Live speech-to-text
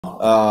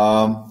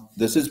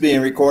This is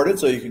being recorded,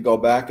 so you can go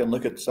back and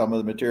look at some of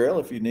the material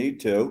if you need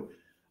to.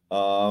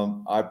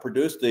 I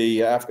produced the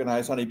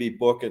Africanized honeybee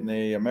book in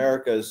the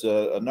Americas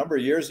a number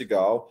of years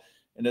ago,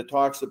 and it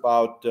talks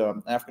about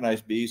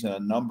Africanized bees in a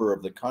number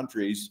of the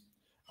countries,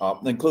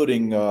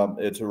 including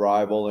its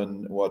arrival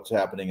and what's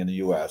happening in the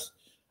U.S.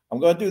 I'm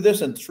going to do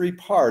this in 3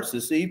 parts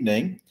this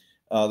evening.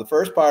 The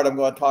first part, I'm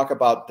going to talk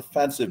about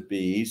defensive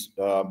bees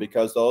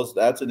because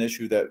that's an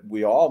issue that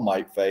we all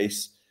might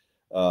face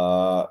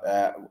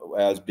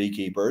as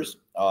beekeepers,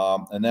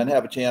 and then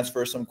have a chance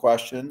for some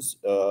questions.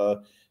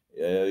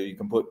 You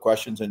can put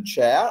questions in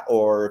chat,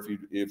 or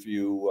if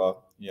you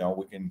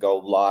we can go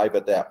live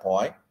at that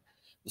point.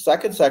 The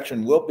second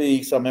section will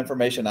be some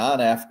information on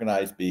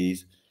Africanized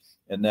bees,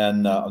 and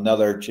then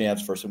another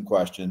chance for some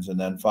questions, and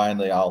then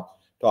finally I'll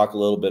talk a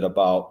little bit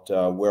about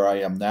where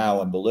I am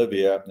now in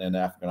Bolivia and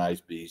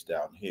Africanized bees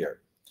down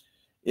here.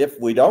 If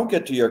we don't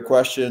get to your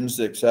questions,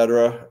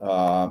 etc.,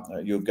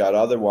 you've got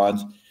other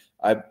ones.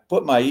 I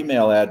put my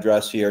email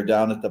address here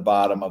down at the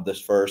bottom of this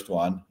first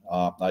one.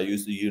 I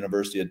use the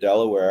University of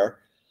Delaware,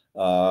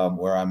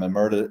 where I'm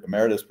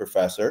emeritus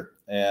professor,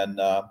 and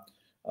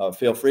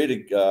feel free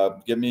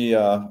to give me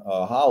a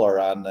holler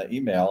on the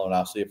email, and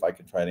I'll see if I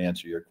can try to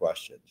answer your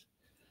questions.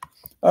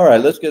 All right,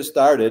 let's get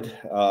started.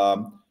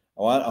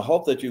 I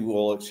hope that you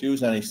will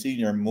excuse any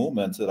senior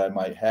movements that I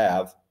might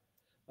have.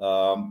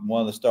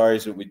 One of the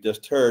stories that we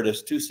just heard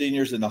is 2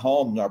 seniors in the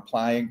home are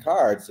playing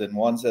cards, and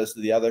one says to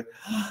the other,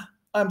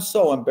 "I'm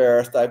so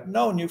embarrassed. I've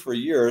known you for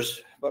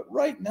years, but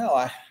right now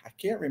I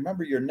can't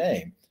remember your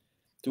name."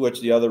 To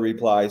which the other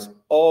replies,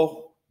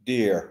 "Oh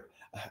dear,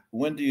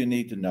 when do you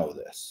need to know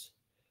this?"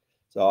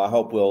 So I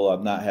hope we'll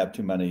not have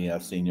too many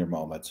senior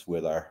moments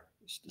with our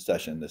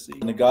session this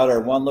evening. In the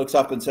gutter, one looks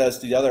up and says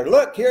to the other,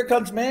 "Look, here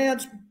comes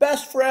man's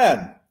best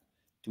friend."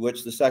 To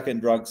which the second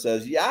drunk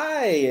says,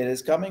 "Yay, it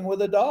is coming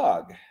with a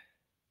dog."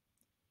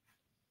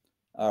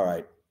 All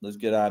right, let's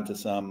get on to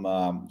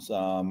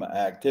some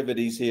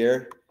activities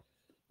here.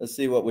 Let's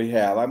see what we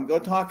have. I'm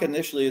going to talk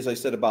initially, as I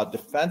said, about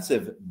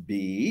defensive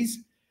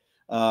bees.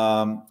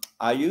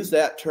 I use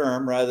that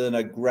term rather than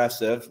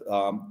aggressive.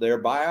 Their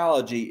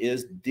biology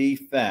is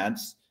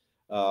defense.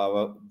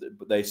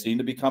 They seem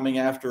to be coming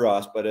after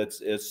us, but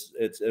it's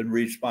in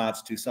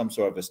response to some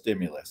sort of a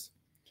stimulus.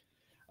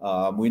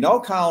 We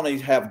know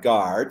colonies have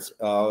guards.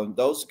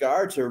 Those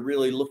guards are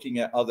really looking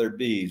at other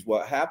bees.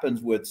 What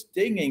happens with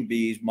stinging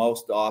bees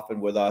most often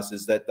with us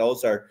is that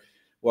those are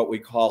what we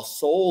call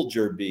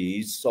soldier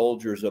bees,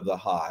 soldiers of the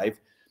hive.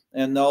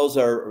 And those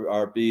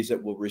are bees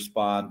that will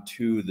respond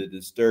to the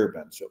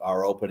disturbance.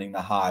 Our opening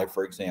the hive,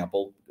 for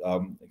example,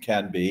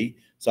 can be,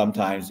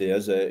 sometimes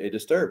is a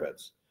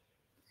disturbance.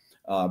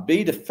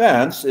 Bee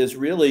defense is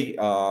really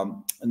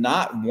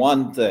not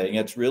one thing.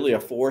 It's really a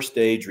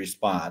 4-stage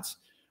response.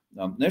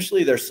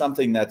 Initially, there's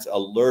something that's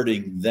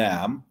alerting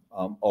them,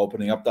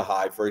 opening up the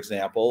hive, for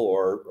example,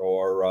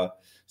 or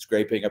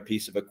scraping a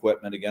piece of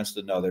equipment against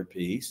another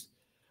piece.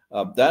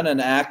 Then an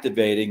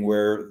activating,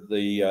 where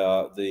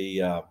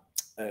the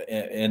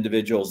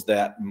individuals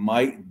that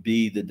might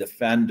be the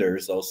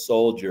defenders, those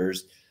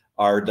soldiers,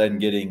 are then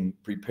getting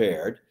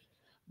prepared.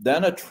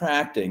 Then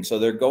attracting, so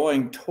they're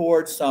going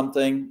towards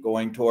something,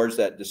 going towards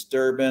that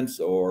disturbance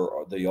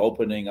or the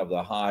opening of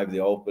the hive, the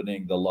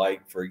opening, the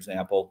light, for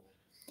example.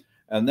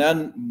 And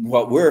then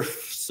what we're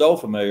so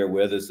familiar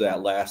with is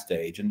that last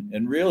stage.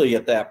 And really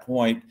at that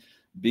point,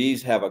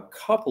 bees have a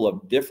couple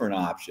of different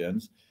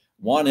options.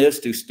 One is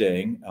to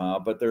sting,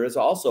 but there is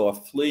also a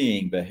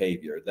fleeing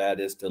behavior. That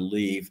is to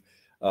leave,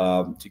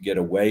 to get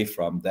away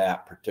from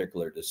that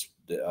particular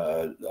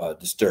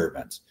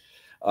disturbance.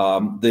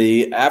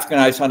 The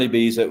Africanized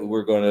honeybees that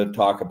we're going to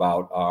talk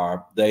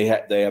about they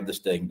have the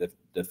sting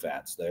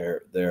defense.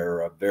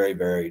 They're a very,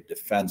 very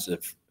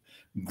defensive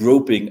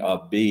grouping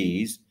of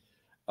bees.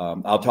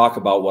 I'll talk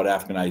about what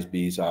Africanized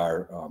bees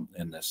are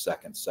in this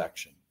second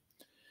section.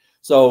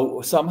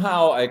 So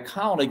somehow a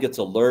colony gets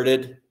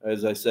alerted.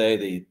 As I say,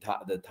 the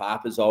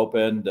top is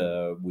opened.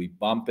 We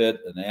bump it.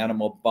 An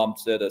animal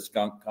bumps it. A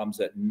skunk comes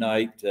at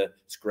night to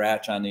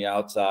scratch on the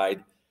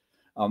outside.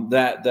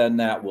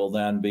 That will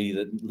then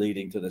be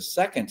leading to the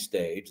second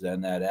stage,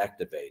 then that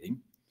activating.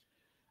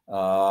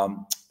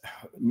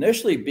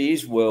 Initially,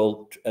 bees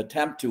will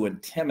attempt to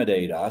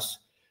intimidate us.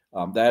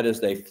 That is,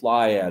 they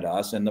fly at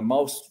us, and the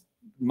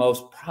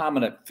most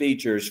prominent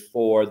features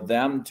for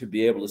them to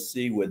be able to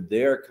see with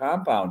their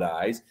compound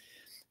eyes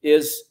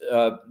is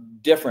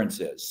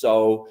differences.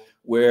 So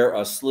where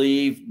a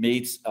sleeve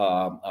meets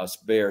a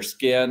bare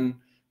skin,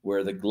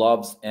 where the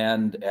gloves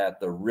end at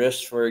the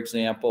wrist, for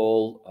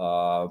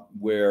example,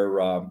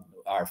 where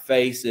our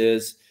face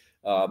is,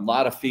 a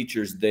lot of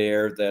features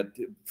there that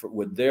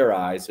with their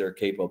eyes they're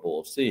capable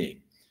of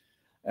seeing.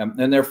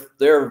 And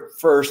their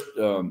first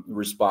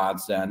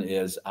response then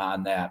is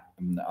on that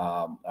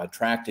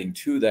attracting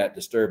to that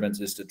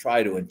disturbance is to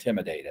try to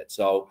intimidate it.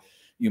 So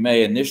you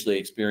may initially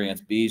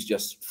experience bees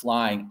just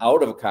flying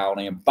out of a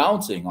colony and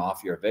bouncing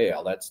off your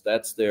veil.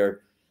 That's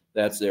their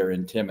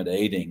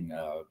intimidating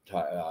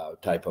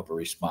type of a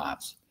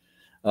response.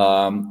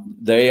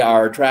 They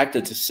are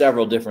attracted to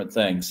several different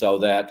things. So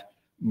that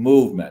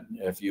movement,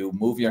 if you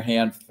move your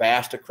hand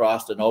fast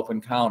across an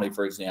open county,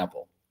 for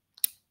example,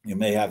 you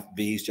may have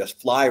bees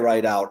just fly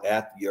right out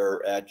at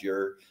your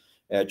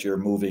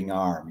moving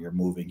arm, your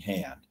moving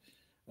hand.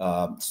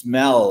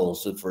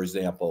 Smells, for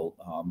example,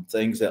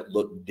 things that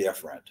look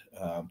different.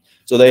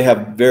 So they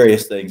have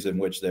various things in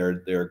which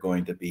they're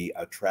going to be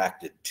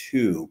attracted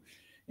to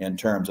in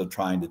terms of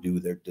trying to do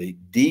the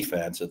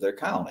defense of their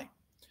colony.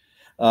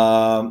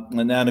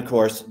 And then, of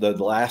course, the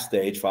last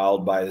stage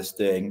followed by the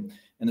sting.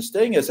 And the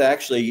sting is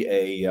actually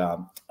a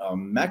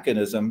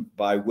mechanism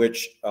by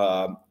which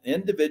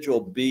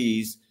individual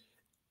bees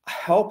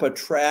help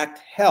attract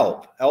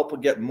help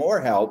get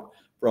more help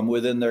from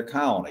within their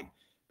colony.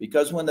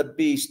 Because when the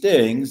bee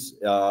stings,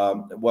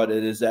 what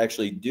it is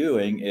actually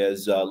doing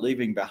is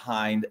leaving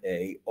behind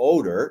a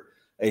odor,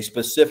 a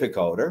specific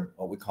odor,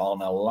 what we call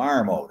an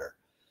alarm odor.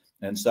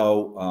 And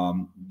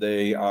so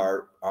they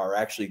are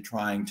actually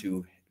trying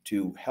to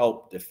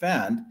help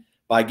defend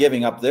by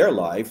giving up their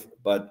life,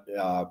 but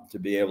to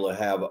be able to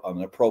have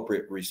an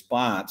appropriate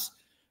response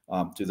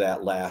to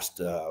that last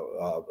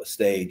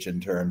stage in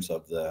terms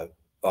of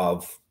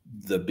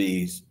the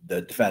bees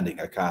defending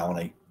a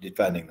colony,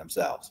 defending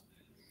themselves.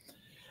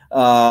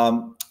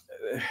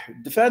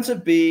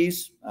 Defensive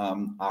bees,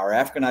 our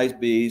Africanized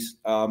bees,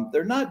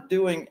 they're not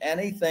doing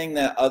anything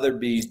that other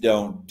bees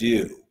don't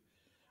do.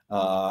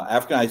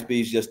 Africanized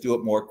bees just do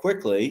it more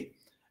quickly,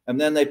 and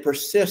then they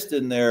persist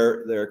in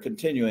their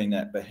continuing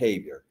that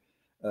behavior.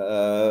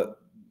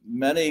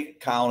 Many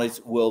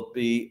colonies will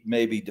be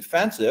maybe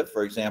defensive.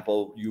 For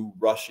example, you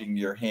rushing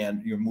your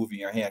hand, you're moving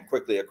your hand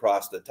quickly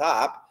across the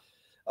top,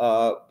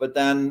 but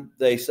then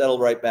they settle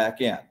right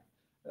back in.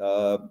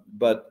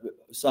 But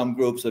some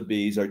groups of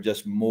bees are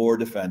just more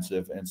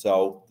defensive, and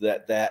so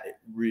that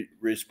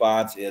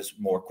response is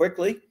more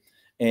quickly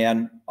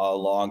and a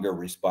longer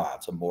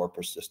response, a more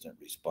persistent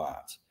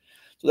response.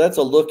 So that's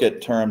a look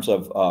at terms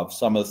of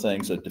some of the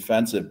things that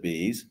defensive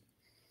bees.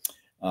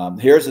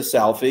 Here's a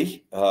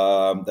selfie.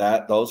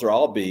 Those are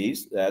all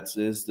bees. That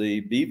is the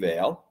bee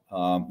veil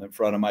in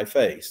front of my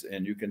face,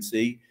 and you can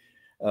see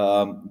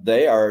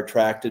they are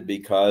attracted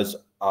because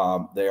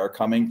they are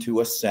coming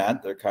to a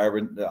scent. They're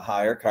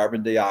higher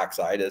carbon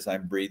dioxide as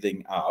I'm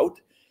breathing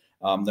out.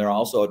 They're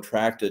also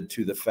attracted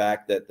to the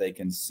fact that they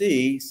can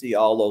see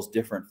all those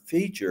different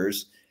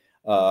features,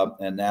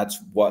 and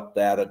that's what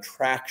that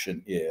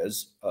attraction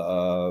is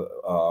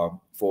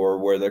for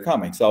where they're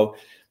coming. So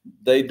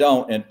they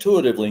don't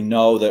intuitively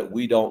know that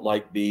we don't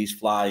like bees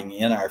flying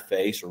in our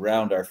face,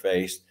 around our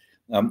face.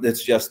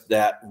 It's just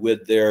that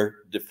with their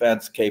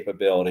defense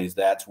capabilities,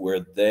 that's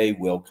where they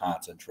will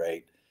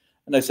concentrate.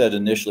 And I said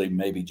initially,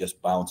 maybe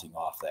just bouncing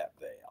off that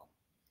veil.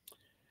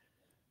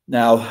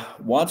 Now,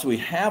 once we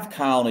have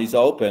colonies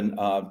open,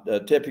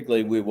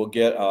 typically we will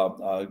get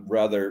a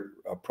rather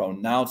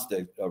pronounced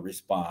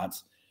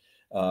response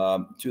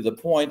to the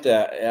point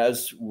that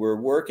as we're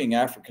working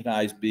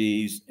Africanized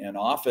bees, and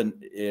often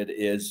it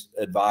is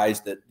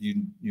advised that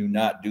you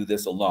not do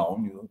this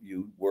alone,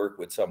 you work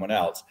with someone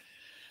else.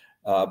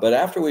 But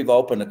after we've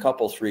opened a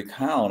couple, 3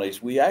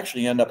 colonies, we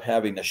actually end up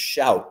having to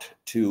shout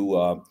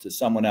to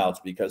someone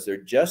else, because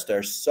there just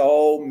are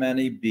so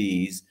many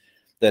bees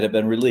that have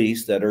been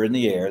released, that are in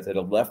the air, that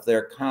have left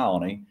their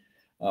colony.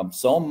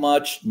 So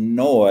much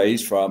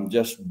noise from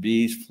just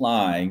bees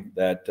flying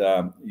that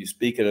you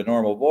speak in a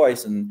normal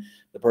voice and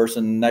the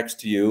person next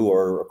to you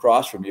or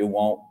across from you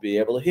won't be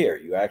able to hear.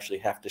 You actually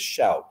have to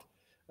shout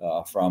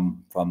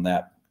from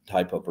that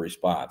type of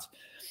response.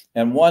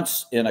 And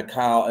once in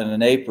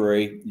an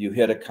apiary, you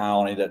hit a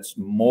colony that's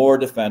more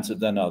defensive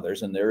than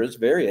others, and there is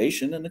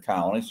variation in the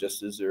colonies,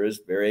 just as there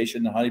is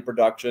variation in honey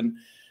production,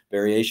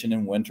 variation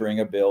in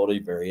wintering ability,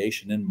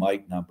 variation in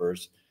mite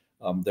numbers.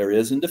 There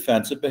is in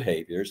defensive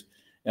behaviors.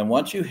 And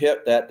once you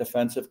hit that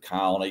defensive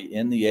colony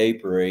in the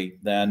apiary,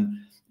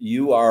 then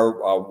you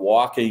are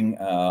walking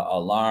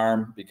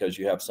alarm, because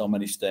you have so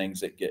many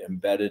stings that get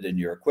embedded in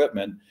your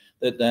equipment,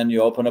 that then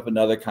you open up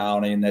another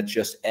colony, and that's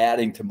just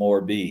adding to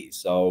more bees.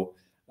 So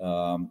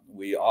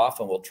we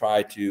often will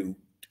try to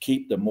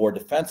keep the more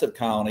defensive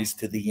colonies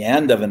to the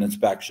end of an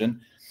inspection.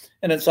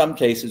 And in some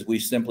cases, we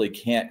simply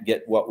can't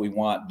get what we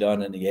want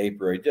done in the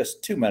apiary.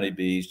 Just too many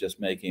bees, just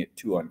making it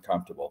too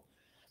uncomfortable.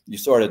 You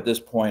sort of at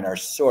this point are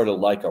sort of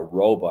like a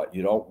robot.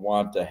 You don't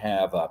want to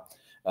have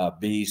a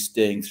bee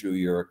sting through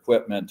your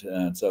equipment.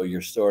 And so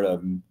you're sort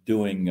of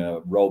doing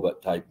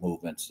robot type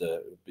movements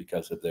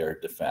because of their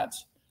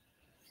defense.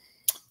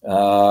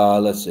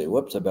 Let's see.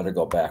 Whoops, I better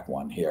go back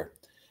one here.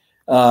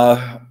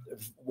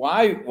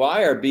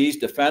 Why are bees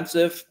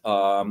defensive?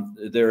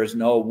 There is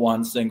no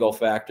one single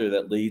factor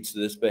that leads to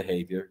this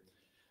behavior.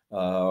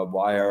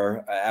 Why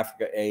are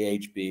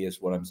AHB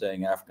is what I'm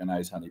saying,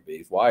 Africanized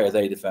honeybees? Why are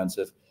they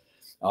defensive?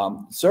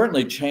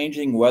 Certainly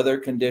changing weather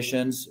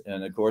conditions.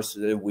 And of course,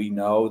 we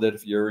know that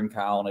if you're in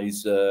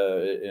colonies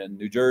in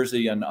New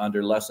Jersey and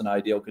under less than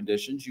ideal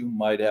conditions, you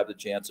might have the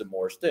chance of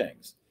more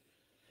stings.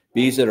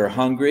 Bees that are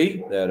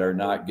hungry, that are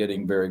not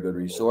getting very good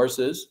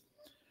resources,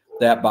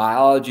 that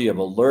biology of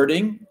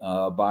alerting,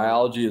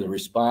 biology of the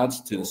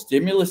response to the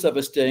stimulus of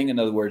a sting. In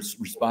other words,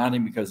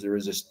 responding because there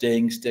is a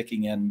sting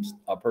sticking in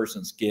a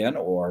person's skin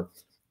or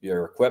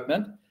your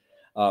equipment.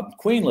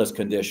 Queenless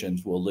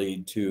conditions will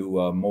lead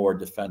to more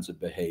defensive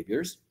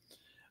behaviors.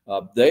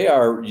 They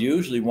are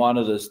usually one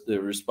of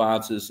the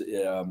responses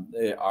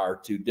are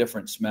to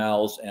different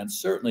smells and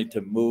certainly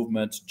to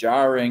movements,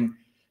 jarring.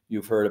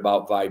 You've heard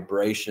about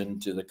vibration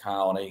to the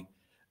colony.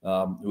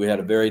 We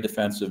had a very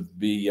defensive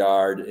bee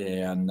yard,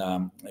 and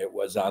it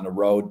was on the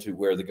road to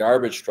where the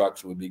garbage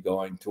trucks would be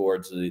going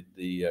towards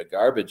the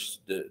garbage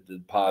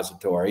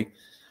depository.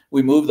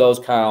 We moved those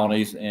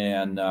colonies,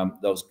 and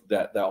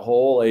that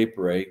whole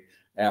apiary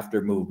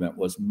after movement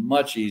was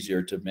much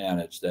easier to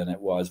manage than it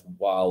was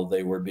while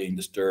they were being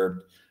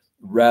disturbed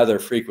rather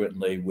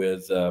frequently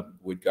with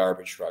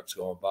garbage trucks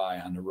going by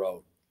on the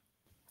road.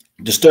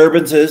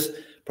 Disturbances,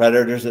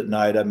 predators at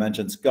night. I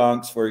mentioned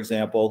skunks, for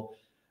example.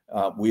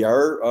 We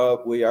are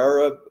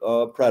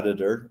a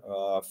predator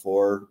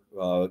for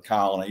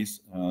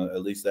colonies.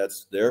 At least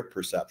that's their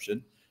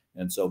perception,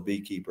 and so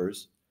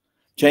beekeepers.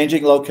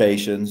 Changing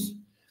locations,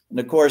 and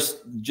of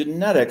course,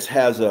 genetics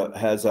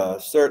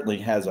certainly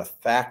has a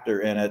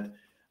factor in it.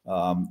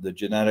 The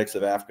genetics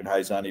of African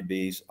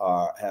honeybees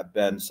have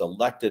been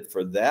selected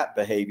for that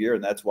behavior,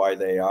 and that's why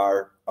they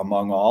are,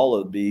 among all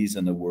of the bees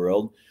in the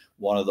world,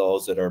 one of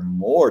those that are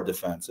more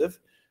defensive.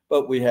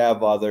 But we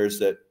have others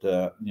that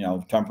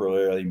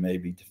temporarily may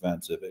be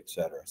defensive, et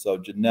cetera. So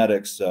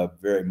genetics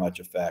very much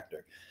a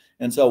factor.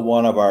 And so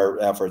one of our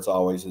efforts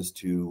always is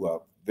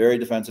to very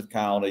defensive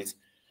colonies.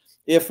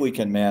 If we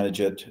can manage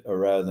it,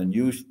 rather than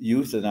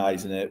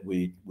euthanizing it,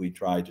 we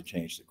try to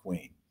change the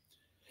queen.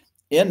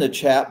 In the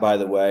chat, by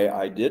the way,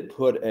 I did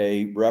put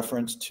a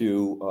reference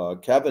to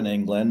Kevin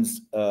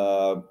England's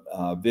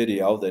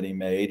video that he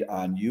made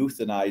on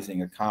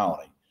euthanizing a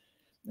colony.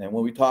 And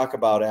when we talk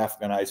about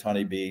Africanized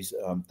honeybees,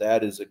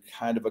 that is a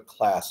kind of a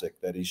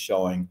classic that he's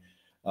showing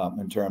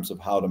in terms of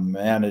how to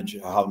manage,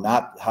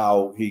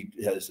 how he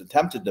has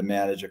attempted to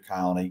manage a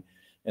colony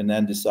and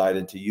then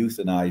decided to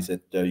euthanize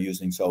it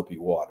using soapy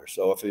water.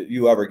 So if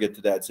you ever get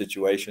to that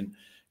situation,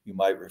 you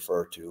might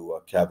refer to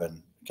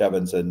Kevin.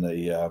 Kevin's in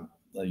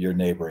your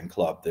neighboring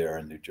club there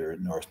in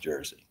North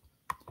Jersey.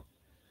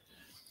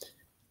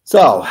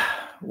 So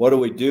what do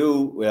we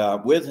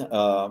do with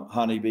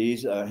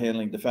honeybees,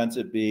 handling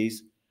defensive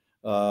bees?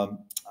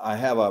 I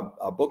have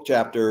a book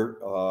chapter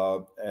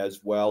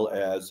as well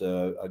as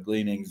a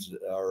Gleanings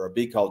or a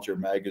Bee Culture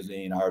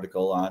magazine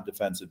article on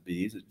defensive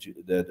bees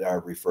that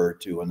are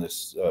referred to in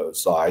this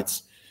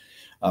slides.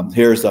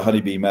 Here's the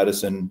Honeybee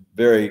Medicine,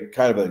 very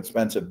kind of an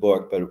expensive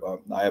book, but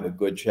I have a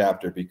good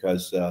chapter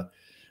because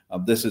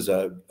this is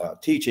a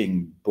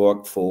teaching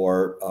book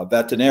for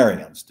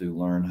veterinarians to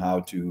learn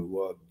how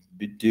to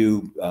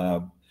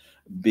do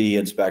bee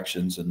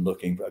inspections and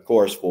looking, of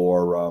course,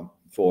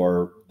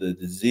 for the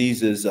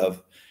diseases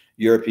of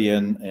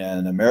European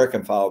and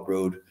American foul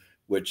brood,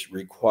 which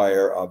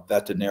require a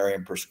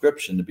veterinarian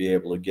prescription to be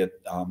able to get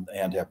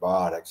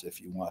antibiotics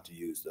if you want to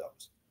use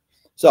those.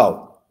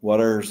 So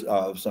what are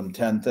some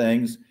 10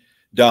 things?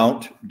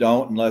 Don't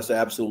unless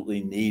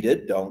absolutely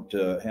needed. Don't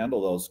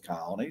handle those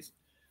colonies.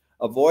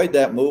 Avoid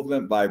that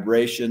movement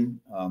vibration.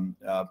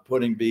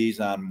 Putting bees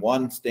on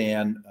one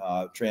stand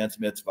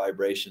transmits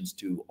vibrations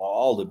to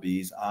all the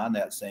bees on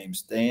that same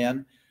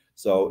stand.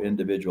 So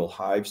individual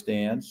hive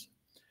stands.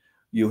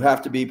 You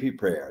have to be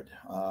prepared.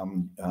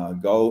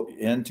 Go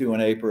into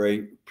an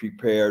apiary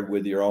prepared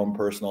with your own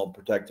personal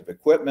protective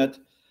equipment.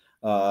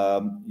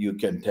 You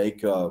can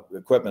take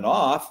equipment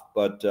off,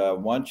 but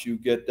once you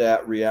get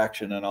that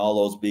reaction and all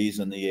those bees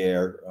in the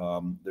air,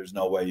 there's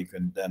no way you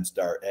can then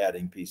start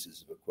adding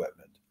pieces of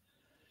equipment.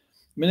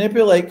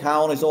 Manipulate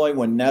colonies only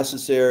when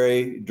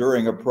necessary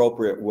during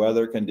appropriate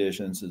weather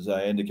conditions. As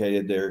I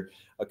indicated,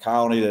 a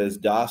colony that is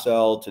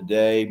docile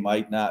today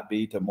might not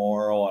be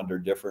tomorrow under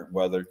different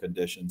weather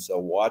conditions. So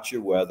watch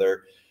your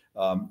weather.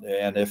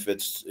 And if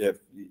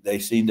they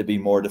seem to be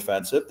more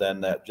defensive,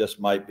 then that just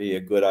might be a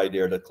good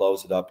idea to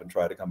close it up and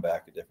try to come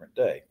back a different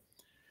day.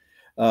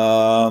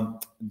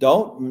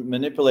 Don't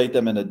manipulate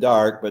them in the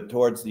dark, but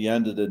towards the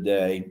end of the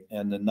day.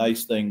 And the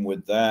nice thing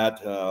with that,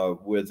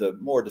 with the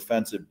more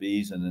defensive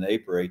bees in an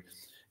apiary,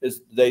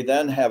 is they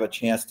then have a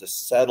chance to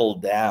settle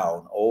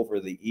down over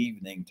the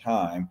evening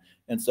time.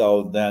 And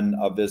so then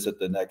a visit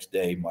the next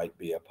day might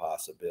be a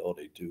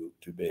possibility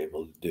to be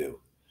able to do.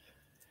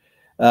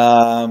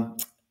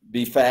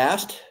 Be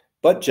fast,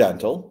 but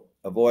gentle.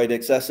 Avoid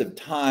excessive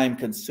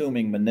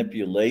time-consuming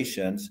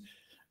manipulations.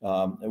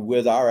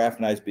 With our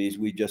Africanized bees,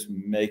 we just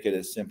make it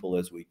as simple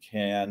as we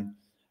can.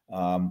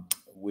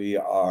 We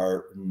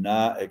are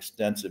not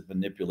extensive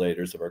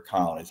manipulators of our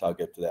colonies. I'll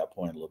get to that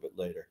point a little bit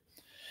later.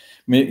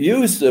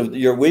 Use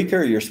your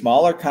weaker, your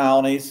smaller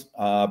colonies,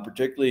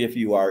 particularly if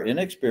you are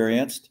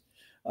inexperienced,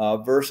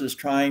 versus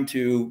trying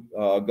to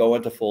go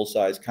into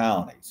full-size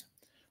colonies.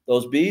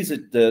 Those bees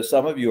that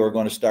some of you are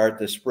going to start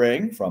this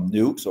spring from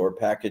nukes or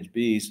packaged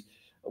bees,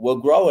 will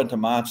grow into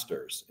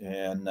monsters.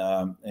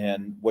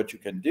 And what you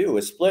can do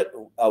is split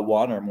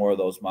one or more of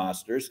those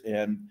monsters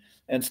and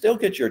still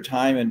get your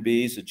time and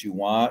bees that you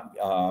want.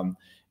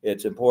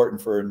 It's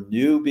important for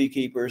new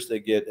beekeepers to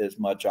get as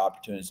much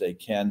opportunity as they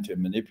can to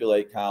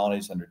manipulate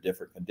colonies under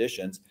different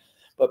conditions,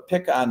 but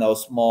pick on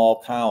those small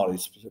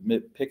colonies,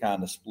 pick on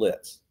the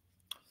splits.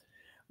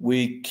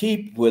 We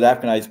keep, with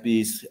Africanized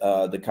bees,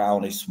 the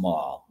colonies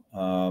small.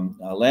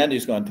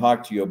 Landy's going to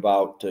talk to you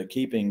about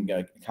keeping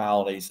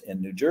colonies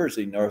in New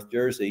Jersey, North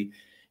Jersey,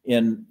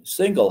 in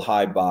single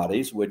hive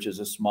bodies, which is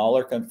a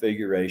smaller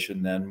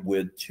configuration than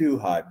with 2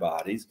 hive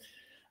bodies.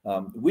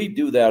 We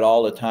do that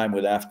all the time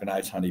with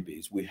Africanized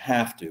honeybees. We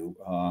have to.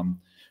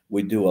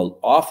 We do an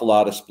awful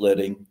lot of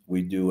splitting.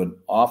 We do an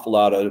awful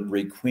lot of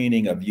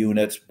requeening of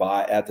units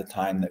at the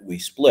time that we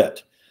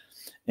split.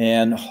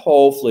 And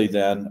hopefully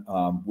then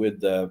with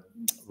the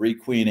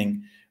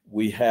requeening,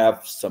 we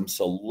have some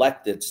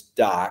selected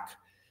stock.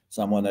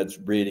 Someone that's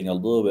breeding a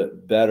little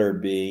bit better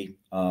bee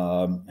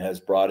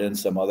has brought in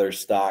some other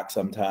stock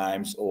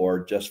sometimes,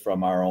 or just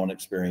from our own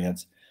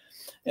experience.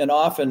 And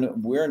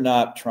often we're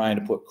not trying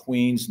to put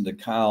queens into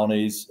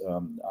colonies.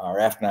 Our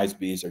Africanized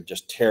bees are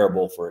just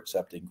terrible for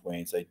accepting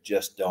queens. They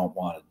just don't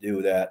want to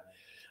do that.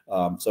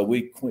 So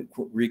we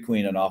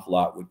requeen an awful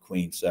lot with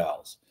queen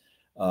cells.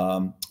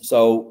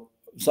 So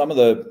some of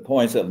the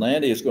points that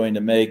Landy is going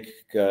to make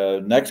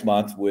next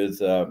month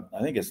with,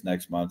 I think it's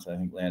next month, I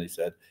think Landy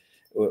said,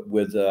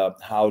 with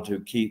how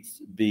to keep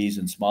bees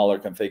in smaller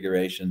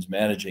configurations,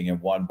 managing in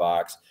one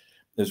box,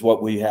 is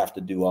what we have to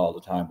do all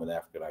the time with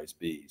Africanized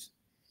bees.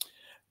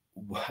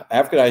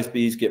 Africanized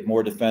bees get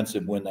more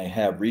defensive when they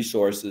have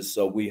resources,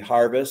 so we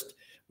harvest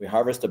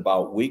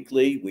about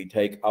weekly. We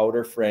take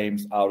outer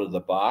frames out of the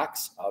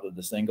box, out of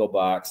the single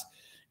box,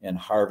 and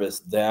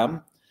harvest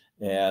them,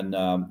 and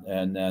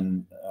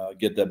then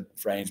get the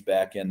frames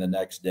back in the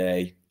next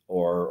day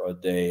or a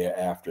day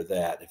after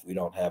that if we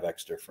don't have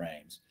extra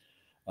frames.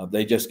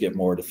 They just get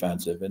more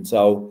defensive. And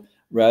so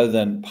rather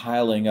than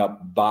piling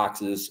up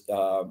boxes,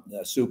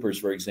 supers,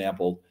 for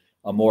example,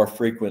 a more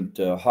frequent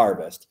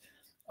harvest.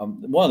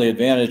 One of the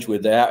advantages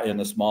with that in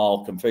a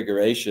small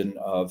configuration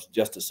of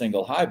just a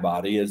single hive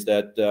body is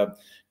that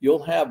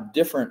you'll have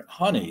different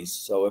honeys.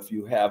 So if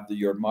you have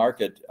your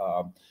market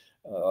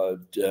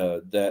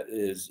that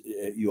is,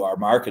 you are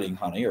marketing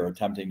honey or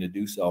attempting to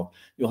do so,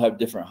 you'll have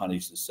different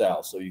honeys to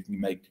sell. So you can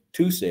make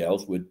 2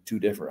 sales with 2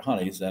 different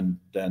honeys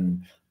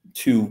than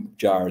 2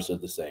 jars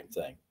of the same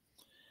thing.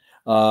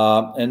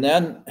 And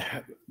then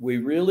we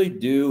really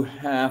do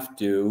have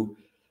to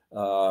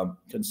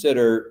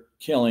consider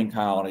killing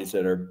colonies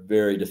that are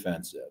very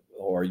defensive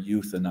or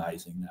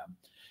euthanizing them.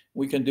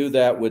 We can do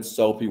that with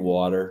soapy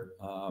water.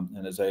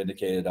 And as I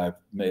indicated, I've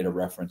made a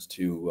reference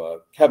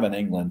to Kevin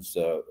England's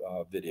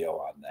video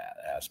on that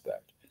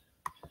aspect.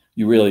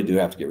 You really do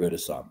have to get rid of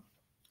some.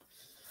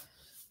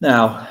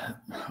 Now,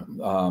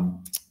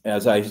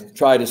 as I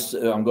try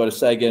to, I'm going to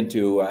seg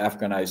into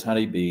Africanized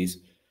honeybees.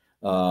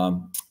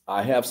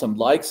 I have some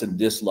likes and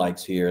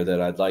dislikes here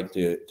that I'd like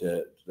to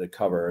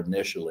cover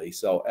initially.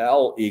 So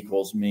L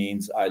equals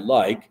means I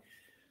like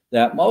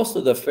that most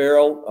of the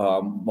feral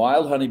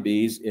wild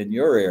honeybees in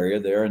your area,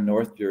 there in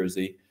North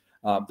Jersey,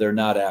 they're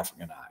not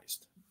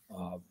Africanized.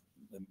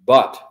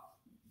 But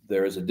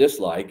there is a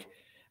dislike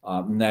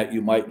in that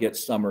you might get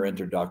summer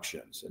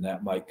introductions, and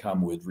that might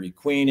come with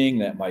requeening,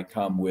 that might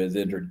come with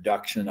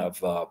introduction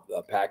of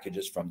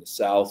packages from the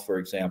south, for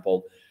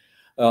example.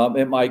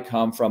 It might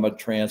come from a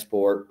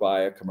transport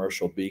by a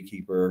commercial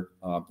beekeeper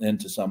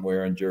into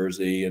somewhere in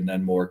Jersey, and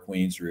then more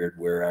queens reared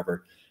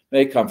wherever. It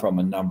may come from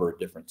a number of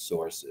different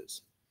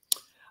sources.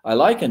 I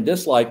like and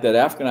dislike that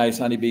Africanized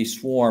honeybees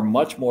swarm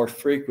much more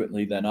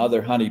frequently than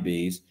other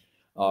honeybees.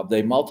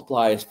 They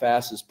multiply as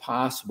fast as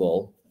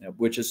possible,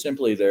 which is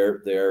simply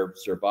their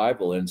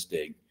survival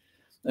instinct.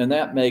 And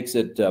that makes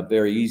it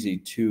very easy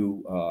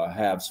to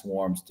have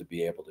swarms to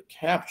be able to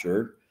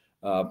capture,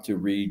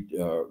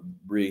 to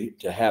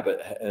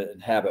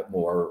inhabit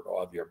more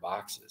of your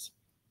boxes.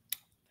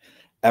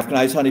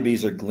 Africanized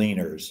honeybees are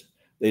gleaners.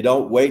 They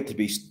don't wait to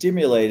be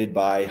stimulated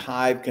by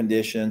hive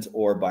conditions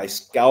or by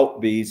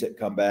scout bees that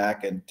come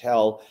back and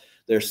tell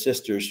their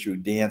sisters through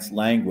dance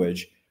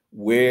language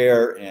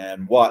where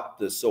and what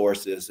the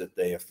source is that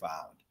they have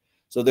found.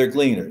 So they're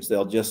gleaners.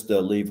 They'll just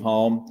leave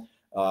home.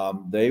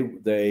 They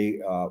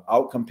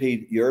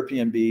outcompete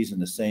European bees in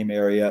the same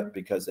area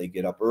because they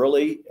get up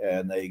early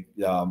and they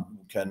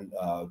can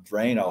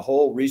drain a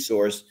whole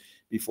resource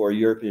before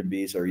European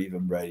bees are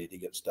even ready to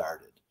get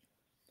started.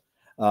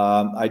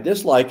 I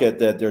dislike it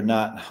that they're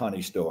not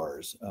honey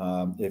storers.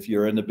 If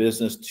you're in the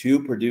business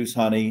to produce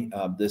honey,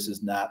 this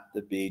is not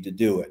the bee to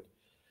do it.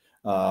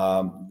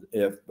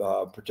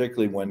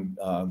 Particularly when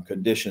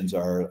conditions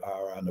are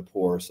on the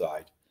poor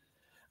side.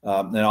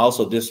 And I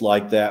also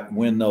dislike that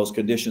when those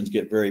conditions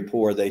get very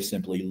poor, they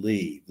simply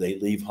leave. They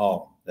leave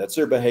home. That's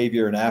their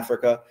behavior in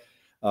Africa,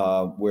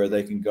 where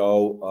they can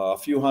go a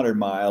few hundred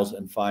miles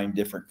and find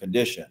different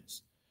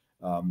conditions.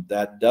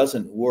 That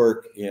doesn't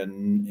work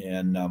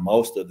in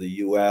most of the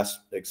U.S.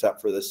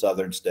 except for the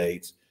southern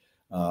states.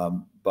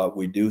 but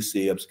we do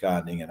see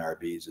absconding in our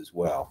bees as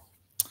well.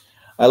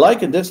 I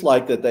like and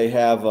dislike that they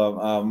have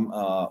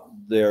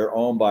their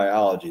own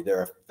biology.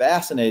 They're a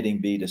fascinating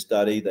bee to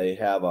study. They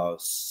have a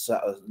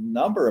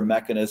number of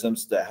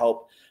mechanisms that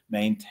help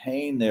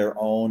maintain their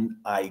own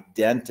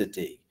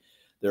identity,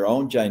 their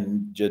own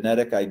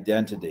genetic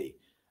identity.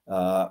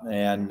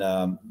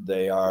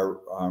 They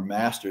are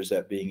masters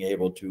at being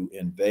able to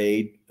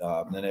invade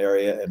an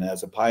area, and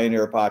as a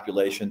pioneer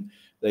population,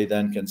 they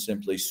then can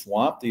simply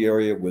swamp the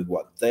area with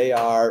what they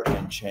are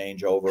and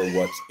change over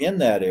what's in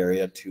that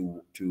area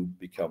to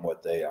become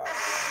what they are.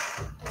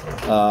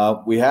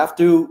 We have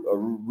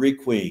to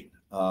requeen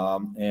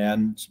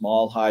and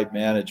small hive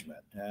management.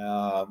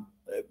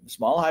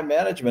 Small hive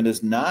management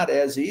is not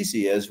as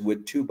easy as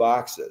with 2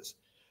 boxes,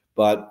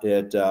 but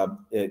it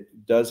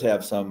does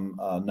have some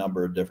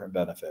number of different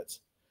benefits.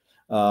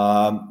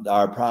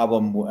 Our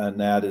problem in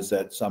that is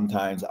that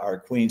sometimes our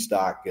queen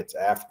stock gets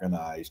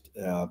Africanized.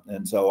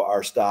 And so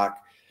our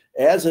stock,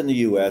 as in the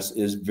US,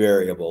 is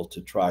variable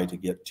to try to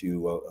get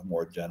to a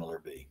more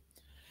gentler bee.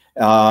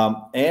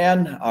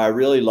 And I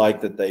really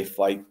like that they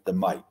fight the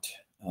mite.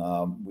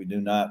 We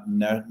do not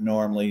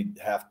normally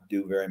have to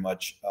do very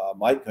much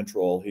mite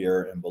control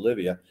here in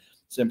Bolivia,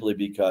 simply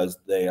because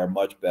they are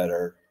much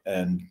better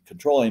in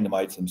controlling the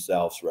mites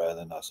themselves rather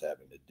than us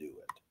having to do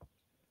it.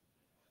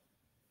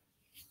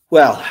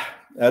 Well,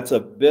 that's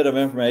a bit of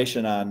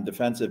information on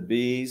defensive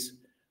bees.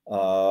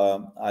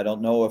 I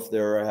don't know if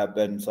there have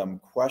been some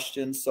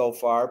questions so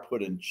far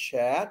put in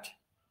chat.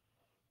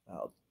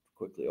 I'll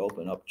quickly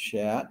open up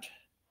chat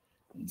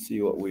and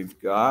see what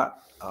we've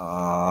got.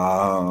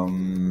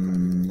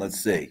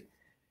 Let's see.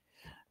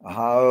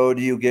 How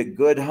do you get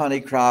good honey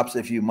crops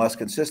if you must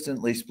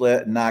consistently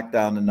split and knock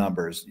down the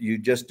numbers? You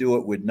just do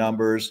it with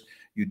numbers.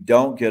 You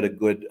don't get a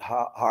good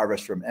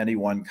harvest from any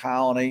one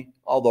colony,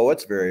 although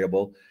it's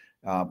variable.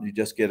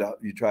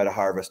 You try to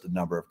harvest a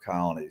number of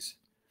colonies.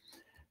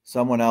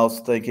 Someone else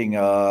thinking,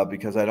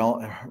 because I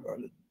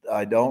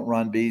don't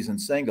run bees in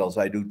singles,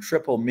 I do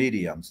triple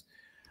mediums.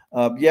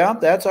 Yeah,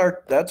 that's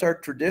our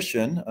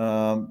tradition.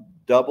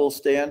 Double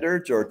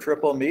standards or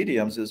triple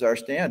mediums is our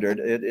standard.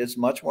 It is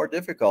much more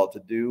difficult to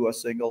do a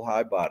single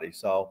hive body.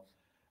 So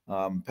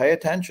pay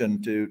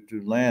attention to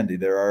Landy.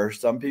 There are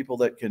some people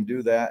that can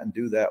do that and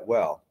do that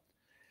well.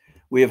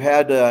 We have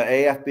had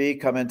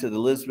AFB come into the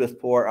Elizabeth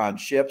Port on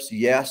ships.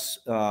 Yes,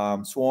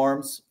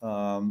 swarms,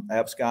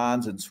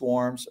 absconds and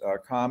swarms are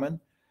common.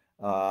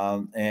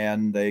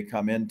 And they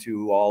come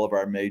into all of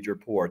our major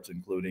ports,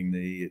 including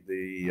the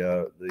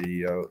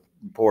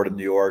Port of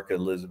New York,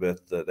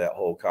 Elizabeth, that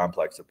whole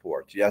complex of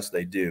ports. Yes,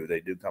 they do. They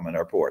do come in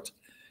our ports.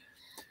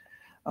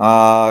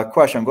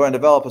 Question, I'm going to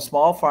develop a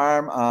small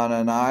farm on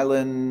an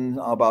island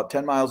about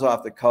 10 miles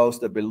off the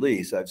coast of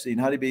Belize. I've seen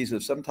honeybees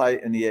of some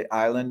type in the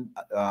island.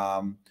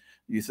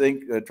 You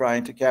think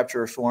trying to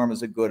capture a swarm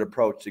is a good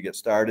approach to get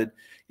started?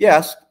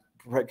 Yes,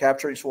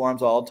 capturing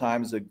swarms all the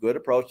time is a good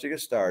approach to get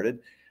started.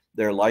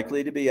 They're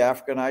likely to be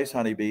Africanized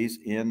honeybees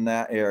in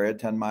that area,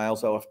 10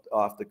 miles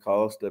off the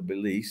coast of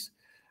Belize.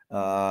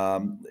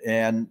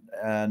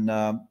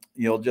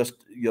 You'll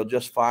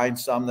just find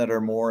some that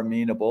are more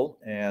amenable,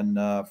 and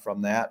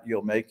from that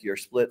you'll make your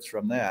splits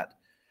from that.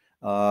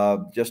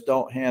 Just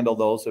don't handle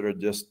those that are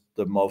just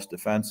the most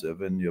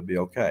defensive, and you'll be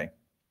okay.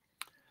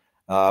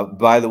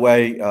 By the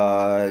way,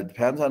 it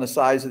depends on the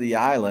size of the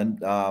island.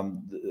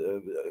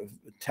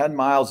 10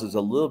 miles is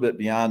a little bit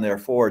beyond their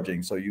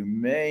foraging, so you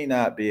may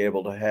not be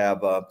able to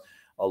have a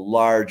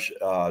large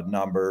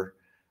number.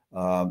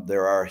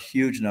 There are a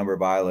huge number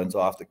of islands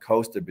off the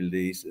coast of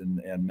Belize,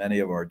 and many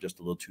of them are just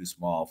a little too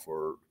small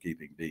for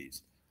keeping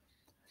bees.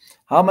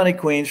 How many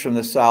queens from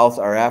the south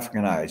are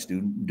Africanized?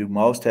 Do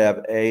most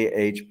have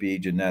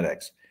AHB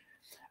genetics?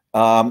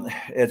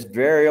 It's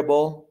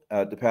variable.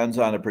 Depends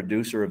on the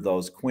producer of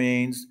those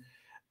queens.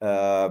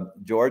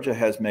 Georgia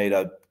has made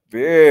a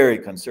very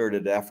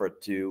concerted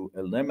effort to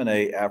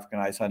eliminate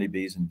Africanized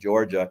honeybees in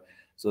Georgia.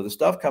 So the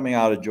stuff coming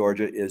out of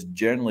Georgia is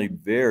generally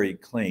very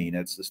clean.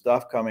 It's the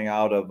stuff coming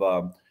out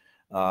of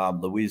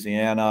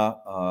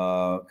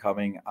Louisiana,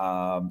 coming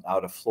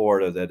out of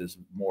Florida that is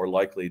more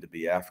likely to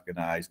be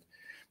Africanized.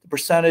 The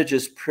percentage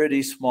is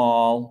pretty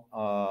small.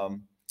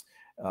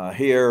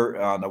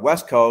 Here on the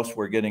West Coast,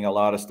 we're getting a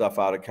lot of stuff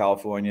out of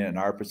California, and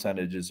our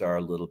percentages are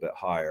a little bit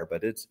higher,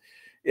 but it's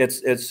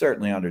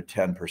certainly under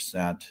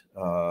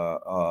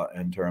 10%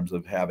 in terms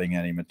of having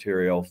any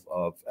material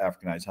of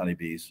Africanized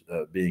honeybees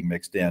being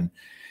mixed in.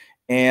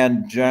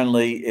 And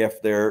generally,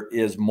 if there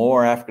is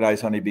more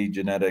Africanized honeybee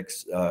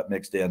genetics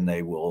mixed in,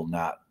 they will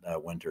not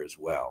winter as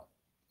well.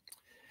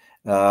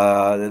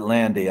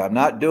 Landy, I'm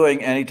not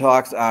doing any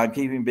talks on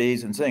keeping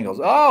bees in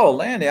singles. Oh,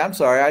 Landy, I'm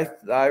sorry.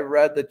 I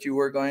read that you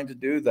were going to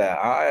do that.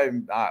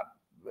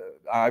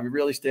 I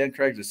really stand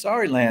corrected.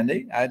 Sorry,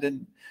 Landy. I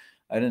didn't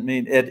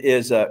mean it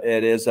is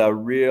a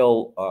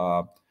real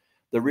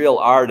the real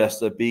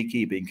artist of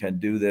beekeeping can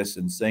do this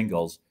in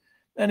singles.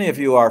 Many of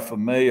you are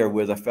familiar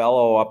with a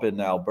fellow up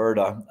in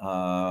Alberta,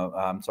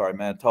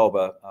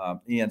 Manitoba,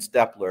 Ian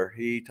Stepler.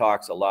 He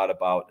talks a lot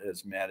about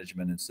his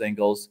management in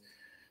singles.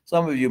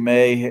 Some of you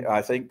may,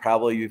 I think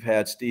probably you've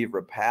had Steve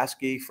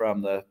Rapaski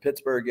from the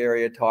Pittsburgh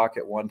area talk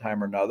at one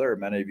time or another, or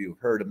many of you have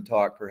heard him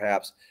talk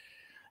perhaps.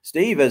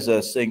 Steve is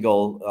a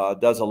single,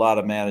 does a lot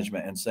of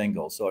management in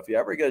singles. So if you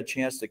ever get a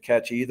chance to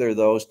catch either of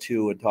those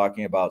two and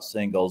talking about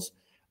singles,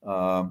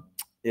 and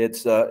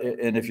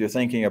if you're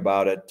thinking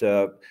about it,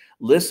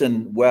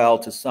 listen well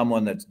to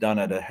someone that's done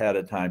it ahead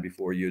of time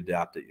before you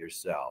adapt it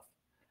yourself.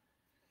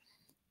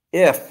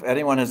 If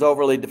anyone has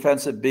overly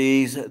defensive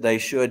bees, they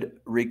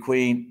should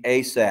requeen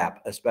ASAP,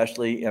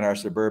 especially in our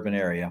suburban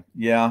area.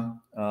 Yeah.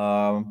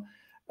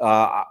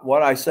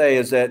 What I say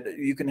is that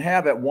you can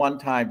have at one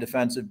time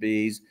defensive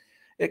bees.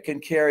 It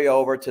can carry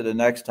over to the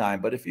next time.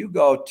 But if you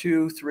go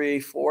 2, 3,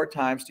 4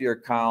 times to your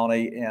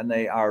colony and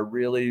they are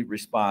really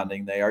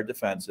responding, they are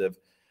defensive,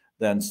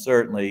 then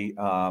certainly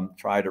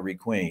try to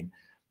requeen.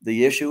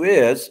 The issue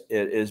is,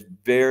 it is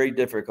very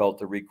difficult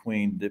to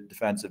requeen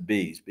defensive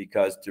bees,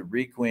 because to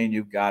requeen,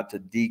 you've got to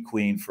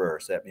dequeen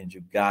first. That means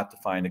you've got to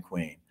find a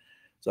queen.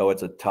 So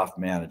it's a tough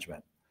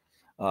management.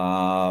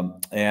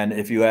 And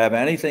if you have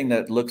anything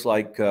that looks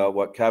like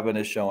what Kevin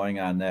is showing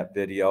on that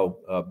video,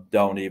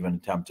 don't even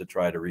attempt to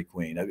try to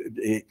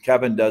requeen.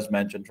 Kevin does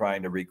mention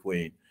trying to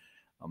requeen.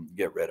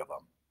 Get rid of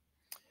them.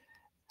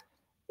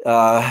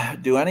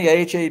 Do any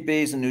AHA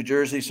bees in New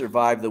Jersey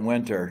survive the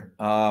winter?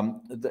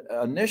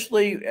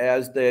 Initially,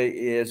 as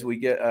we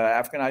get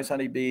Africanized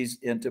honeybees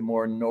into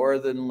more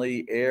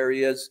northerly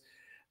areas,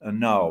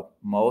 no,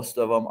 most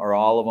of them or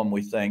all of them,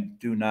 we think,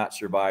 do not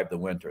survive the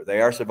winter.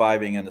 They are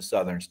surviving in the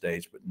southern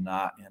states, but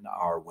not in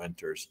our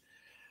winters.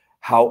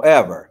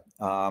 However,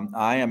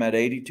 I am at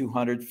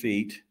 8,200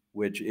 feet,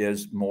 which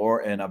is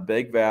more in a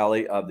big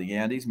valley of the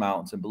Andes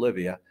Mountains in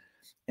Bolivia.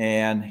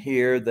 And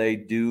here they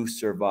do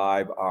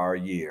survive our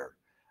year.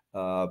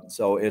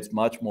 So it's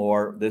much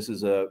more, this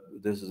is a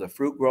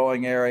fruit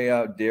growing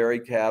area, dairy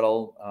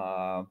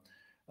cattle,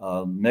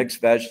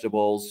 mixed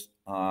vegetables.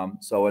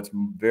 So it's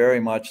very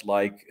much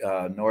like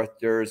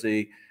North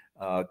Jersey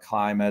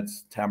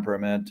climates,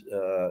 temperament,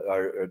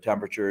 or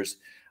temperatures,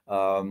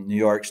 New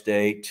York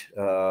State,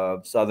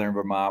 southern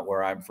Vermont,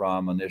 where I'm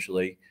from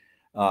initially.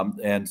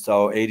 And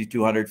so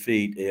 8,200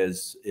 feet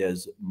is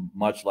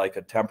much like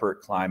a temperate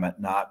climate,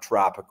 not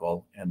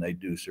tropical, and they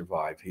do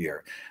survive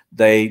here.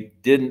 They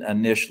didn't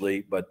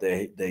initially, but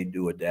they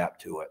do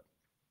adapt to it.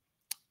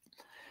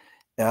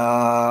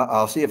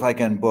 I'll see if I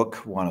can book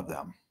one of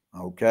them.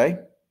 Okay.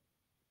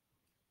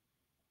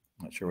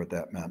 Not sure what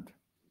that meant.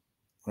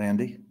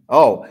 Landy?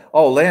 Oh,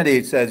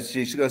 Landy says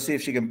she's going to see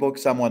if she can book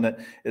someone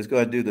that is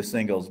going to do the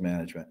singles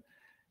management.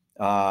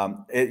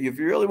 If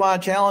you really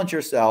want to challenge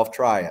yourself,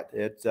 try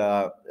it.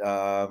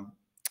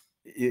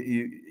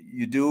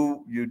 You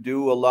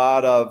do a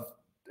lot of,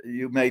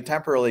 you may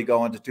temporarily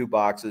go into 2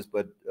 boxes,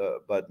 but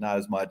not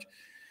as much.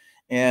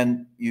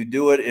 And you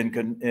do it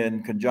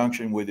in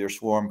conjunction with your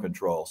swarm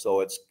control. So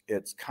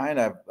it's kind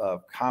of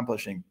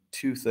accomplishing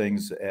 2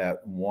 things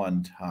at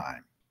one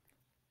time.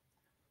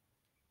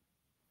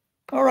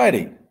 All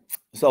righty.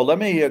 So let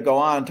me go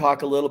on and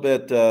talk a little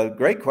bit.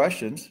 Great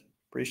questions.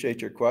 Appreciate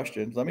your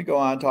questions. Let me go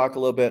on and talk a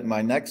little bit in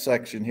my next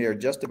section here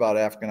just about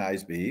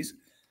Africanized bees.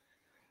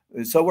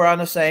 So we're on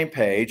the same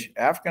page.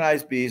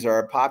 Africanized bees are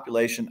a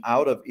population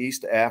out of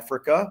East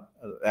Africa.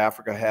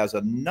 Africa has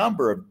a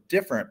number of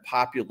different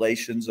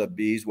populations of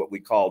bees, what we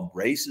called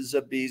races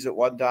of bees at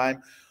one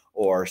time,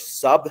 or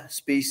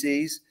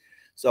subspecies.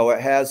 So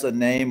it has a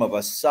name of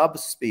a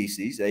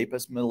subspecies,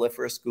 Apis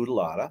mellifera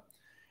scutellata.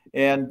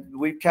 And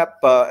we've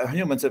kept,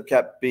 humans have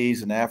kept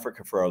bees in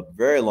Africa for a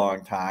very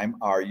long time.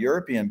 Our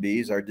European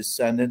bees are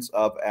descendants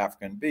of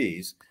African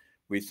bees.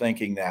 We're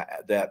thinking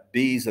that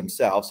bees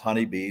themselves,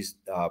 honeybees,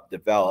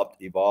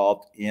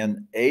 evolved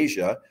in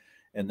Asia,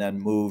 and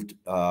then moved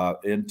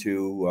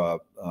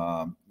through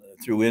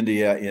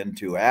India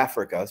into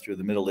Africa, through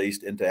the Middle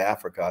East into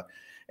Africa,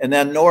 and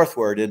then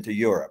northward into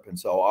Europe. And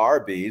so our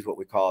bees, what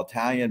we call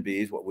Italian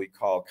bees, what we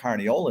call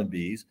carniolan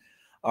bees,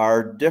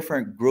 are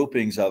different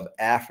groupings of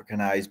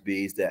Africanized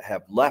bees that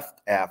have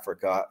left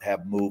Africa,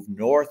 have moved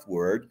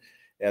northward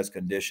as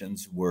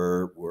conditions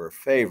were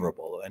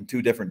favorable in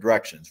 2 different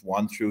directions.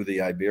 One through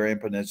the Iberian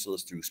Peninsula,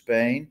 through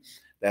Spain.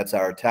 That's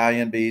our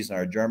Italian bees and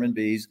our German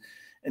bees.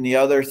 And the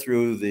other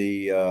through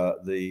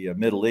the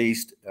Middle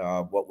East,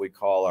 what we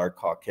call our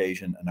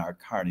Caucasian and our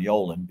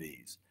carniolan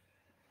bees.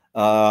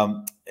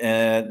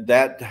 And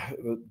that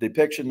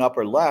depiction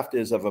upper left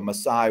is of a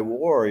Maasai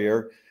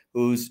warrior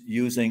who's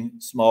using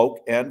smoke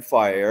and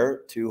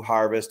fire to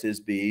harvest his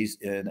bees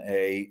in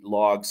a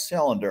log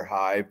cylinder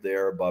hive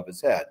there above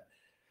his head.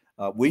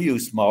 We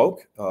use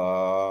smoke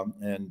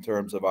in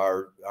terms of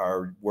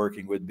our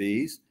working with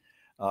bees.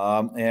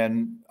 Some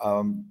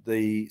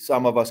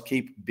of us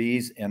keep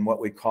bees in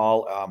what we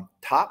call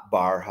top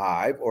bar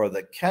hive, or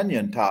the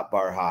Kenyan top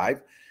bar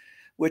hive,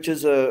 which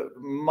is a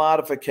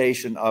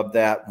modification of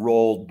that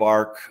rolled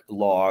bark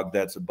log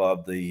that's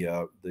above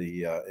the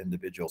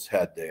individual's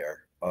head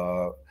there.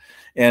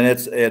 And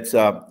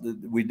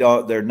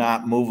they're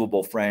not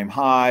movable frame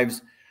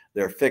hives.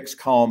 They're fixed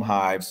comb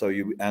hives. So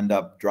you end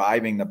up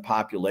driving the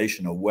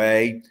population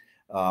away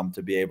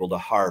to be able to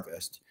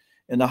harvest.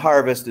 And the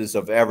harvest is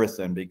of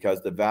everything,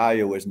 because the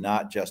value is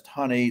not just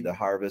honey. The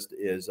harvest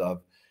is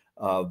of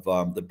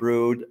the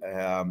brood,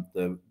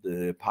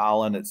 the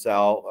pollen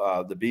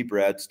itself, the bee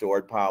bread,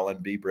 stored pollen,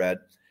 bee bread,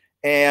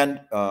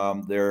 and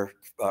their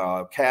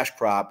cash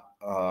crop,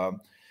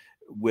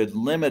 with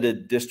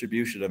limited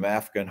distribution of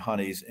African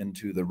honeys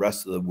into the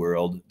rest of the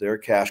world. Their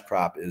cash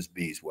crop is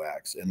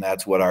beeswax, and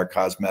that's what our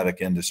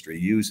cosmetic industry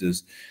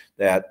uses,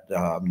 that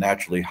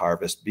naturally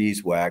harvest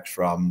beeswax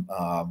from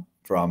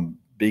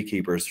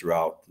beekeepers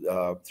throughout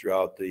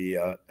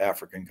the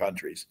African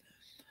countries.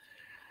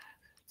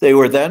 They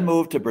were then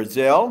moved to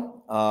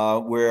Brazil,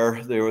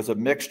 where there was a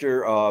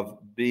mixture of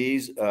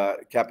bees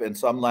kept in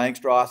some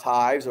Langstroth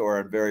hives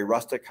or in very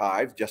rustic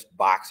hives, just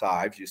box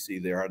hives. You see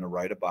there on the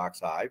right, a box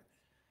hive.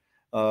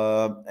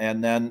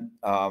 And then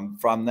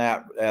from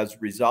that,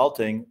 as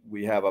resulting,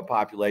 we have a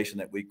population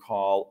that we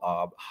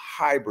call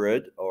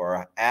hybrid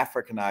or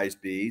Africanized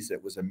bees.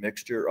 It was a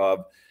mixture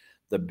of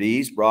the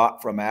bees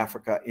brought from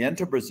Africa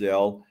into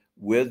Brazil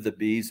with the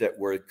bees that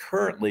were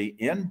currently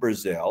in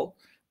Brazil,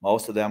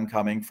 most of them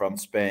coming from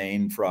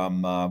Spain,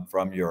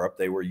 from Europe.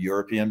 They were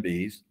European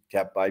bees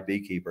kept by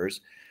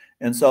beekeepers.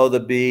 And so the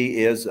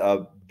bee is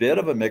a bit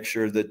of a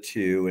mixture of the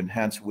two, and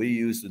hence we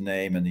use the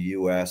name in the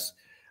US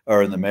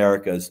or in the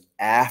Americas,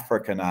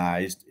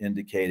 Africanized,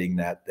 indicating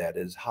that that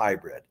is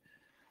hybrid.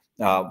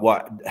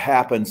 What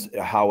happens,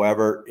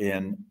 however,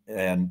 in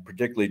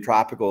particularly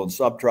tropical and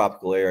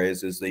subtropical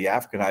areas is the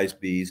Africanized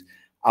bees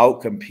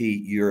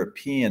outcompete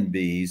European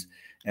bees.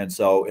 And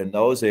so in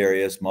those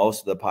areas,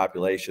 most of the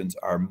populations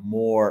are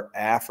more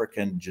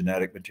African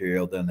genetic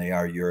material than they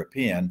are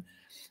European.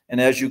 And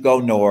as you go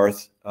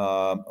north,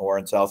 or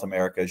in South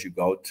America, as you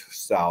go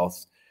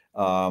south,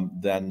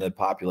 then the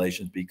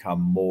populations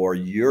become more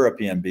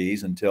European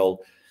bees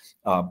until,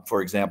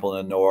 for example,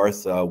 in the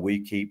north, we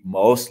keep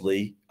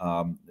mostly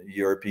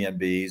European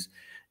bees.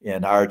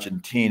 In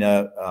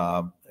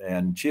Argentina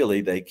and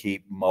Chile, they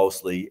keep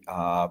mostly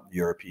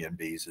European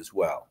bees as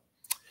well.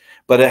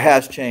 But it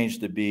has changed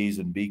the bees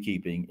and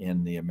beekeeping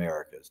in the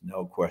Americas.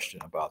 No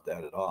question about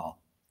that at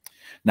all.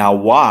 Now,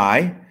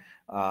 why?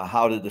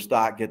 How did the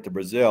stock get to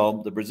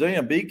Brazil? The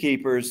Brazilian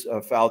beekeepers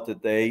felt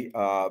that they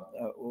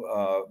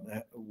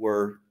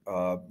were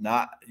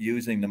not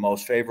using the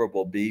most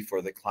favorable bee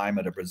for the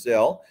climate of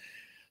Brazil.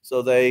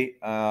 So they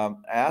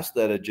asked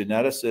that a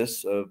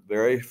geneticist, a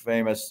very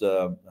famous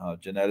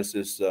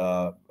geneticist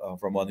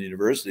from one of the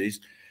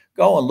universities,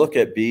 go and look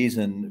at bees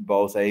in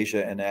both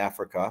Asia and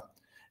Africa.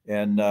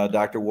 And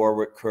Dr.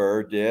 Warwick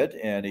Kerr did,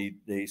 and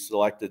he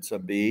selected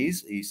some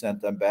bees. He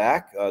sent them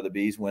back. The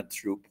bees went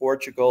through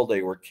Portugal.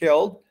 They were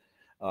killed.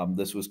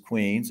 This was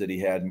queens that he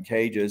had in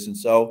cages. And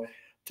so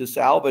to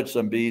salvage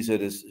some bees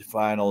at his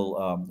final,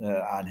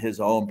 on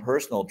his own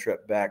personal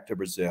trip back to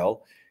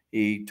Brazil,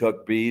 he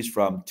took bees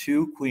from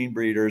 2 queen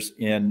breeders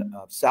in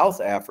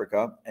South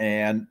Africa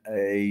and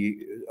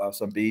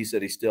some bees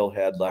that he still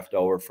had left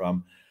over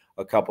from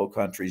a couple of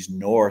countries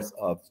north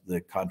of the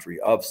country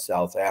of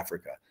South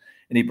Africa.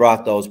 And he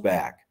brought those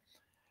back.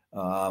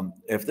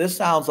 If this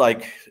sounds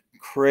like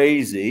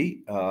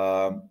crazy,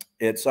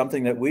 it's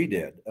something that we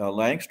did.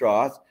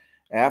 Langstroth,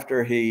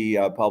 after he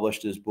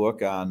published his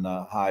book on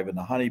hive and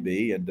the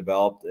honeybee and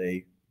developed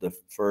the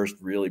first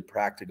really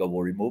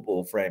practicable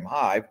removable frame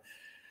hive,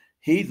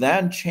 he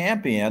then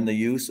championed the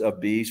use of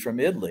bees from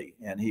Italy.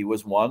 And he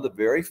was one of the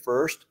very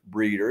first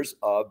breeders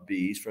of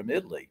bees from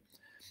Italy.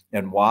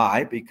 And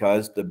why?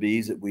 Because the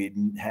bees that we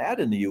had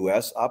in the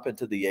U.S. up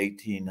into the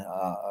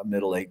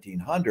middle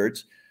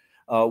 1800s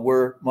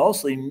were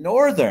mostly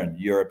northern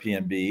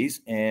European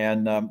bees,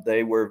 and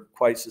they were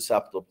quite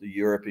susceptible to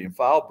European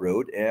foul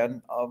brood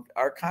and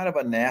are kind of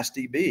a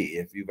nasty bee.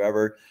 If you've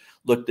ever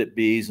looked at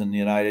bees in the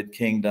United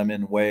Kingdom,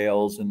 in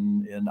Wales,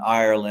 and in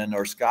Ireland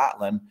or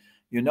Scotland,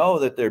 you know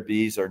that their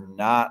bees are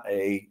not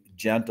a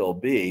gentle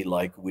bee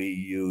like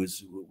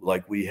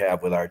we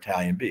have with our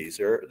Italian bees.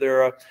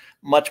 They're a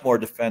much more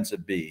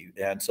defensive bee.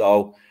 And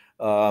so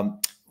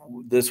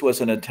this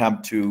was an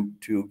attempt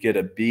to get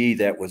a bee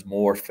that was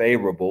more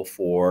favorable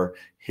for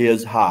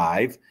his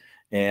hive,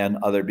 and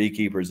other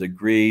beekeepers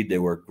agreed.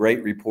 There were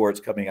great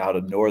reports coming out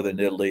of northern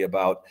Italy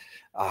about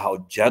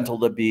how gentle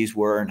the bees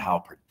were and how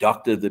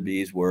productive the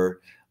bees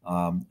were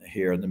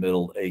here in the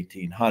middle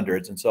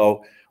 1800s. And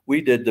so we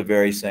did the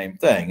very same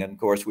thing. And of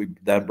course, we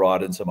then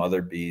brought in some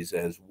other bees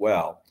as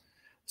well.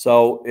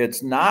 So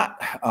it's not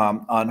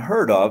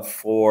unheard of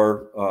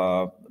for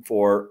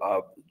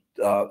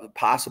a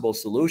possible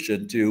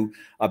solution to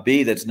a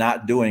bee that's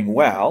not doing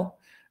well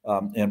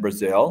in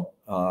Brazil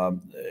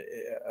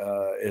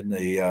in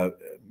the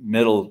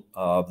middle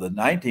of the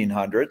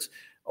 1900s,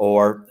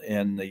 or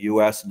in the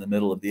US in the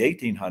middle of the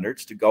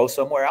 1800s, to go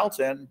somewhere else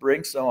and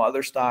bring some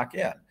other stock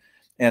in.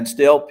 And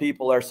still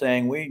people are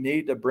saying, we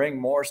need to bring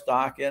more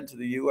stock into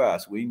the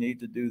US. We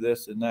need to do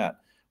this and that.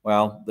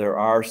 Well, there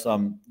are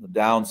some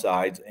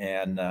downsides,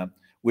 and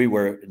we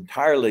were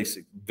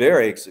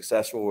very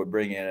successful with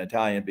bringing in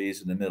Italian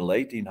bees in the middle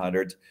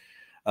 1800s.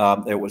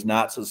 It was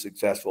not so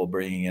successful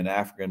bringing in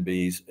African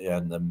bees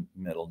in the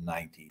middle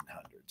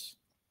 1900s.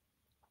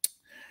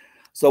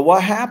 So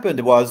what happened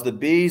was the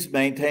bees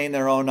maintained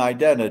their own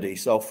identity.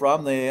 So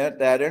from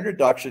that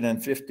introduction in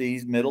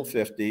middle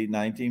 50,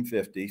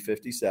 1950,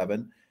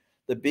 57,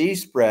 the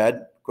bees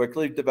spread,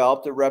 quickly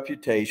developed a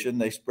reputation.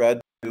 They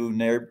spread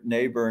to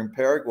neighboring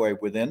Paraguay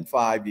within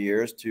 5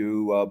 years,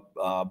 to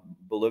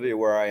Bolivia,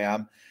 where I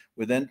am,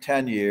 within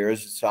 10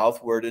 years,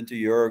 southward into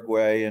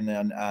Uruguay and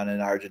then on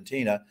in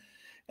Argentina,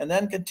 and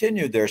then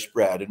continued their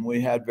spread. And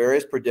we had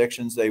various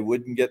predictions they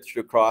wouldn't get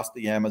across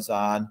the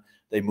Amazon.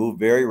 They moved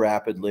very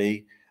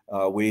rapidly.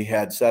 We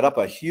had set up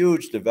a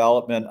huge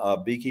development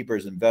of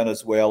beekeepers in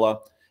Venezuela,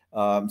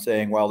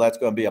 saying, well, that's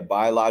going to be a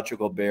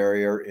biological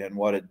barrier. And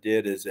what it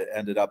did is it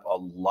ended up a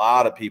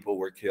lot of people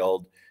were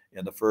killed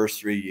in the first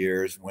 3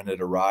 years when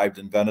it arrived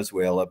in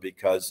Venezuela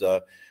because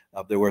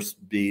there were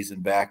bees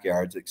in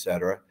backyards,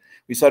 etc.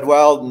 We said,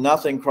 well,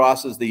 nothing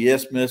crosses the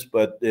isthmus,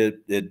 but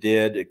it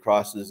did. It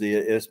crosses the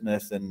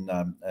isthmus in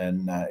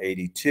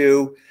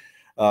 82.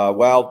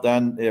 Well,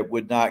 then it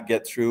would not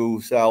get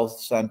through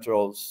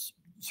Central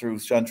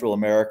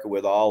America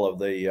with all of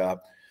the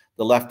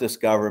leftist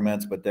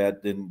governments, but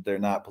that didn't. They're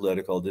not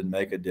political. Didn't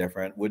make a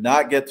difference. Would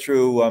not get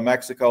through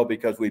Mexico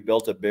because we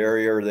built a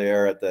barrier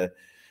there at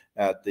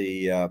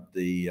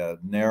the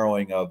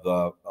narrowing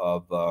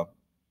of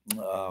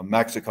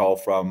Mexico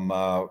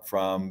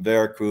from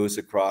Veracruz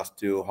across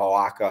to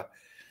Oaxaca.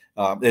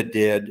 It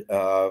did.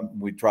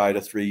 We tried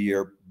a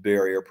 3-year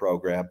barrier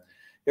program.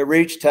 It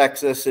reached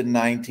Texas in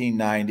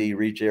 1990,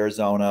 reached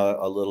Arizona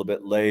a little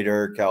bit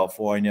later,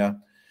 California.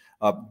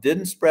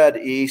 Didn't spread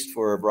east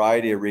for a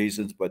variety of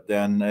reasons, but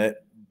then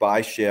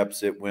by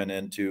ships it went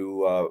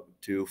into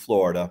to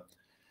Florida.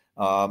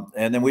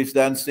 And then we've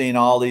then seen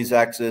all these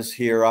X's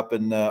here up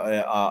in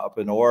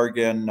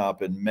Oregon,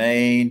 up in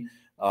Maine,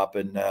 up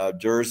in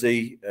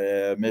Jersey,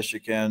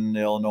 Michigan,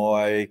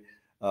 Illinois,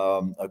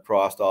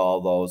 across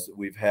all those.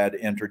 We've had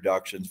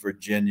introductions.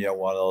 Virginia,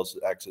 one of those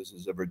X's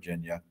is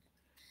Virginia.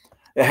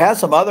 It has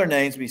some other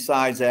names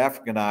besides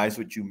Africanized,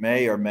 which you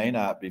may or may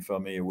not be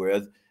familiar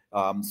with.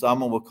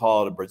 Someone will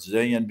call it a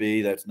Brazilian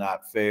bee. That's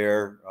not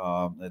fair.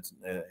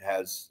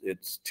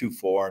 It's two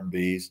foreign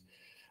bees.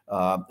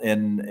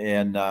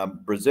 In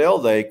Brazil,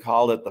 they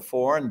called it the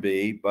foreign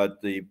bee,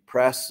 but the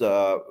press,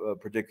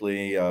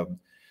 particularly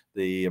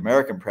the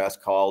American press,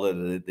 called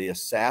it the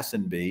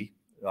assassin bee.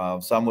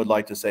 Some would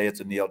like to say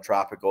it's a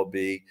neotropical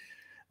bee.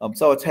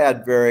 So it's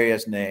had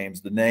various names.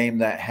 The name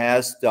that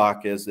has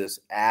stuck is this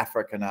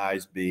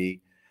Africanized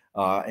bee.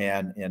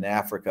 And in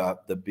Africa,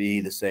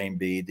 the same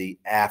bee, the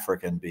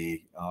African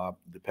bee,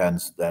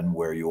 depends then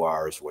where you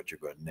are is what you're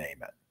going to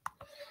name it.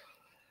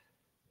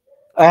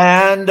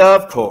 And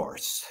of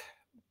course,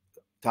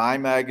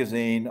 Time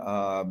magazine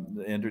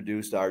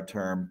introduced our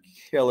term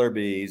killer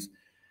bees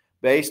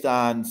based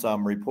on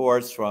some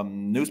reports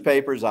from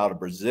newspapers out of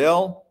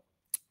Brazil.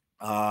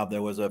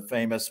 There was a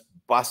famous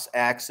bus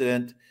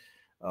accident.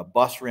 A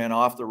bus ran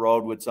off the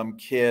road with some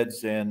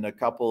kids, and a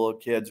couple of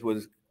kids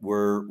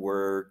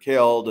were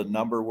killed, a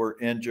number were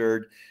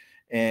injured,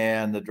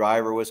 and the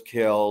driver was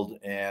killed,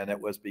 and it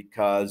was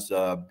because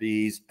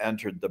bees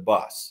entered the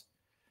bus.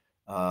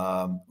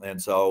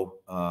 And so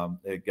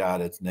it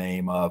got its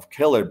name of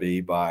killer bee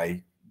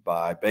by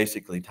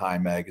basically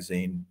Time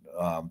magazine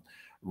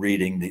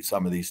reading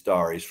some of these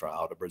stories from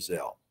out of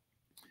Brazil.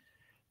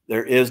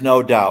 There is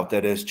no doubt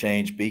that has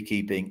changed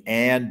beekeeping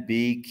and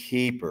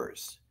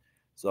beekeepers.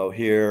 So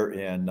here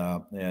in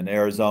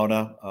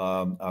Arizona,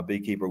 a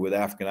beekeeper with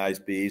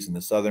Africanized bees in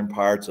the southern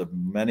parts of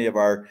many of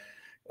our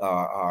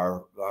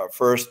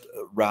first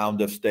round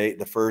of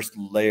the first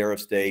layer of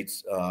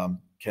states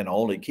can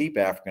only keep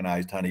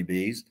Africanized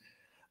honeybees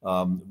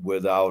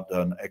without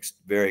a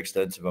very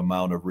extensive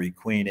amount of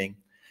requeening.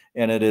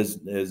 And it is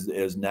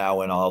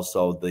now in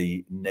also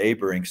the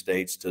neighboring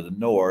states to the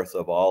north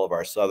of all of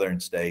our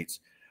southern states,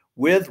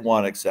 with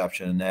one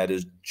exception, and that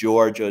is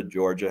Georgia.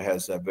 Georgia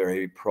has a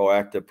very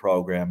proactive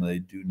program. They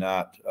do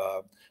not,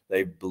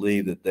 they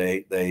believe that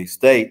they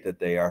state that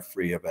they are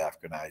free of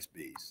Africanized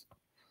bees.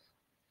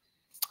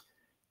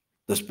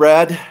 The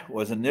spread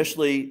was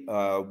initially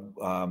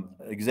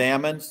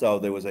examined. So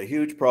there was a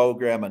huge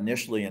program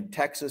initially in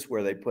Texas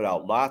where they put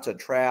out lots of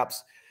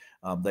traps.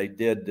 They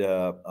did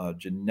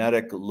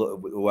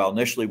well,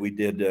 initially we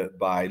did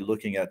by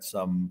looking at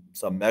some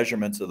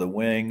measurements of the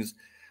wings.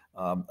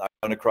 I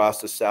went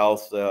across the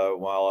South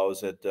while I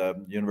was at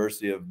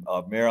University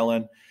of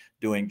Maryland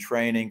doing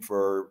training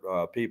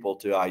for people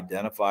to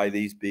identify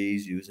these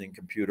bees using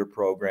computer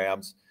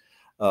programs.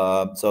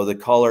 So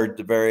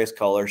the various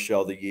colors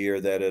show the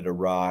year that it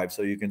arrived.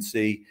 So you can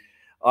see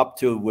up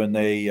to when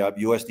they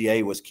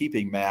USDA was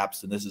keeping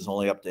maps, and this is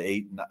only up to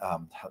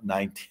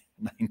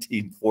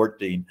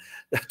 2014.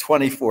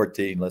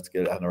 Let's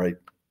get on the right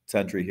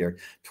century here.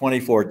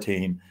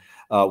 2014.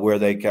 Where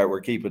they were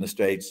keeping the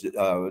states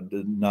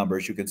the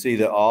numbers. You can see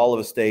that all of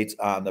the states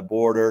on the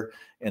border,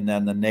 and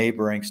then the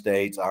neighboring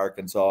states,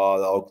 Arkansas,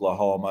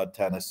 Oklahoma,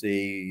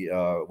 Tennessee,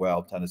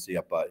 well, Tennessee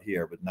up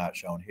here, but not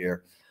shown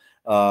here.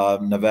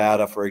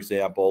 Nevada, for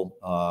example,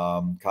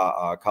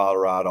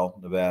 Colorado,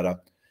 Nevada,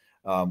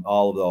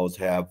 all of those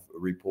have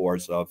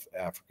reports of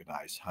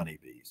Africanized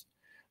honeybees.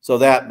 So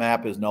that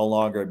map is no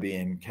longer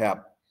being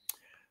kept.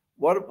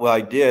 What I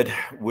did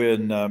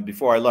when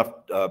before I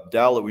left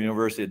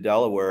University of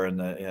Delaware in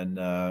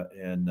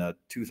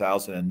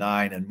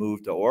 2009 and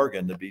moved to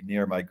Oregon to be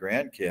near my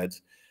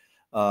grandkids,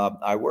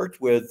 I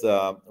worked with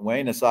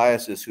Wayne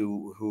Essex,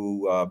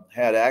 who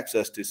had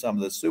access to some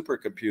of the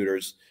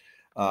supercomputers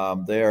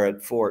there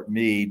at Fort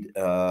Meade,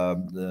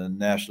 the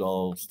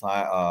National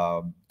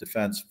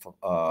Defense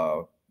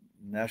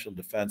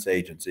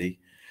Agency,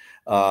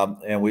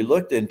 and we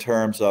looked in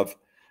terms of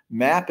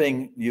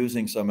mapping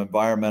using some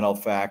environmental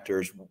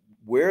factors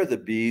where the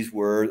bees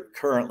were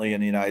currently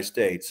in the United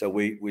States. So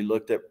we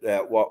looked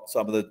at what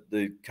some of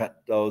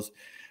those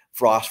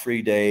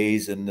frost-free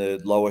days and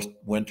the lowest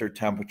winter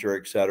temperature,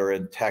 et cetera,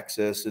 in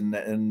Texas and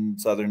in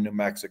southern New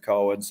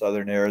Mexico and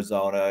southern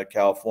Arizona,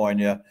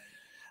 California.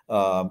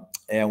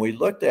 And we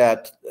looked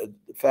at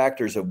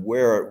factors of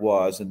where it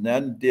was, and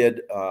then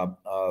did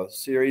a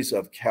series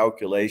of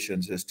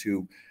calculations as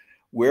to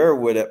where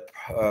would it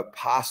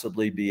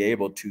possibly be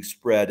able to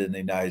spread in the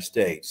United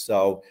States.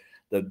 So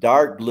the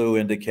dark blue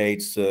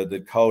indicates the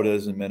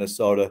Dakotas and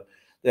Minnesota,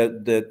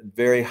 that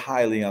very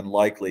highly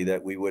unlikely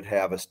that we would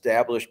have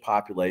established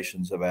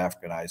populations of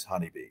Africanized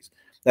honeybees.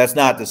 That's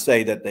not to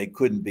say that they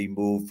couldn't be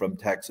moved from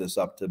Texas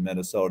up to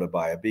Minnesota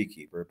by a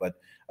beekeeper, but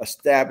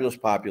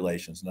established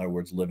populations, in other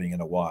words, living in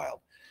the wild.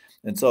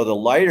 And so the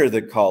lighter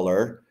the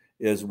color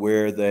is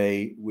where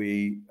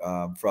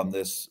from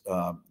this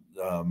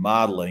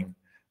modeling,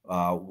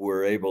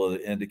 were able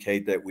to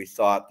indicate that we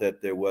thought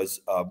that there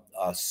was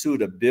a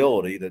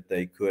suitability that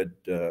they could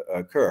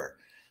occur.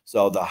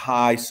 So the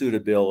high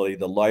suitability,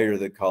 the lighter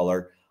the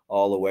color,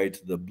 all the way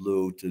to the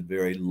blue to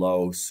very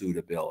low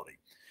suitability.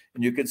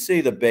 And you can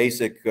see the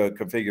basic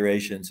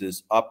configurations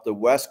is up the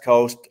West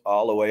Coast,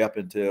 all the way up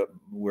into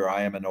where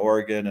I am in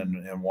Oregon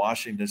and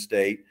Washington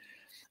State,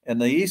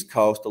 and the East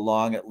Coast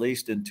along at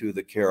least into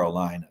the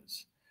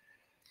Carolinas.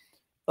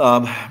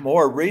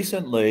 More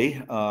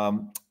recently,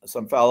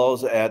 some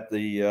fellows at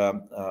the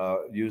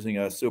using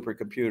a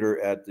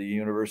supercomputer at the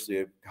University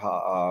of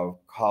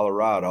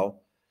Colorado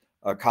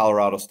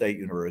State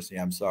University,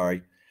 I'm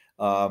sorry,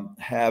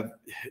 have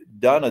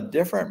done a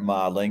different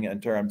modeling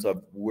in terms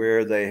of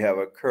where they have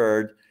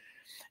occurred.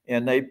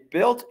 And they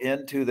built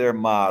into their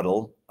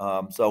model,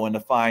 so in the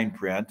fine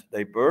print,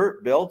 they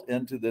built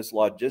into this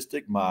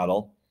logistic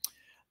model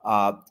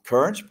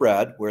current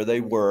spread where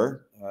they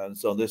were.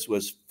 So this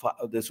was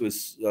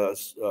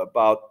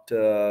about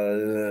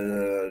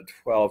 12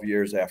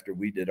 years after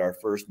we did our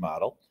first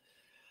model.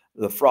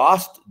 The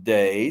frost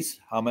days,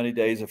 how many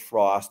days of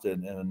frost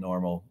in a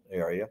normal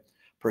area,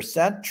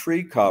 percent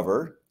tree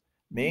cover,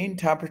 mean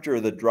temperature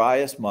of the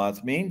driest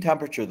month, mean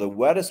temperature of the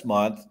wettest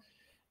month,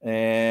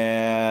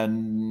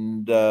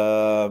 and and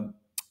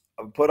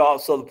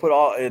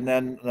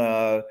then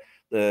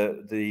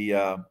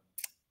the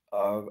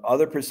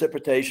other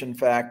precipitation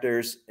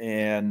factors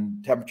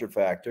and temperature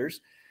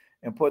factors,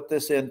 and put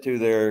this into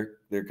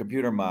their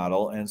computer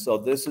model. And so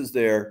this is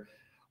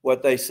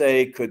what they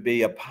say could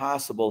be a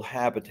possible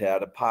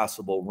habitat, a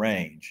possible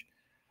range.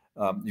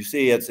 You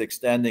see it's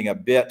extending a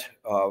bit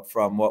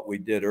from what we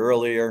did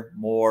earlier,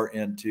 more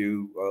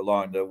into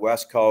along the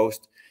West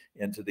Coast,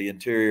 into the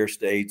interior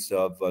states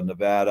of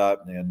Nevada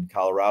and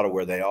Colorado,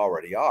 where they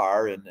already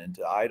are, and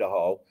into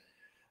Idaho.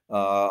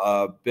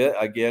 A bit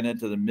again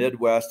into the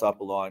Midwest,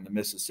 up along the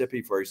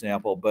Mississippi, for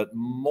example, but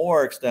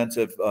more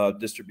extensive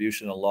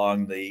distribution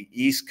along the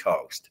East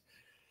Coast.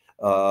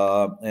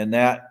 And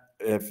that,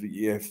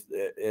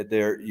 if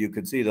there, you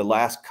can see the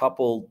lowest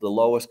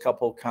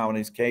couple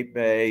counties, Cape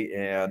May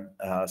and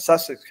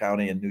Sussex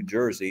County in New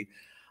Jersey,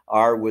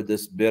 are with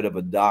this bit of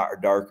a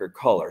darker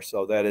color.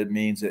 So that it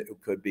means it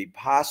could be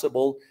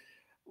possible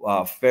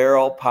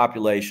feral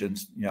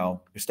populations,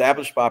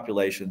 established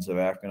populations of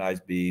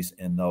Africanized bees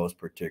in those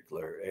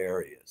particular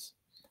areas.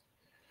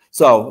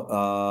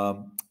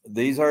 So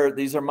these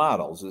are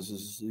models. This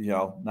is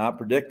not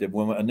predictive.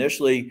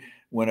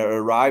 When it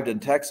arrived in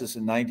Texas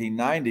in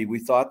 1990, we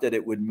thought that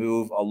it would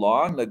move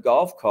along the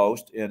Gulf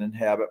Coast and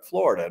inhabit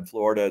Florida. And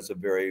Florida is a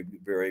very,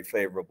 very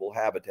favorable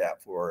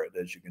habitat for it,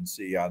 as you can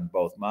see on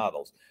both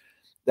models.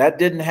 That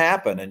didn't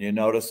happen. And you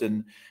notice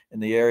in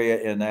the area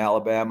in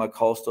Alabama,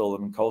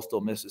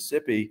 coastal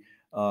Mississippi,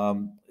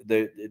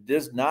 it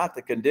is not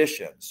the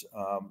conditions.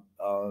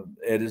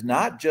 It is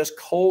not just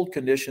cold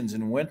conditions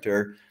in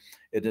winter.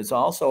 It is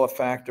also a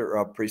factor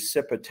of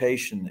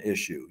precipitation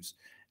issues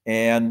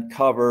and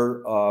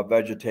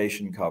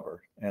vegetation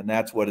cover. And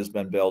that's what has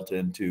been built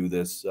into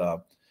this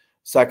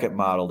second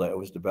model that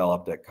was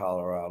developed at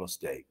Colorado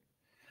State.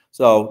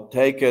 So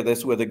take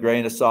this with a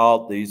grain of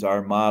salt. These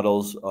are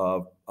models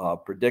of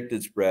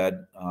predicted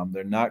spread.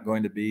 They're not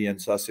going to be in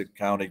Sussex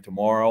County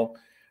tomorrow,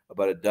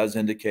 but it does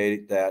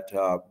indicate that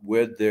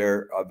with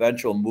their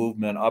eventual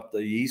movement up the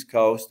East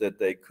Coast, that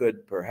they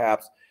could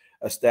perhaps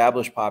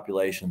establish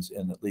populations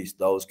in at least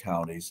those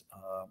counties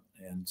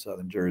in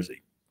southern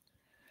Jersey.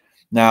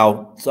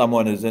 Now,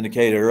 someone has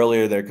indicated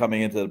earlier they're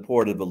coming into the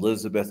port of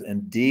Elizabeth.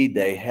 Indeed,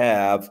 they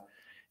have.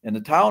 In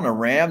the town of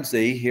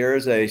Ramsey,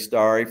 here's a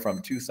story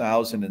from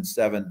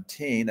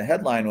 2017. The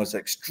headline was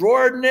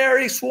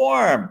 "Extraordinary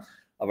Swarm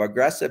of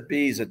Aggressive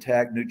Bees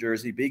Attack New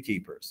Jersey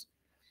Beekeepers."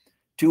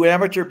 2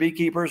 amateur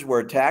beekeepers were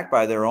attacked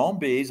by their own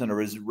bees in a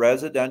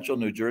residential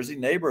New Jersey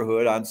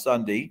neighborhood on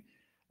Sunday.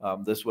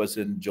 This was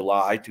in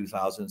July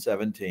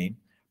 2017,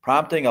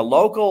 prompting a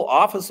local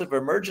Office of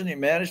Emergency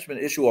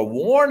Management issue a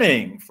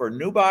warning for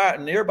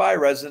nearby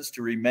residents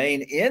to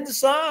remain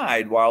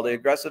inside while the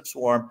aggressive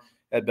swarm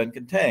had been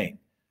contained.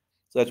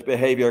 Such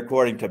behavior,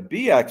 according to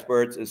bee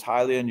experts, is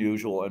highly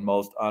unusual and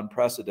most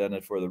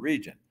unprecedented for the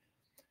region.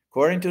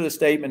 According to the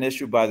statement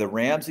issued by the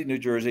Ramsey, New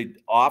Jersey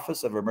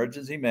Office of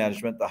Emergency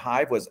Management, the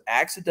hive was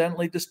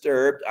accidentally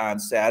disturbed on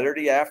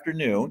Saturday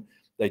afternoon.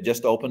 They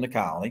just opened the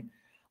colony,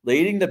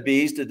 leading the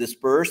bees to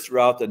disperse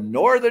throughout the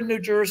northern New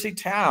Jersey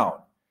town.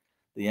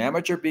 The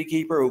amateur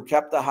beekeeper who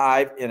kept the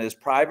hive in his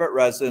private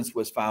residence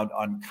was found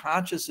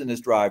unconscious in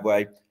his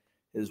driveway.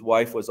 His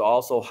wife was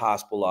also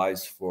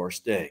hospitalized for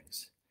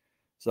stings.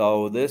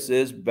 So this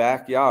is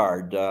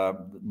backyard,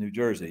 New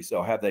Jersey.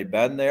 So have they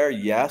been there?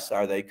 Yes.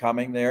 Are they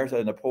coming there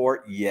in the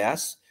port?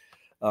 Yes.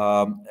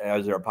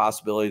 Is there a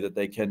possibility that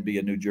they can be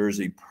in New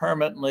Jersey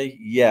permanently?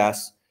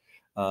 Yes.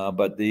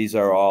 But these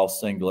are all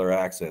singular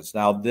accidents.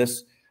 Now,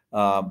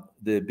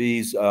 the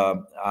bees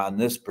on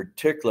this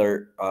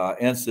particular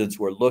instance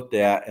were looked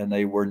at, and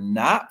they were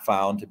not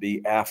found to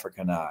be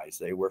Africanized.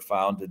 They were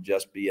found to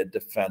just be a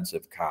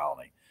defensive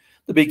colony.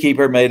 The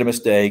beekeeper made a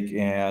mistake,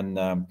 and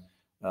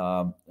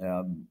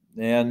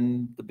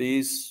the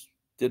bees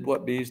did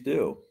what bees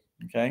do.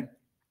 Okay.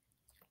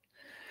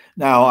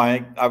 Now,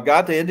 I've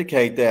got to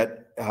indicate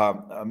that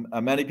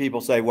many people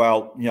say,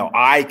 well,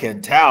 I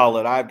can tell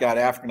that I've got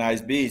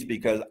Africanized bees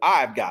because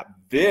I've got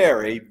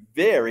very,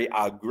 very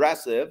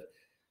aggressive,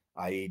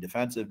 i.e.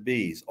 defensive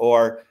bees,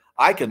 or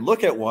I can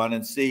look at one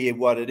and see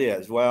what it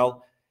is.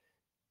 Well,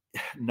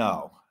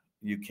 no,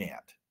 you can't.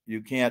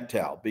 You can't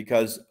tell,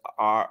 because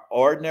our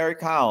ordinary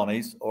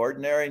colonies,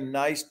 ordinary,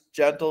 nice,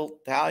 gentle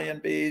Italian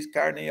bees,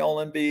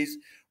 Carniolan bees,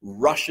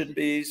 Russian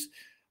bees,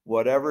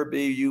 whatever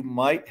bee you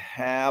might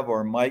have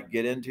or might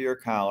get into your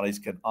colonies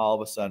can all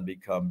of a sudden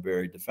become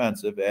very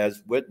defensive,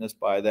 as witnessed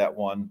by that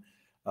one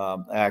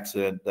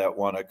accident, that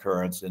one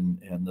occurrence in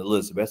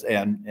Elizabeth,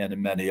 and in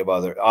many of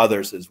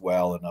others as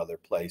well in other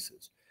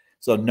places.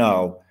 So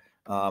no,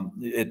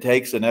 it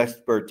takes an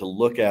expert to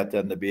look at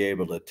them to be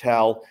able to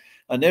tell.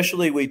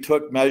 Initially, we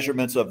took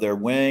measurements of their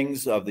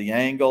wings, of the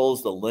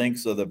angles, the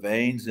lengths of the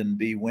veins in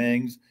bee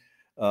wings.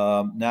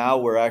 Now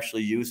we're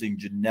actually using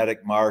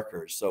genetic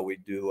markers. So we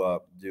do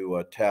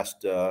a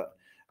test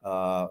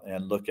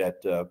and look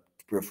at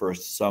for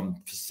some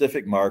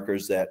specific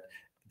markers that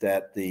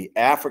the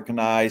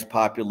Africanized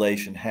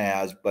population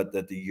has, but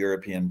that the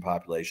European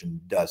population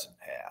doesn't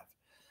have.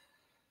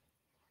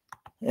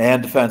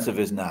 And defensive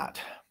is not.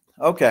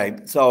 Okay,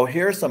 so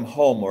here's some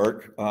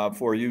homework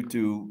for you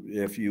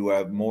if you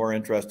have more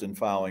interest in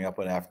following up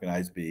on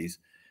Africanized bees.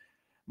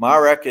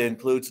 MAREC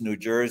includes New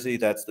Jersey.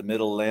 That's the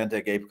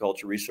Mid-Atlantic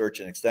Apiculture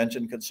Research and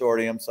Extension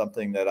Consortium,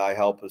 something that I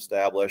helped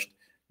establish.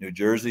 New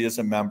Jersey is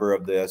a member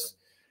of this.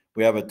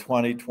 We have a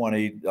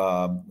 2020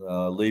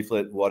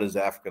 leaflet, What is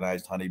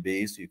Africanized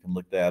Honeybees? So you can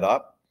look that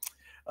up.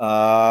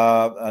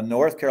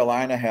 North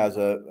Carolina has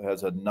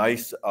a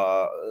nice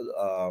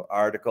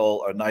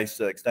article, a nice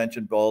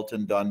extension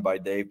bulletin done by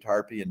Dave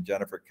Tarpey and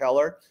Jennifer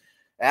Keller.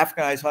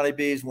 Africanized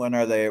honeybees, where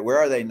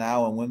are they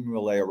now, and when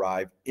will they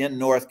arrive in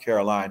North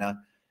Carolina?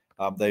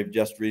 They've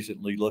just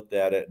recently looked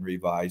at it and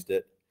revised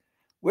it.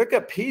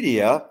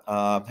 Wikipedia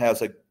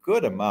has a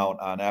good amount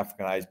on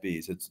Africanized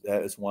bees.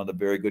 It's one of the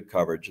very good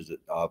coverages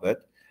of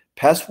it.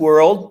 Pest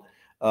World,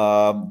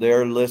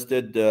 they're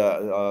listed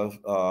under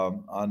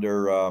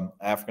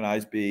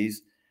Africanized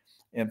bees.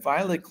 And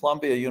finally,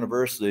 Columbia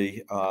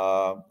University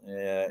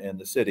in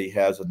the city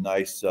has a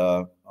nice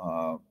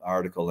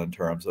article in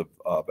terms of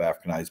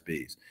Africanized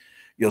bees.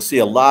 You'll see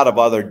a lot of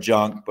other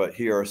junk, but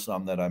here are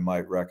some that I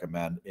might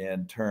recommend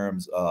in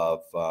terms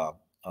of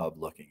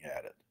looking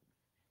at it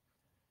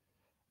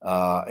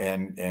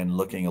and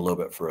looking a little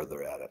bit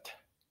further at it.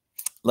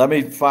 Let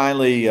me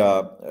finally,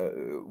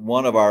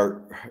 one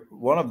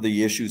of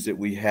the issues that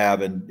we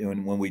have,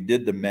 and when we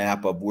did the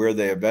map of where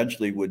they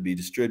eventually would be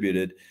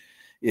distributed,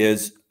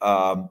 is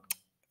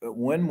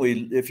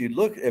if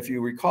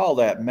you recall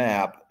that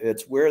map,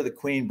 it's where the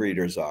queen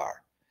breeders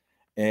are,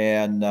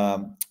 and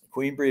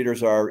queen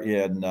breeders are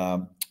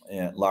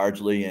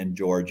largely in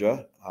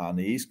Georgia on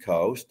the East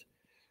Coast.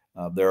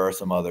 There are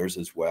some others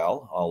as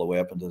well, all the way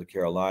up into the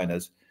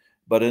Carolinas.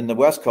 But in the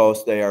West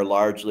Coast, they are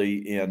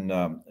largely in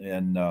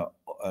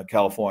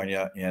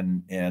California,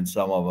 and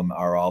some of them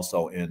are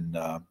also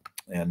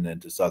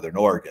into Southern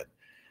Oregon.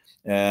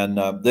 And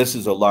this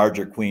is a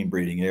larger queen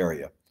breeding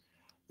area.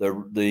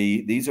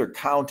 These are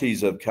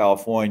counties of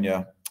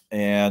California,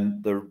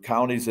 and the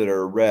counties that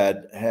are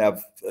red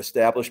have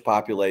established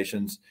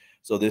populations.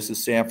 So this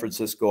is San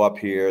Francisco up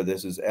here.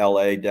 This is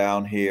LA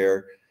down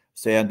here.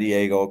 San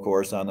Diego, of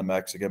course, on the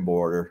Mexican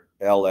border,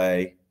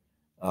 LA,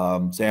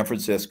 San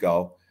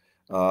Francisco,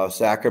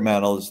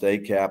 Sacramento, the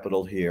state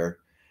capital here.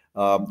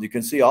 You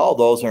can see all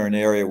those are an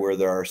area where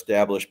there are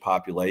established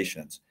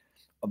populations.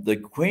 The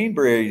queen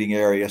breeding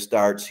area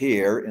starts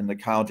here in the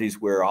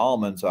counties where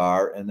almonds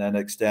are, and then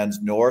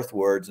extends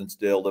northwards and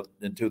still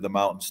into the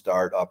mountains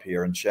start up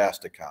here in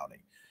Shasta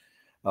County.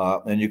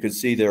 And you can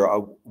see they're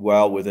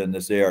well within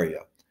this area.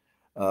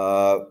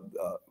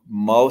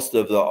 Most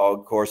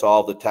of course,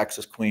 all the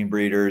Texas queen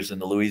breeders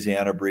and the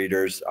Louisiana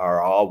breeders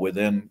are all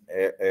within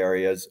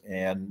areas,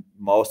 and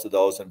most of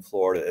those in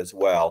Florida as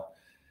well.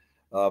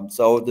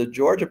 So the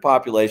Georgia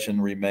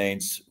population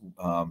remains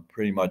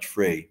pretty much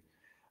free.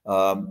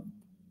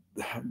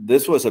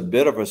 This was a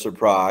bit of a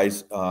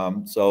surprise.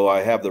 So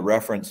I have the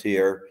reference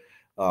here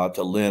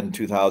to Lynn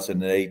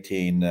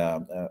 2018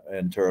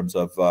 in terms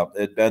of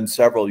it'd been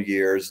several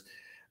years.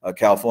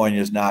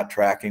 California is not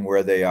tracking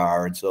where they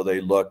are, and so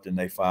they looked and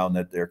they found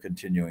that they're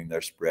continuing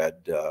their spread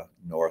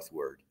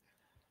northward.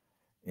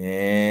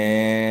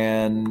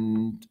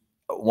 And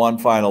one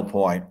final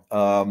point.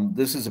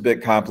 This is a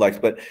bit complex,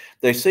 but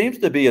there seems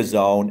to be a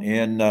zone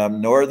in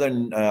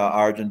northern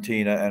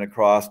Argentina and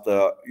across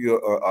the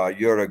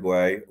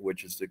Uruguay,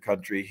 which is the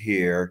country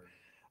here,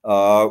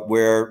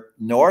 where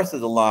north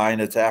of the line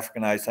it's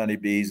Africanized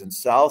honeybees and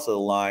south of the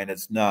line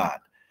it's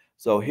not.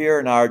 So here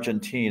in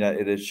Argentina,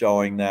 it is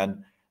showing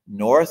then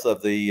north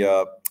of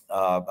the,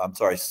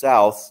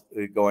 south,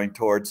 going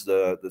towards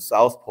the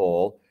South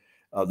Pole.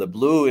 The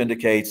blue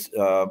indicates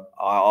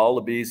all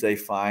the bees they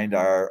find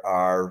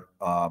are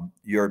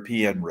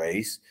European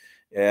race.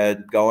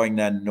 And going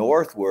then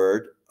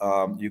northward,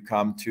 you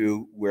come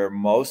to where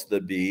most of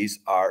the bees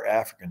are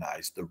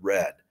Africanized, the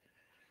red.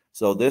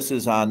 So this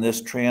is on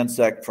this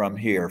transect from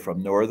here,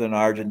 from northern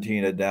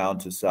Argentina down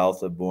to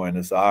south of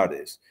Buenos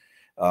Aires.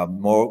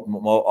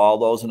 All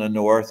those in the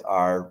north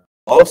are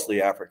mostly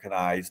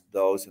Africanized.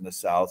 Those in the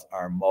south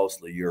are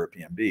mostly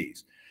European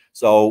bees.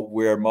 So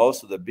where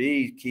most of the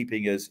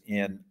beekeeping is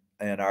in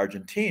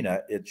Argentina,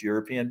 it's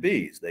European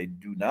bees. They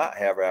do not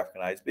have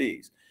Africanized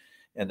bees.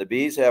 And the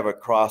bees have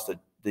across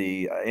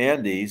the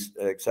Andes,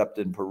 except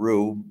in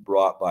Peru,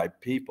 brought by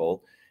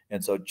people.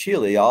 And so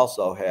Chile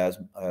also has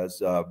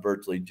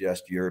virtually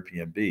just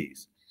European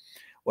bees.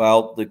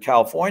 Well, the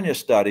California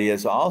study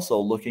is also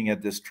looking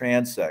at this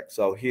transect.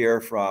 So here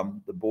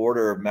from the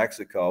border of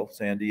Mexico,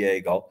 San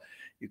Diego,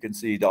 you can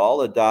see all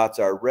the dots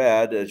are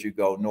red. As you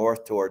go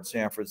north towards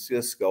San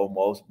Francisco,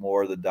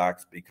 more of the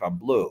dots become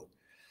blue.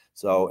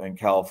 So in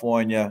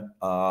California,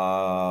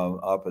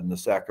 up in the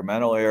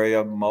Sacramento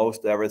area,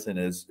 most everything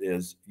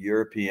is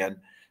European.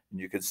 And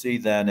you can see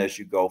then as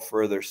you go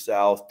further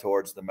south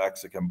towards the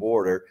Mexican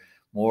border,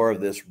 more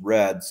of this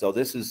red. So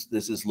this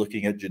is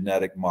looking at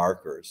genetic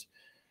markers.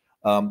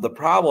 The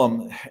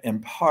problem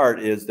in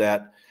part is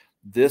that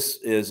this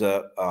is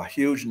a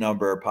huge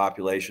number of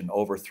population,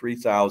 over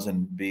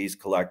 3,000 bees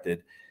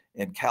collected.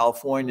 In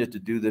California, to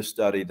do this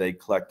study, they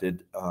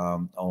collected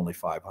only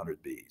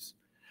 500 bees.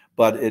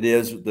 But it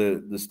is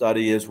the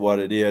study is what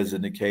it is,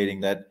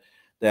 indicating that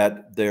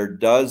there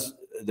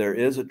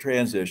is a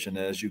transition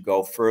as you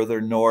go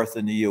further north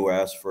in the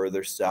U.S.,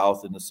 further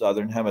south in the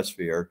southern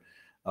hemisphere.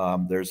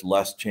 There's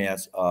less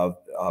chance of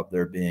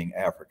there being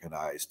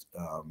Africanized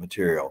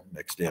material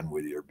mixed in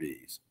with your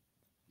bees.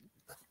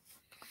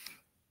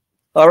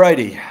 All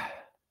righty,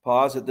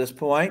 pause at this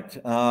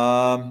point.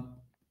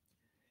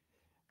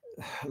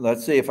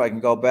 Let's see if I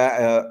can go back.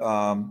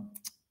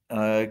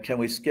 Can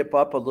we skip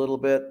up a little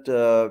bit?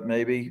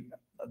 Maybe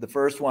the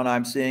first one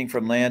I'm seeing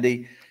from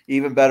Landy,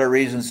 even better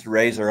reasons to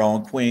raise our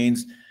own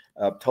queens.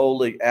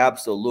 Totally,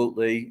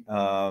 absolutely.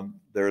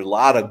 There are a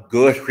lot of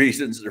good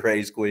reasons to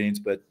raise queens,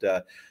 but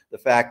the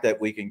fact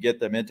that we can get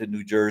them into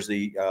New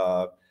Jersey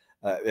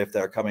if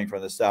they're coming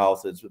from the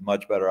south, it's a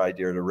much better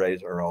idea to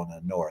raise our own in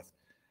the north.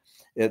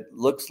 It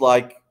looks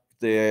like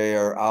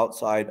they're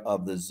outside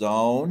of the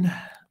zone.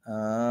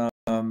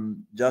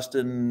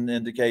 Justin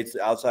indicates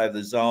outside of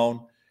the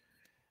zone.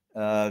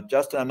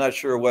 Justin, I'm not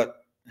sure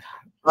what.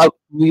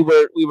 We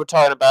were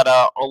talking about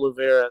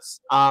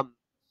Oliveras. Yeah.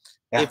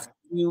 If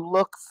you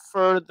look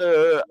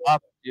further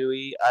up,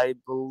 Dewey, I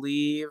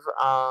believe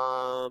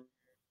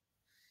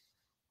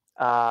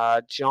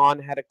John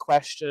had a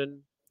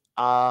question.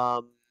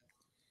 How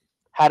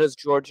does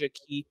Georgia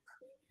keep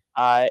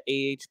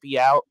AHB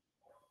out?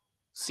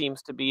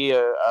 Seems to be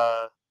a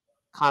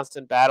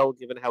constant battle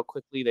given how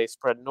quickly they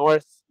spread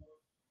north.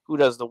 Who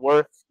does the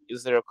work?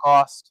 Is there a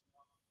cost?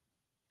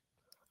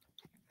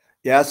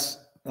 Yes,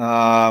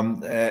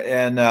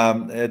 and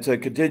it's a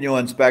continual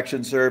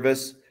inspection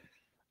service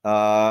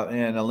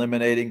and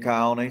eliminating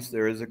colonies.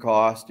 There is a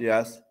cost,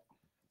 yes.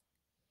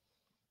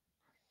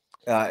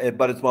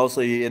 But it's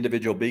mostly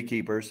individual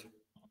beekeepers.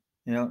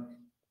 You know,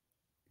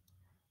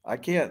 I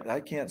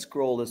can't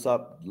scroll this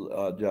up,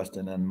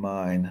 Justin, in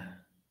mine.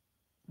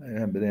 I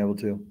haven't been able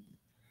to.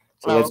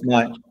 So that's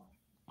mine.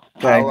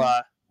 Okay.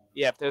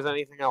 Yeah, if there's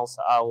anything else,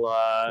 I'll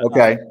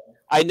okay.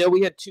 I know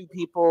we had two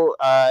people,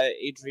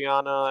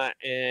 Adriana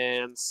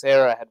and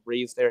Sarah, had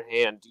raised their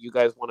hand. Do you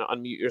guys want to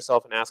unmute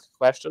yourself and ask a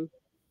question?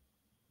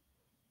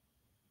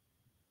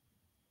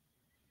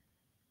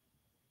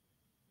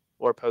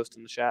 Or post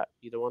in the chat,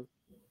 either one.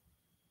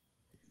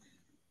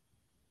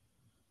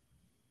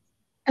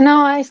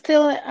 No, I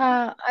still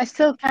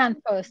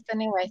can't post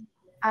anyway.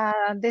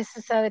 This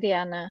is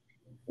Adriana.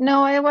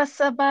 No, it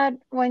was about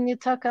when you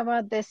talk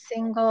about the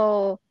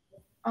single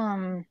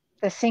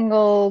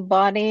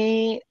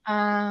body,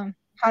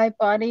 high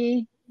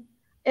body.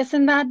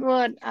 Isn't that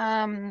what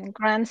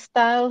Grand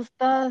Styles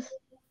does?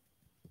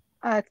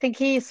 I think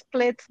he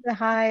splits the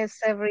hives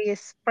every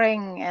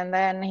spring and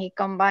then he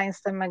combines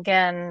them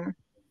again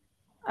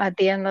at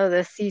the end of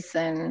the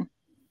season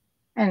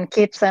and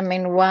keeps them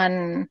in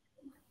one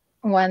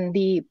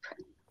deep.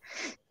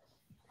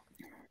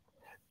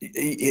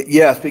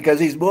 Yes, because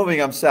he's moving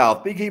them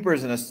south.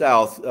 Beekeepers in the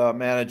south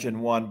manage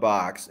in one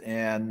box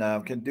and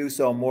can do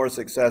so more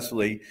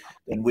successfully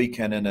than we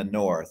can in the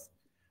north.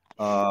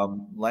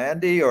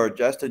 Landy or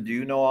Justin, do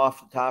you know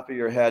off the top of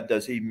your head,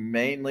 does he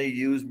mainly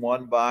use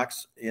one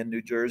box in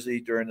New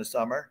Jersey during the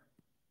summer?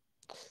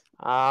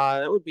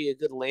 That would be a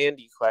good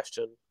Landy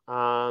question.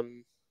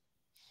 Landy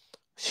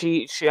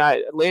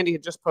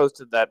had just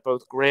posted that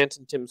both Grant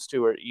and Tim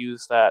Stewart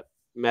use that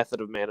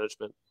method of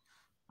management.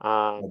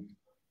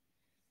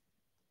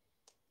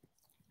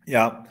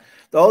 Yeah,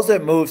 those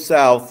that move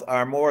south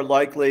are more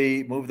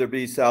likely, move their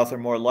bees south, are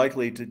more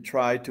likely to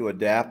try to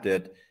adapt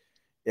it.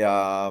 It's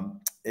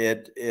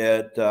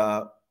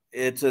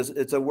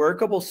a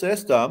workable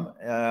system.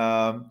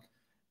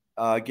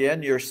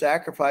 Again, you're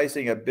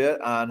sacrificing a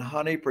bit on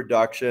honey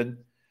production,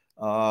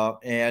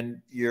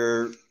 and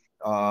you're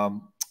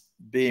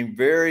being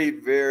very,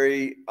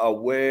 very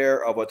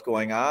aware of what's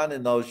going on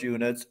in those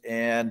units,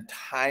 and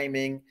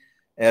timing,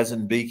 as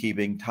in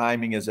beekeeping,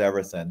 timing is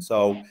everything.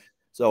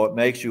 So it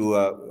makes you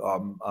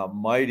a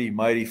mighty,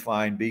 mighty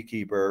fine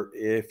beekeeper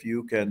if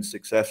you can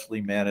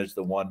successfully manage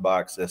the one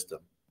box system.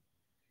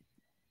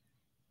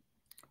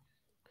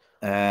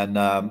 And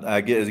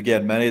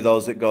again, many of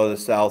those that go to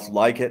the south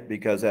like it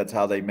because that's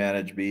how they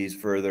manage bees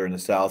further in the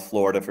south.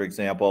 Florida, for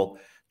example,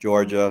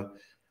 Georgia,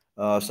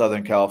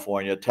 Southern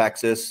California,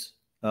 Texas.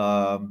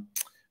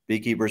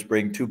 Beekeepers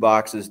bring 2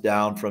 boxes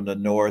down from the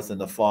north in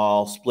the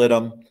fall, split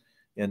them,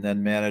 and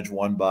then manage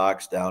 1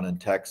 box down in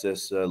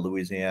Texas,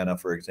 Louisiana,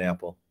 for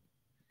example.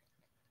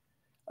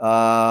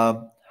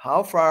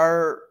 How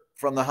far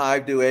from the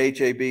hive do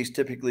AHA bees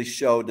typically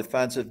show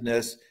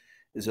defensiveness?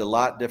 Is a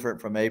lot different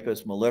from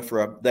Apis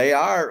mellifera. They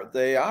are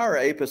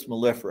Apis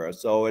mellifera,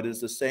 so it is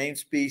the same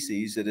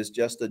species. It is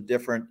just a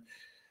different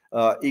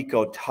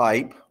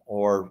ecotype,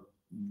 or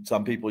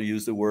some people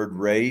use the word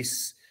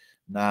race.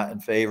 Not in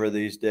favor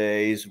these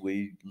days.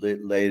 We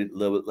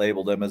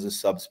label them as a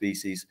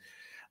subspecies.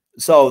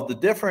 So the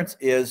difference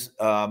is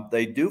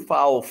they do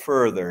follow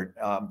further.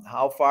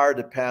 How far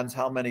depends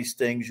how many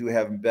stings you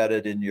have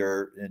embedded in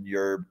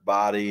your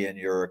body and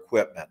your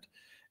equipment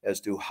as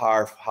to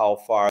how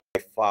far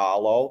they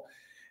follow,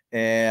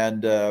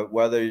 and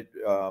whether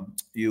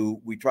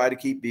we try to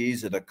keep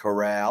bees in a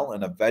corral,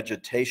 in a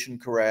vegetation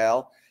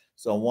corral.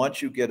 So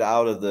once you get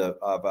out of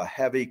a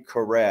heavy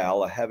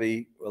corral, a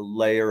heavy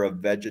layer of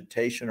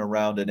vegetation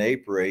around an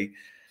apiary,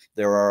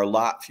 there are a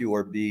lot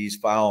fewer bees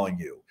following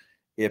you.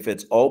 If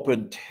it's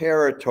open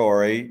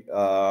territory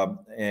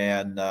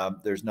and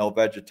there's no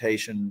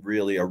vegetation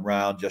really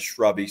around, just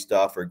shrubby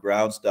stuff or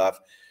ground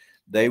stuff,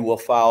 they will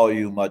follow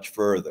you much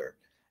further.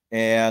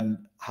 And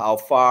how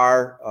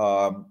far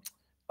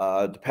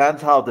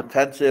depends how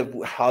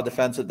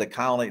defensive the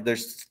colony.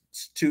 There's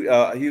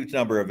a huge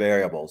number of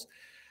variables.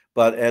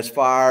 But as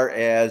far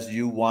as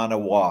you want to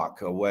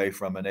walk away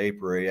from an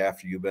apiary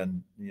after you've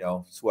been,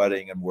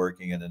 sweating and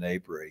working in an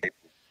apiary,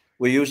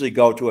 we usually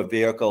go to a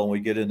vehicle and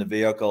we get in the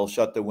vehicle,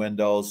 shut the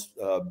windows,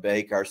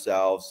 bake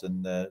ourselves,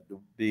 and the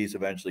bees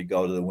eventually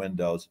go to the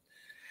windows.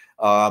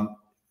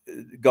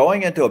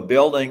 Going into a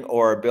building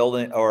or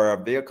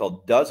a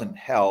vehicle doesn't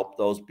help.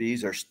 Those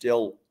bees are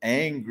still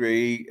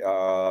angry,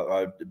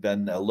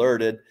 been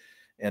alerted,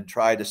 and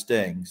try to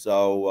sting.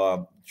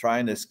 So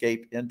trying to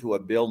escape into a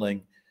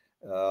building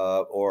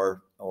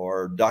or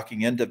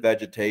ducking into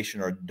vegetation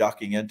or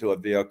ducking into a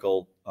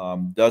vehicle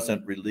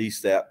doesn't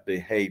release that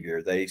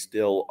behavior. They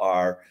still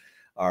are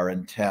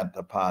intent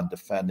upon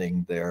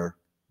defending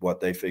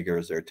what they figure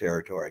is their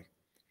territory.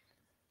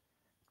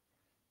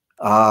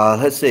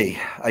 Let's see.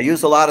 I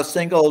use a lot of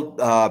single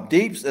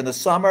deeps in the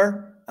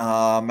summer,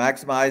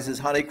 maximizes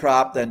honey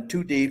crop, then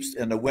 2 deeps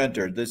in the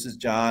winter. This is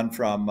John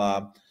from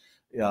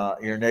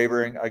your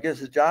neighboring, I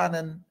guess, is John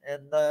in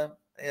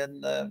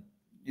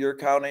your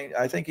county?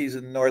 I think he's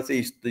in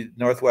the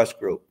Northwest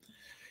group.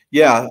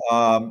 Yeah.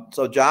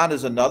 So John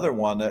is another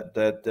one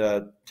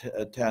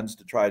that tends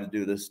to try to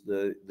do this,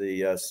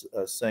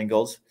 the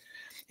singles.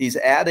 He's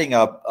adding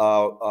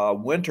a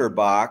winter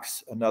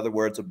box, in other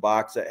words, a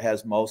box that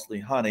has mostly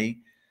honey,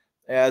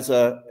 as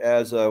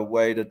a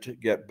way to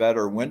get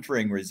better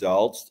wintering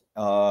results.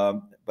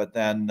 But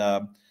then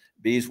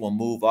bees will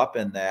move up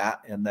in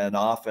that, and then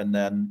often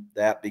then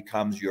that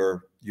becomes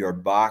your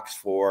box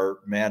for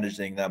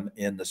managing them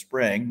in the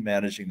spring,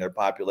 managing their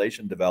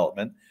population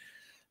development.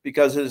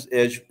 Because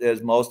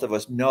as most of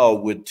us know,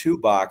 with 2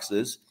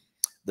 boxes,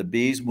 the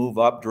bees move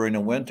up during the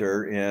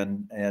winter,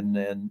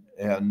 and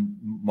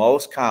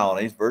most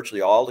counties,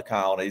 virtually all the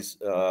counties,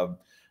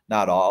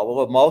 not all,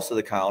 but most of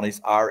the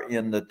counties are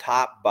in the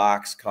top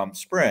box come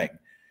spring.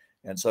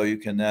 And so you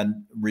can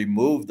then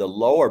remove the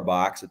lower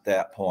box at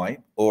that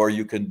point, or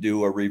you can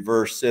do a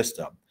reverse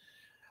system.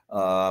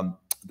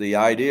 The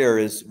idea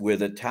is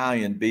with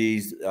Italian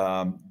bees,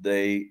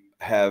 they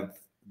have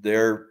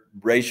their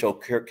racial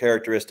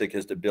characteristic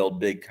is to build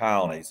big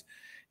colonies.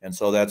 And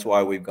so that's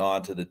why we've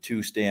gone to the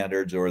 2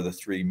 standards or the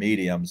 3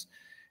 mediums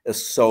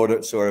as sort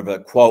of a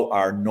quote,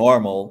 our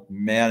normal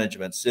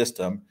management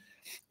system.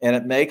 And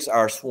it makes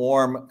our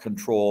swarm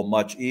control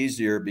much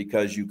easier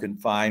because you can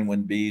find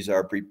when bees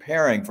are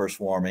preparing for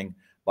swarming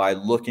by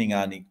looking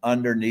on the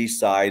underneath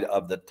side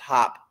of the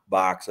top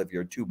box of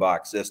your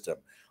 2-box system,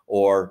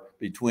 or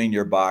between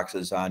your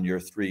boxes on your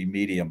 3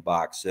 medium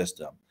box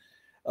system.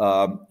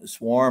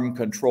 Swarm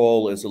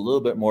control is a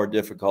little bit more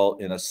difficult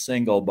in a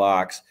single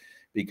box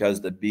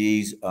because the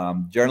bees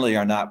generally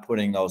are not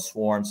putting those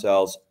swarm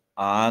cells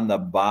on the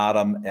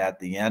bottom at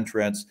the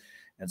entrance.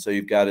 And so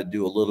you've got to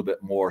do a little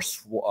bit more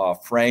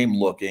frame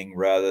looking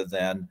rather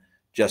than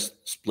just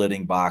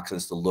splitting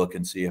boxes to look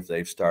and see if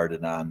they've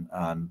started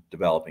on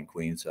developing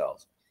queen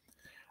cells.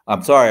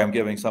 I'm sorry, I'm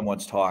giving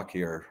someone's talk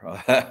here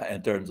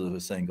in terms of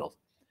the singles.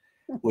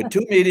 Would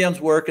 2 mediums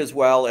work as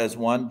well as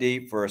 1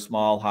 deep for a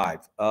small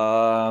hive?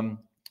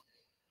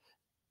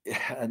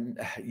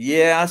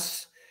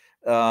 Yes,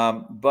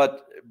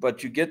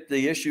 but you get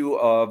the issue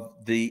of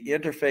the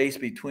interface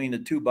between the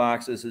 2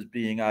 boxes as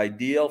being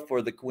ideal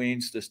for the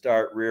queens to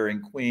start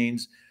rearing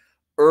queens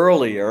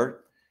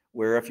earlier,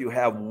 where if you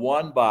have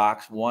 1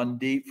 box, 1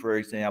 deep, for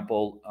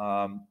example,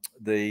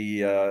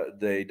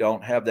 they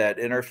don't have that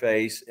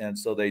interface, and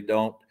so they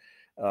don't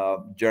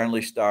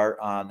generally start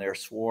on their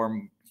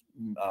swarm,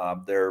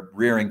 their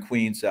rearing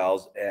queen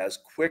cells as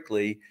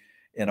quickly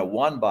in a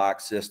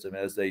 1-box system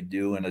as they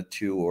do in a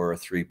 2 or a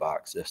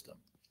 3-box system.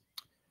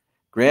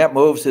 Grant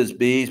moves his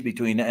bees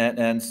between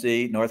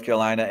NC, North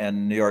Carolina,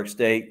 and New York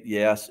State.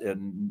 Yes,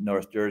 in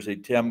North Jersey.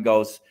 Tim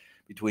goes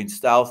between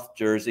South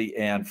Jersey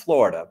and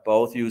Florida.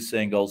 Both use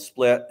singles,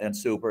 split, and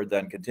super,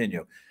 then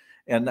continue.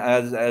 And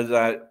as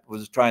I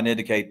was trying to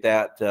indicate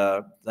that,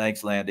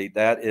 thanks, Landy,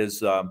 that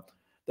is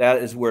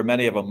where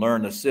many of them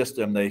learn the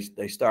system.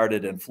 They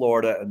started in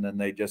Florida, and then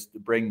they just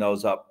bring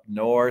those up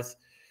north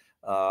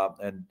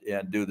and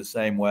do the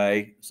same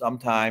way.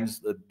 Sometimes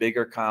the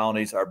bigger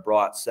colonies are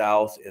brought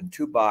south in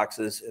 2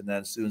 boxes, and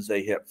then as soon as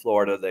they hit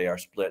Florida, they are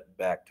split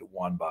back to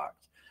 1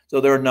 box.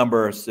 So there are a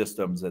number of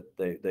systems that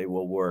they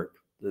will work,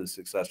 the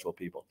successful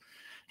people.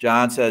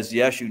 John says,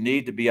 yes, you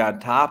need to be on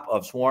top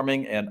of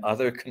swarming and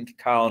other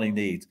colony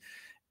needs.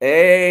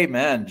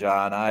 Amen,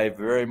 John. I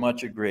very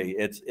much agree.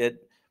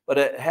 But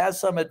it has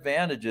some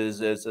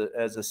advantages as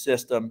a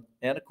system.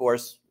 And of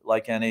course,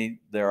 like any,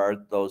 there are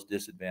those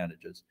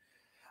disadvantages.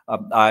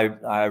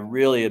 I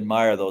really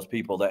admire those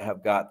people that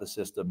have got the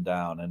system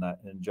down. And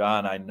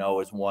John, I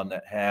know, is one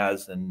that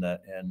has, and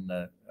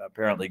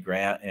apparently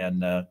Grant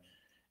and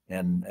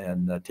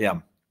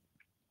Tim.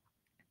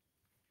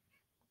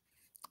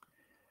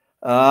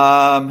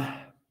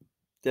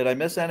 Did I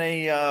miss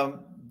any,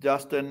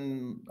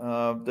 Justin?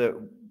 I'm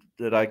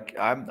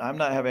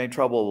not having any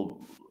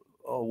trouble.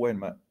 Oh, wait a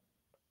minute.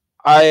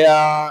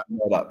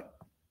 Hold up.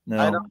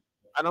 No,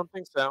 I don't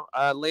think so.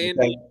 Landy,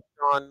 okay.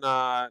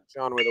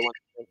 John were the ones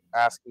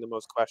asking the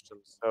most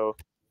questions. So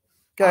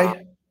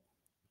Okay.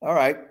 All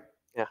right.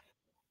 Yeah.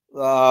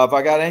 Have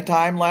I got any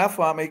time left?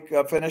 Want me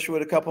to finish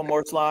with a couple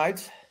more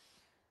slides?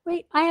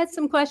 Wait, I had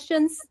some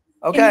questions.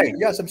 Okay.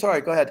 Yes, I'm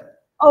sorry. Go ahead.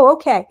 Oh,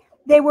 okay.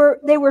 They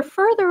were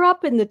further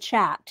up in the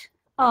chat.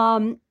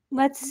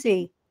 Let's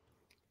see.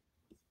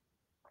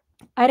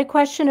 I had a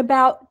question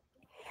about,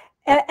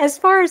 as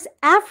far as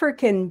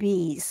African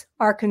bees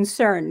are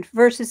concerned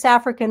versus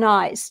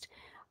Africanized.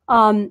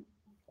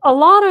 A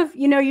lot of,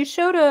 you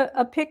showed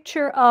a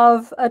picture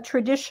of a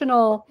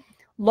traditional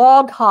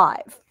log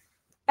hive,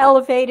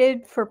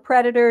 elevated for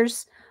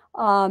predators.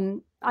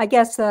 I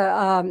guess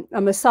a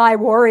Maasai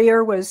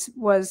warrior was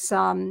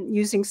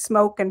using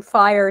smoke and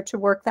fire to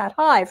work that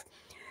hive.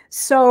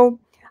 So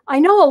I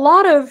know a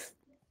lot of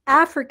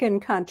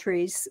African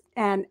countries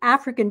and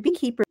African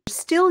beekeepers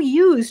still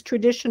use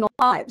traditional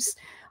hives.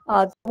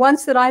 The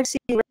ones that I've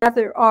seen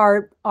rather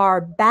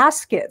are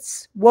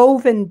baskets,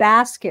 woven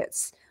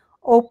baskets,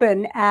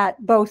 open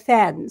at both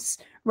ends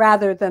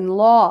rather than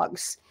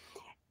logs.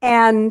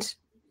 And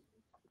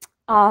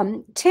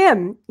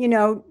Tim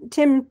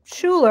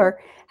Schuler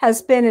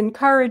has been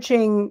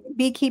encouraging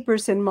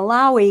beekeepers in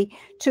Malawi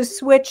to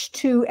switch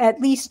to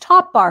at least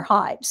top bar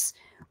hives,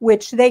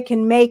 which they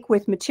can make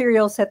with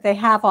materials that they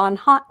have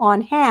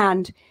on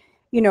hand,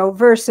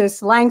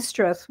 versus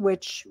Langstroth,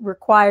 which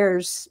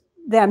requires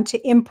them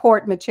to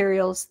import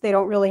materials. They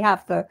don't really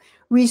have the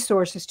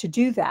resources to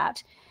do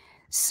that.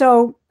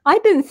 So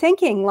I've been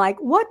thinking, like,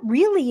 what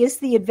really is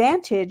the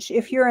advantage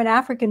if you're an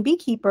African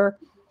beekeeper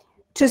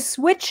to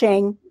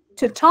switching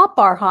to top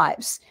bar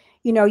hives?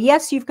 You know,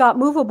 yes, you've got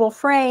movable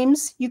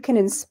frames, you can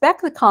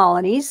inspect the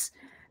colonies,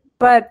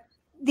 but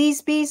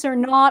these bees are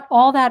not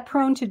all that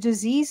prone to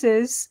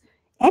diseases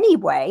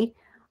anyway,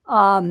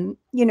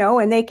 you know,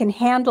 and they can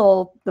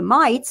handle the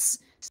mites.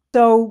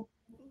 So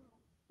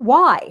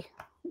why?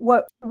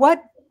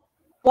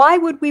 Why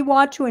would we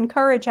want to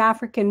encourage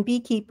African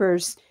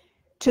beekeepers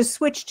to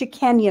switch to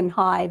Kenyan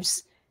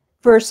hives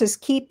versus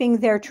keeping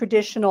their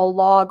traditional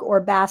log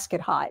or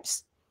basket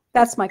hives?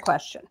 That's my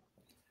question.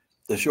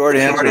 The short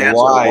answer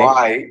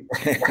why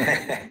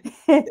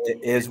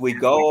is we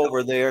go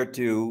over there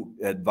to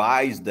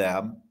advise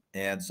them,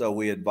 and so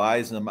we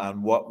advise them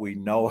on what we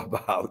know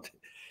about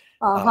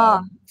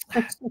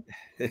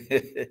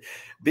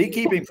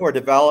beekeeping for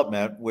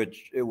development,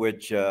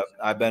 which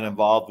I've been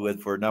involved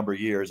with for a number of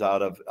years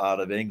out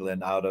of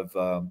England, out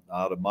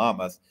of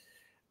Monmouth,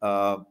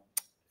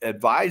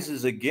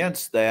 advises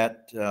against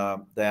that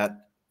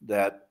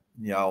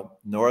you know,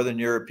 Northern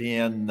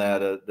European,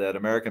 that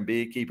American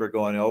beekeeper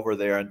going over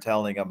there and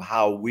telling them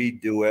how we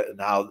do it, and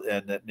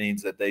that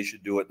means that they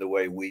should do it the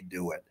way we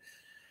do it.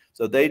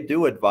 So they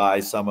do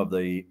advise some of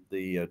the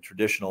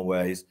traditional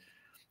ways.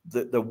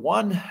 The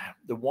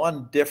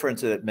one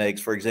difference that it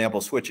makes, for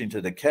example, switching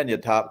to the Kenya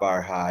top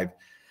bar hive,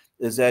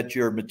 is that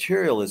your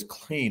material is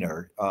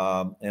cleaner,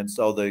 and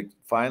so the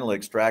final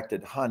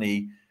extracted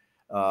honey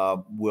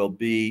will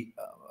be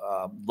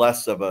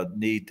less of a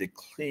need to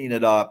clean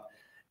it up,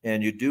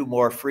 and you do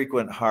more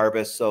frequent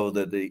harvests so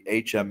that the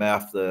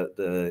HMF,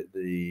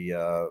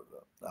 the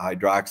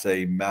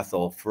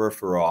hydroxymethyl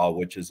furfural,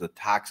 which is a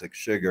toxic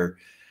sugar,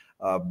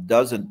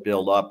 doesn't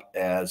build up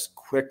as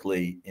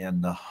quickly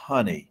in the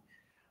honey.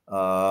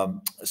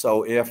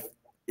 So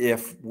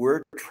if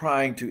we're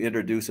trying to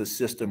introduce a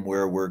system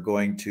where we're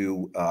going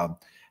to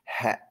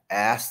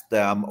ask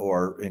them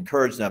or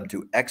encourage them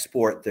to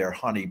export their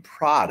honey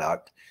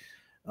product,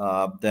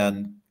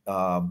 then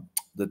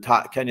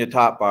the Kenya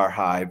top bar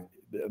hive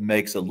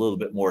makes a little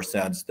bit more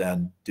sense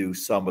than do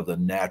some of the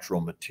natural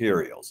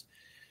materials.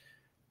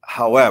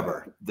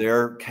 However,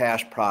 their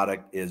cash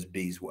product is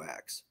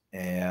beeswax,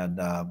 and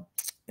a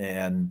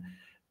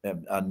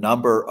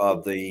number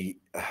of the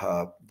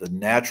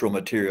natural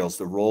materials,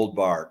 the rolled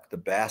bark, the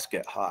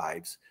basket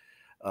hives,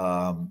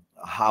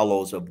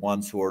 hollows of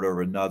one sort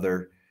or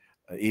another,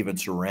 even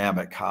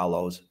ceramic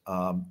hollows,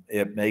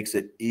 it makes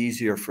it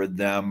easier for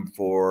them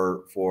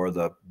for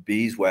the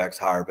beeswax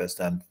harvest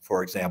than,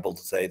 for example,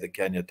 to say the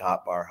Kenya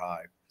top bar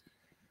hive.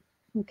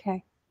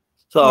 Okay.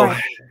 So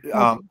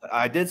right.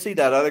 I did see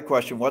that other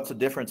question, what's the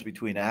difference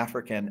between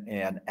African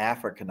and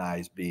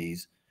Africanized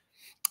bees?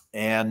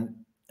 And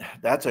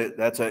that's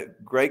a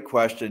great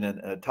question and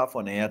a tough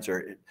one to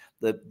answer.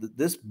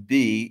 This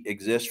bee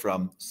exists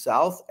from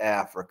South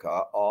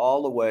Africa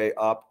all the way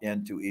up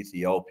into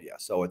Ethiopia.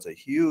 So it's a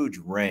huge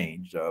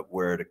range of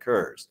where it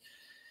occurs.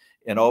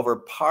 And over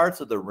parts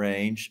of the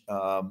range,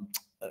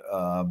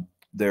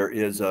 there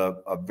is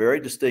a very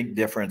distinct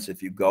difference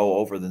if you go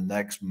over the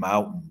next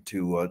mountain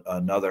to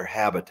another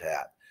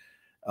habitat.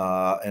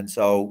 And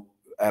so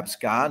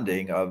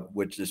absconding, of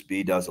which this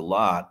bee does a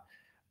lot,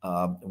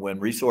 when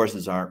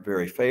resources aren't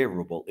very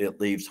favorable, it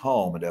leaves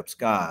home, it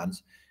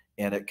absconds,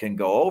 and it can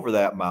go over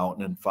that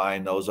mountain and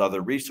find those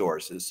other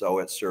resources, so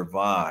it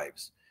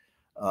survives.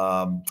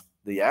 The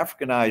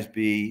Africanized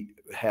bee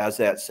has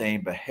that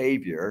same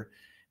behavior,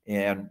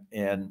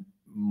 and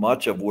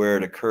much of where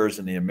it occurs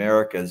in the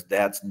Americas,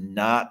 that's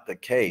not the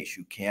case.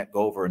 You can't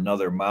go over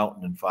another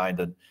mountain and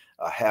find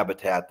a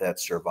habitat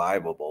that's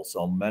survivable.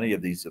 So many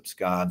of these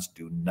absconds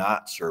do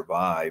not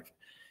survive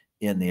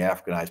in the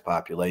Africanized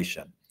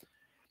population.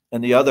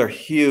 And the other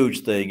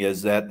huge thing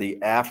is that the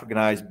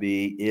Africanized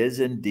bee is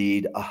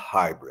indeed a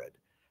hybrid.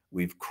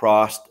 We've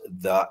crossed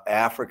the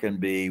African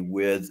bee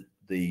with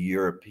the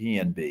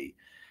European bee.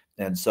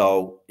 And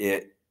so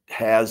it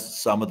has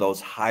some of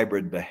those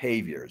hybrid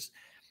behaviors.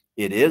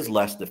 It is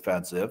less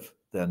defensive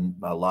than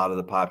a lot of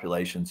the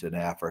populations in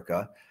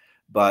Africa,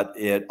 but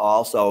it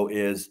also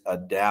is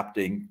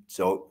adapting.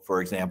 So,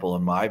 for example,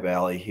 in my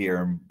valley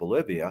here in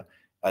Bolivia,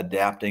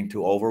 adapting to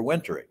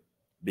overwintering,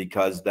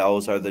 because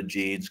those are the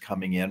genes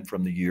coming in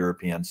from the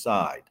European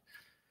side.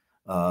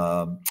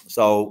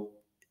 So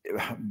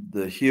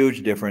the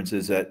huge difference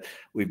is that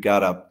we've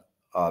got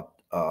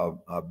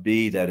a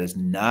bee that is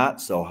not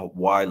so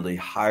widely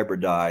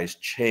hybridized,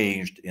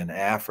 changed in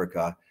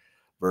Africa,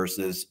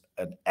 versus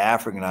an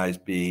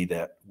Africanized bee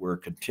that we're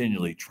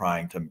continually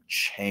trying to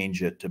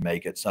change it to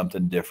make it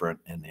something different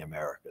in the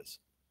Americas.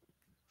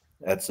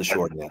 That's the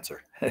short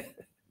answer.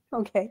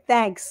 Okay,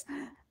 thanks.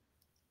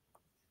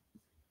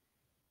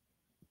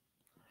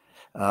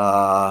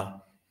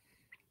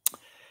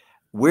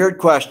 Weird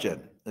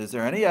question. Is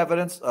there any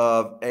evidence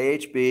of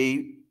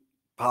AHB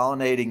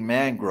pollinating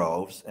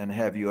mangroves? And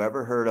have you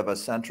ever heard of a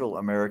Central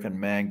American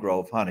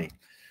mangrove honey?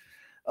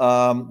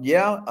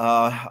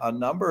 A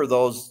number of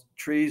those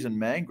trees and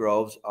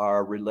mangroves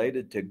are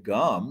related to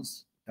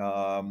gums.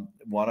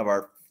 One of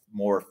our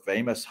more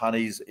famous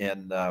honeys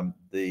in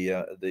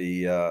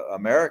the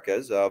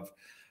Americas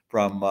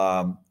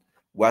from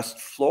West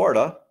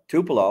Florida,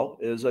 Tupelo,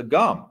 is a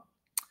gum.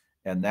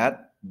 And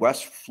that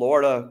West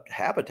Florida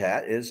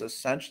habitat is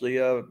essentially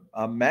a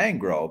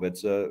mangrove.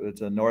 It's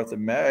a North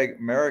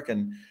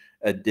American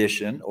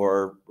addition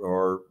or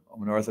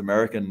North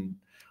American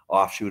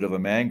offshoot of a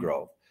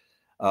mangrove.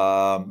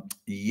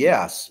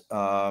 Yes,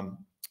 a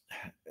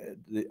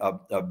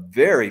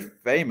very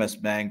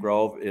famous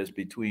mangrove is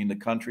between the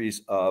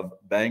countries of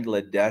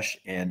Bangladesh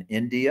and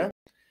India.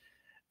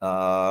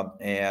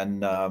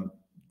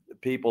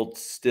 People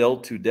still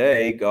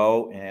today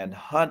go and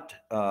hunt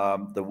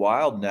the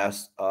wild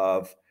nests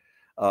of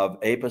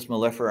Apis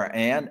mellifera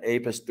and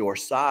Apis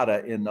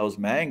dorsata in those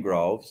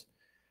mangroves,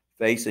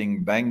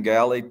 facing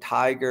Bengali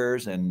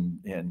tigers and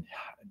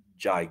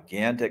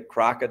gigantic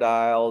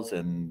crocodiles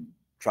and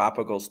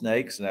tropical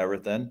snakes and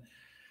everything.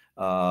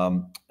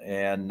 They're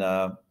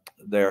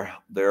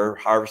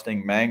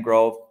harvesting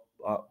mangrove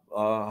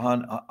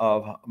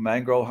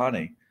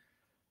honey.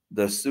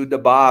 The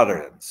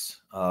Sundarbans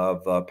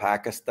of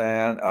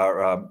Pakistan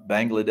or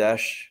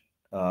Bangladesh,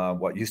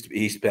 what used to be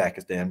East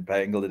Pakistan,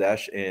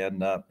 Bangladesh,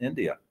 and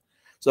India.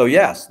 So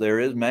yes, there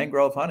is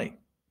mangrove honey.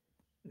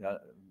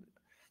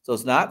 So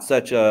it's not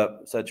such a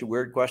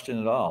weird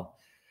question at all.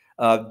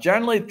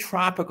 Generally,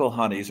 tropical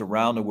honeys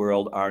around the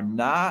world are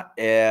not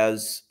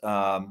as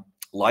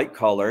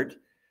light-colored.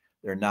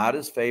 They're not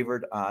as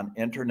favored on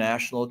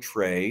international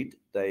trade.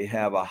 They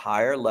have a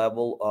higher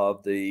level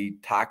of the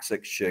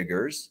toxic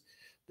sugars,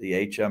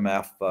 the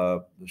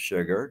HMF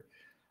sugar,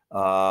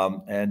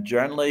 and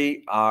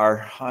generally are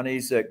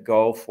honeys that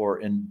go for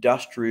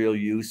industrial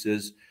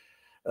uses,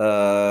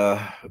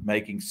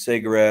 making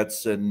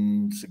cigarettes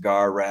and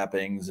cigar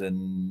wrappings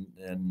and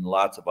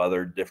lots of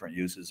other different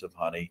uses of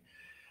honey,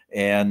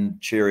 and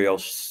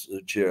Cheerios,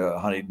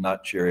 honey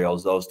nut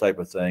Cheerios, those type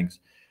of things,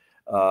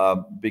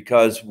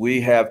 because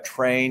we have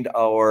trained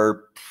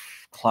our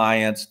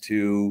clients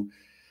to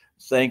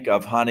think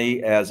of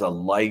honey as a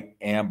light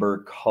amber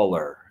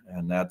color,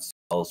 and that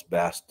sells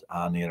best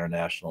on the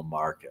international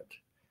market.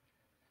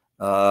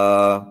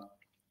 How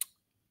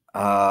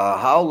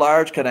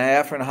large can an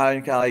African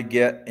honey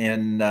get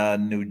in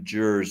New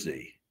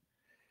Jersey?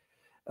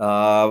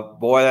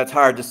 Boy, that's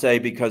hard to say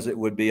because it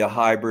would be a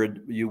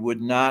hybrid. You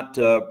would not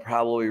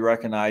probably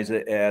recognize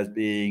it as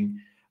being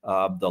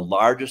the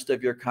largest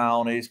of your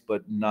counties,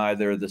 but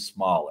neither the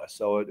smallest.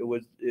 So it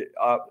would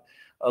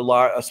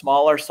a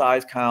smaller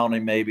size county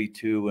maybe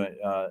to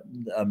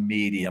a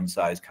medium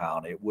sized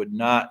county. It would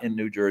not in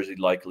New Jersey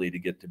likely to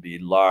get to be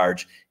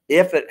large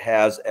if it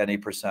has any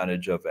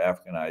percentage of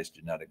Africanized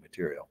genetic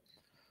material.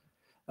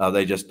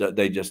 They just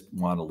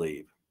want to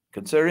leave.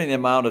 Considering the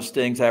amount of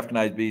stings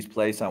Africanized bees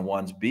place on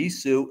one's bee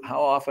suit,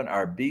 how often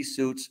are bee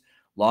suits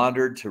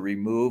laundered to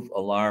remove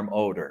alarm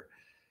odor?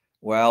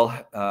 Well,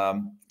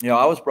 you know,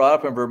 I was brought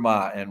up in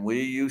Vermont, and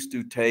we used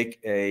to take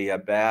a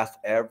bath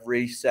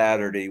every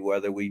Saturday,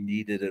 whether we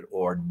needed it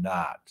or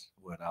not,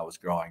 when I was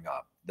growing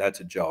up. That's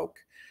a joke.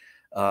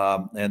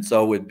 And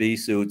so with bee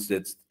suits,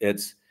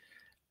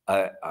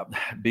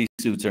 bee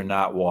suits are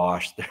not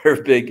washed.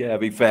 They're big,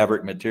 heavy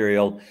fabric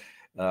material.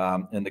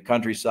 In the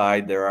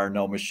countryside, there are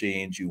no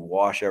machines. You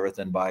wash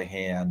everything by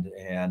hand,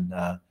 and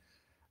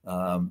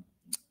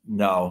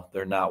no,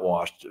 they're not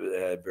washed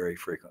very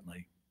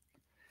frequently.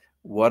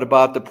 What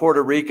about the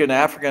Puerto Rican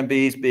African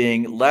bees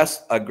being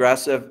less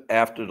aggressive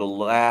after the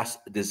last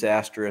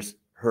disastrous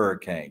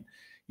hurricane?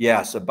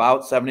 Yes,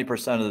 about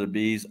 70% of the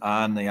bees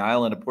on the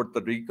island of Puerto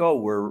Rico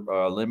were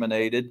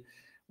eliminated,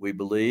 we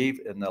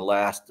believe, in the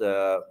last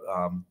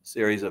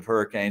series of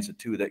hurricanes, the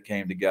two that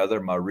came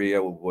together.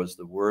 Maria was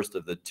the worst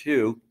of the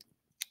two.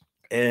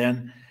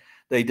 And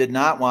they did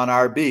not want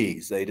our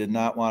bees. They did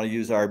not want to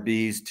use our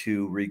bees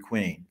to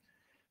requeen,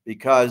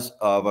 because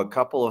of a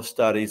couple of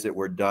studies that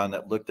were done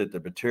that looked at the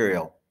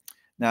material.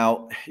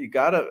 Now, you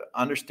got to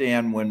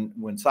understand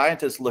when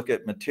scientists look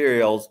at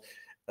materials,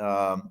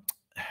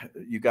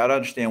 you got to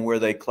understand where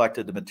they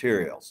collected the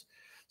materials.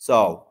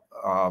 So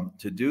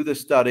to do the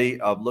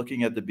study of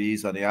looking at the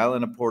bees on the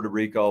island of Puerto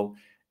Rico,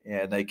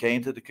 and they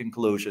came to the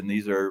conclusion,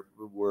 these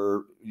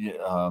were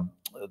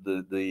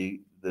the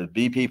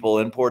bee people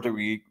in Puerto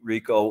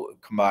Rico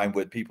combined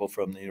with people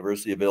from the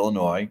University of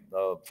Illinois,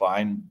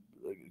 fine,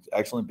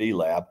 excellent bee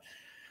lab.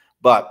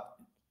 But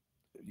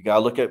you got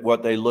to look at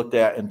what they looked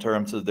at in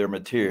terms of their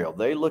material.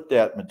 They looked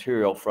at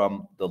material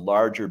from the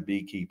larger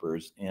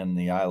beekeepers in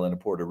the island of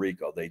Puerto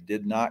Rico. They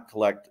did not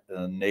collect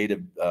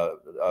native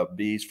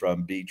bees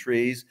from bee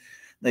trees.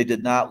 They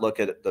did not look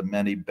at the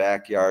many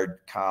backyard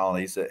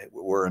colonies that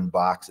were in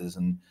boxes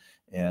and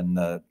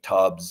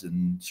tubs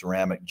and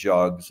ceramic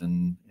jugs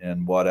and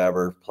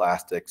whatever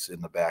plastics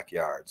in the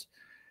backyards.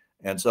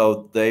 And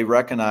so they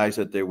recognized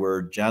that there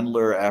were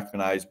gentler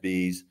Africanized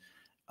bees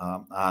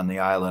on the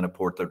island of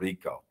Puerto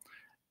Rico.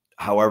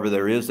 However,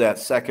 there is that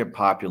second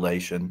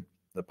population,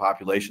 the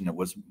population that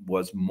was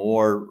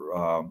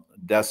more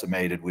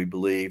decimated, we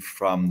believe,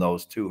 from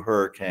those two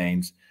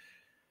hurricanes,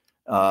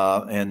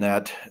 and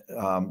that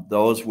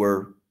those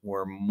were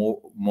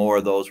more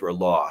of those were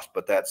lost.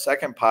 But that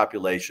second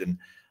population,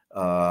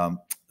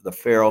 the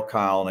feral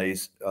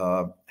colonies,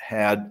 were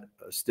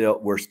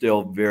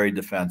still very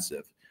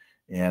defensive,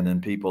 and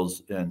in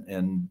people's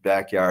in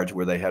backyards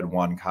where they had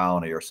one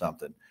colony or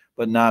something,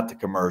 but not the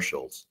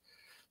commercials.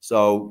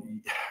 So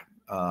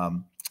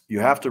you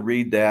have to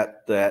read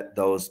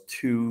those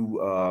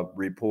two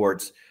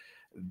reports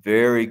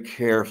very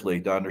carefully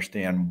to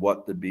understand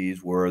what the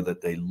bees were that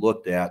they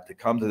looked at to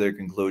come to their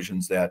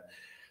conclusions that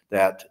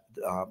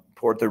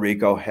Puerto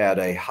Rico had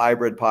a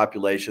hybrid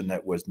population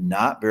that was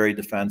not very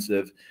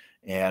defensive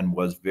and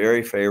was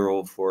very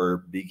favorable for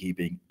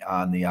beekeeping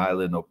on the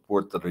island of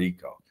Puerto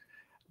Rico.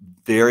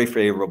 Very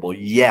favorable,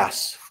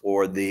 yes,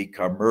 for the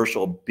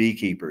commercial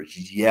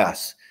beekeepers,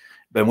 yes.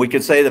 But we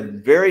could say the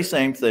very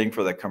same thing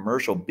for the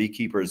commercial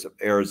beekeepers of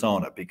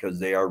Arizona, because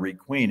they are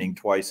requeening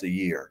twice a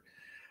year.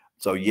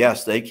 So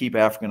yes, they keep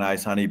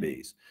Africanized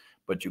honeybees,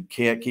 but you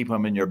can't keep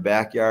them in your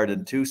backyard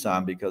in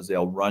Tucson because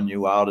they'll run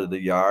you out of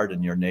the yard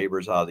and your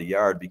neighbors out of the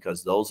yard,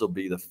 because those will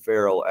be the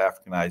feral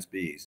Africanized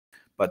bees.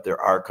 But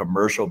there are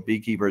commercial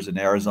beekeepers in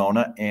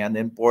Arizona and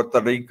in Puerto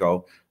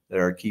Rico that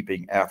are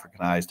keeping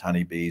Africanized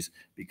honeybees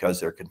because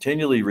they're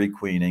continually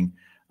requeening.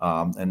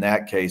 In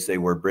that case, they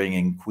were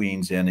bringing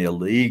queens in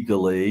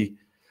illegally,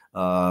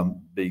 not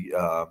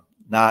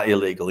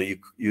illegally.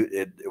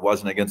 It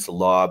wasn't against the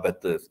law,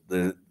 but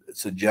the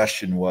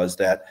suggestion was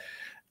that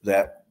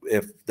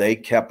if they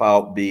kept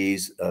out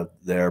bees,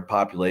 their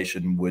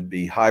population would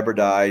be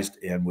hybridized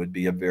and would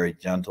be a very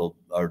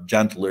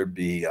gentler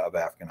bee of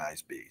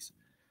Africanized bees.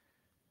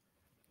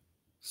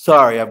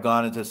 Sorry, I've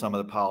gone into some of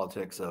the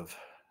politics of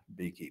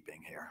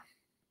beekeeping here.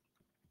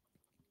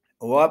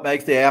 What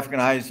makes the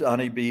Africanized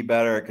honeybee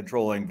better at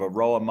controlling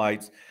varroa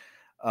mites?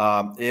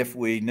 If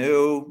we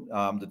knew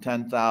the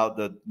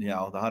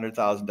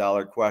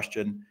 $100,000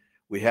 question,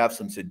 we have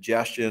some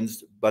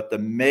suggestions, but the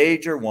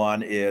major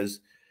one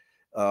is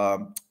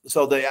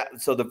so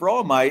the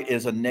varroa mite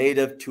is a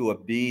native to a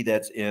bee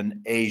that's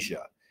in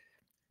Asia.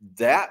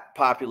 That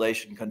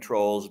population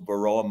controls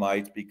varroa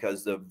mites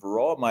because the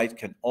varroa mites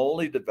can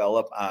only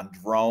develop on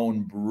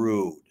drone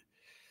brood.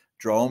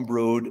 Drone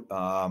brood,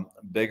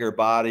 bigger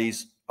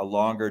bodies, a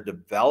longer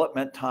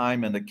development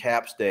time in the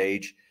cap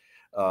stage.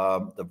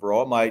 The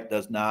varroa mite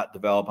does not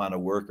develop on a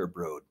worker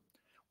brood.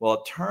 Well,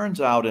 it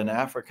turns out in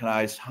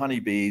Africanized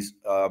honeybees,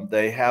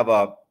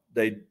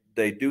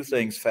 they do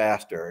things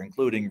faster,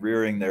 including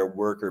rearing their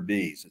worker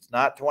bees. It's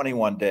not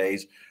 21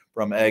 days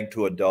from egg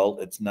to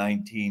adult, it's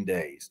 19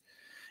 days.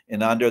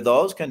 And under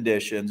those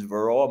conditions,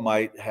 varroa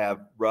might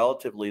have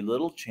relatively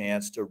little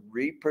chance to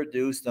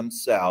reproduce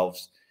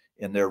themselves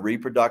in their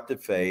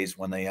reproductive phase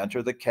when they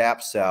enter the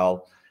cap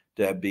cell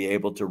to be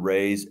able to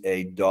raise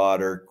a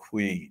daughter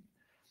queen,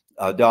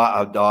 a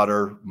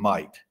daughter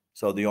mite.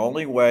 So the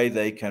only way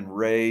they can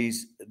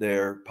raise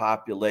their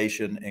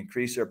population,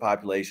 increase their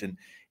population,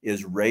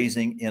 is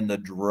raising in the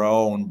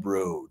drone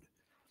brood.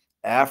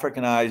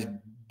 Africanized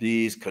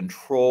bees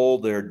control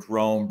their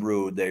drone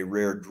brood. They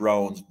rear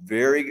drones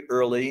very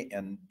early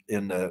in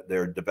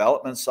their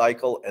development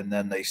cycle, and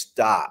then they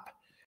stop.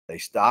 They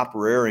stop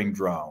rearing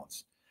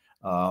drones.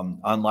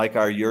 Unlike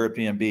our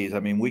European bees, I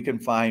mean, we can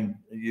find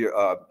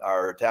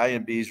our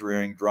Italian bees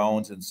rearing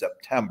drones in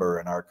September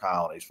in our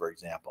colonies, for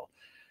example.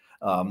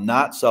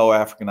 Not so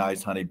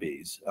Africanized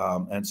honeybees.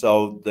 And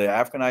so the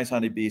Africanized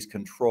honeybees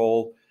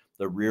control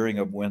the rearing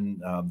of when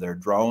their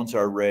drones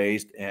are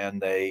raised, and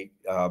the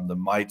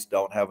mites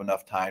don't have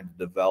enough time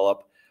to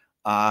develop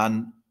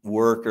on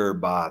worker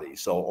bodies,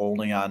 so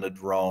only on the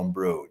drone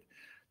brood.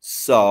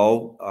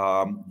 So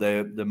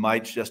the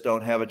mites just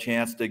don't have a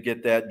chance to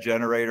get that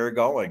generator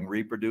going,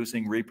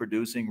 reproducing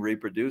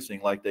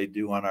like they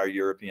do on our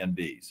European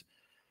bees.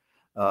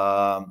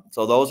 So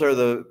those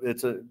are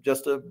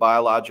just a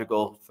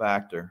biological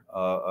factor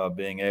of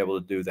being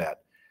able to do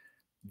that.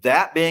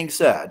 That being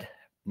said,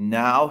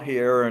 now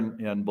here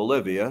in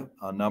Bolivia,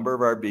 a number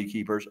of our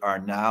beekeepers are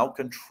now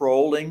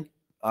controlling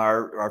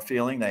are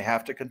feeling they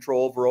have to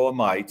control varroa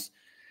mites.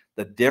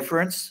 The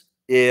difference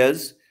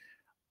is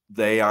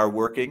we are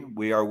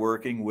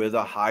working with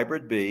a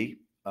hybrid bee.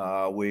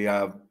 We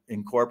have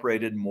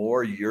incorporated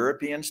more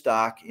European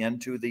stock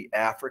into the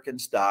African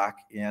stock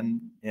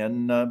in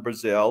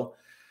Brazil,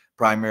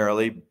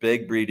 primarily.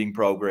 Big breeding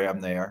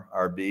program there.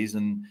 Our bees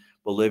in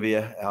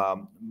Bolivia,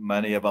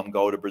 many of them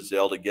go to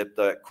Brazil to get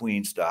the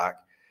queen stock.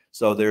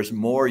 So there's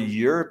more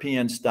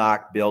European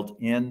stock built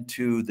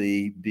into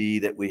the bee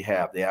that we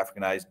have, the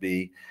Africanized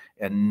bee.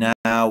 And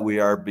now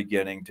we are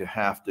beginning to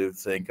have to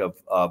think of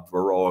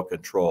varroa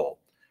control.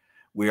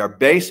 We are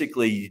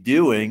basically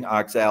doing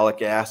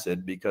oxalic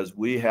acid because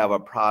we have a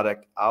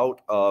product out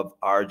of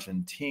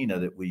Argentina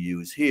that we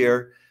use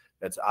here.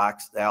 That's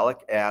oxalic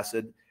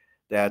acid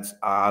that's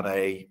on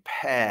a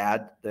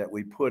pad that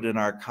we put in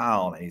our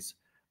colonies.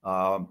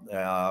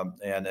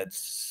 And it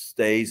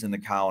stays in the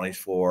colonies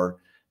for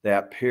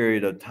that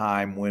period of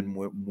time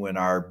when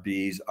our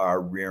bees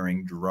are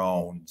rearing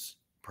drones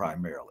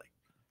primarily.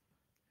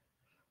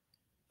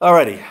 All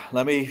righty,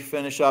 let me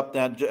finish up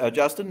then.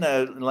 Justin,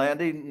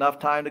 Landy, enough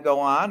time to go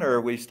on,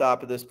 or we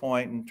stop at this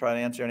point and try to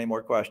answer any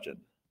more questions?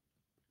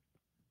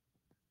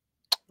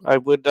 I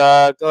would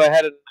go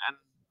ahead and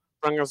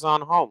bring us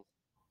on home.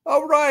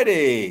 All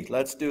righty,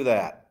 let's do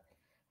that.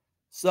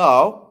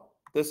 So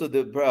this is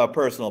the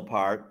personal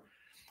part.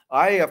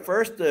 I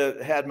first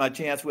had my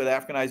chance with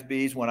Africanized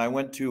bees when I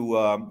went to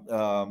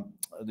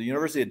the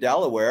University of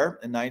Delaware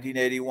in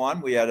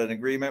 1981. We had an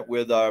agreement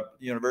with a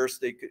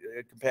university,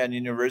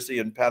 companion university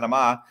in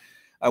Panama.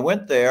 I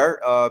went there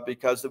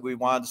because we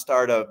wanted to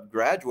start a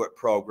graduate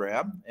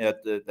program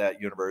at that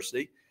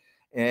university.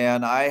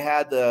 And I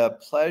had the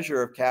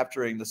pleasure of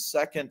capturing the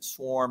second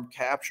swarm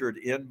captured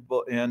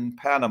in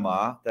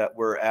Panama that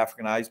were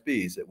Africanized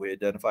bees, that we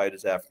identified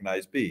as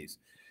Africanized bees.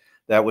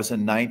 That was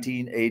in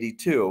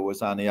 1982. It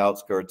was on the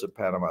outskirts of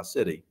Panama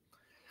City.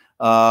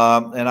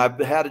 And I've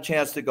had a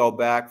chance to go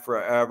back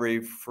for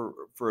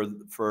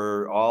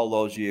all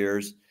those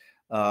years.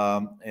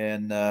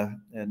 In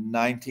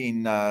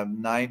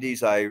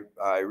 1990s,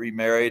 I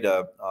remarried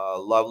a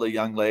lovely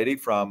young lady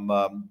from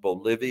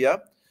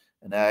Bolivia,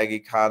 an ag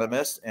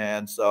economist,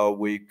 and so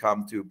we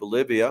come to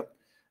Bolivia.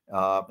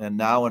 And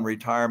now in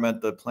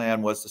retirement, the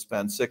plan was to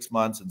spend 6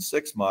 months and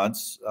 6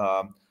 months.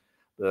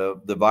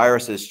 The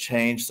virus has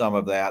changed some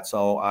of that.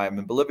 So I'm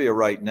in Bolivia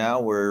right now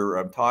where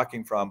I'm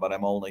talking from, but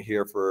I'm only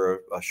here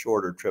for a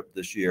shorter trip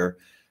this year.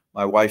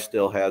 My wife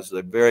still has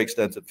a very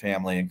extensive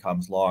family and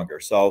comes longer.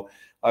 So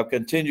I've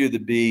continued to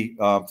be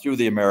through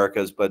the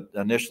Americas, but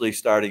initially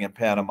starting in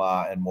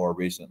Panama and more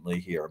recently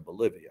here in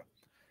Bolivia.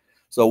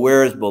 So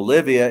where is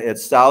Bolivia?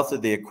 It's south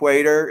of the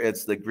equator.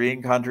 It's the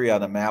green country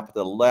on the map to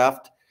the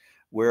left.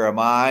 Where am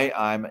I?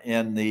 I'm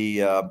in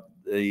the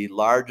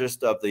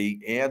largest of the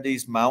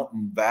Andes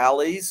mountain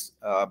valleys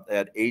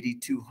at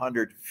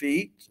 8,200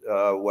 feet,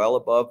 well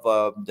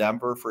above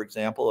Denver, for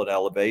example, at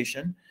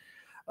elevation.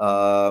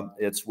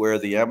 It's where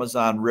the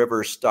Amazon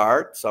River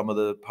starts. Some of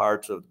the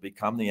parts have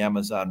become the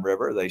Amazon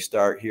River. They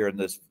start here in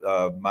this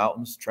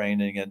mountains,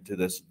 training into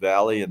this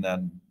valley, and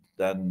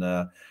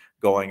then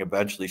going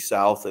eventually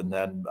south, and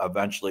then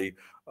eventually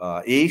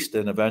east,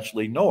 and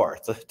eventually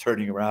north,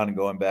 turning around and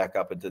going back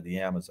up into the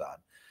Amazon.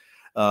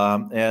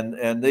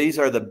 And these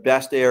are the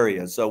best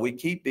areas. So we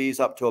keep bees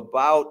up to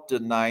about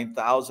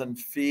 9,000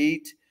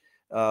 feet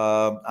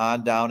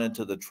on down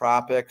into the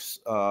tropics.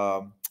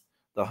 The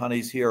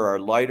honeys here are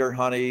lighter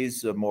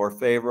honeys, more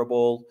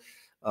favorable.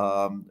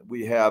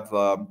 We have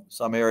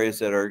some areas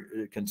that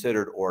are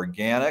considered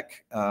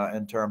organic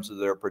in terms of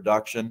their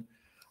production.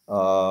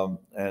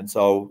 And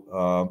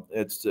so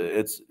it's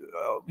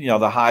you know,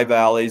 the high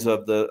valleys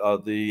of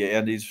the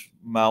Andes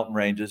mountain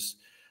ranges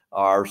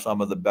are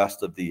some of the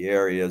best of the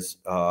areas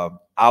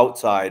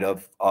outside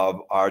of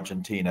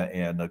Argentina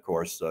and, of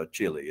course,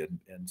 Chile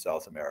in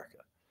South America.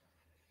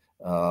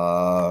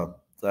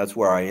 That's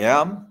where I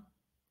am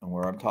and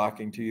where I'm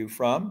talking to you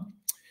from.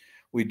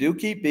 We do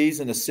keep bees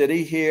in the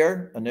city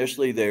here.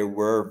 Initially, there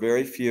were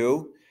very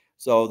few.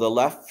 So the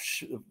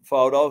left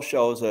photo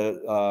shows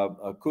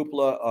a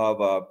cupola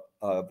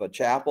of a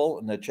chapel,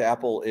 and the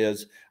chapel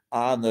is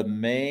on the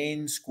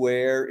main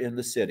square in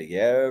the city.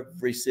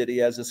 Every city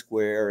has a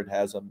square and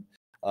has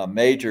a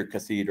major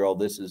cathedral.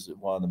 This is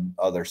one of the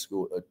other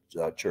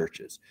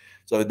churches.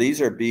 So these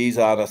are bees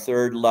on a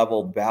third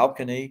level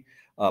balcony,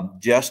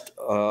 just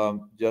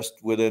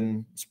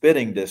within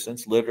spitting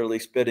distance, literally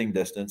spitting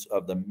distance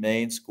of the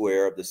main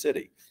square of the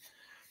city.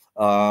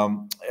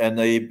 And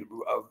the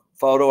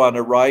photo on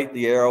the right,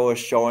 the arrow is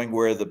showing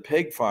where the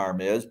pig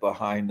farm is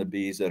behind the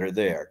bees that are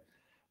there.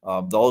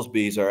 Those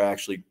bees are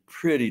actually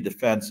pretty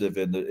defensive,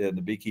 and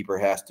the beekeeper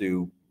has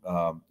to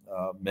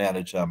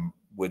manage them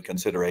with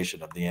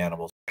consideration of the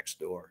animals next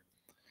door.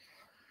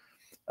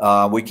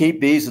 We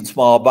keep bees in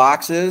small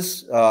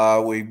boxes.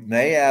 We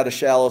may add a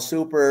shallow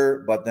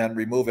super, but then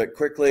remove it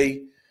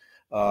quickly.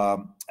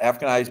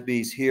 Africanized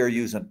bees here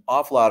use an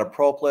awful lot of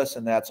propolis,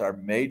 and that's our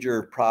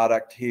major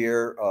product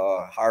here,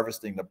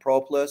 harvesting the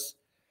propolis.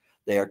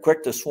 They are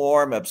quick to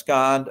swarm,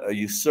 abscond,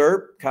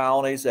 usurp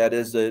colonies. That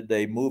is,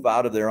 they move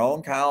out of their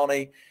own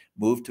colony,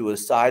 move to a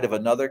side of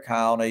another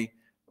colony.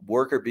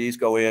 Worker bees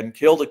go in,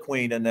 kill the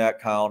queen in that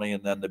colony,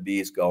 and then the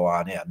bees go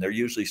on in. They're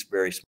usually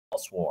very small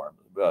swarm,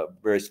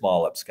 very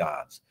small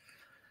absconds.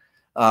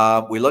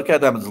 We look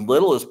at them as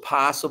little as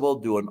possible,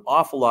 do an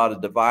awful lot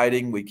of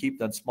dividing. We keep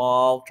them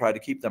small, try to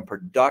keep them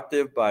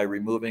productive by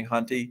removing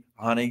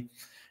honey,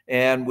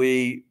 and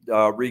we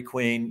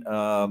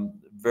requeen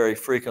very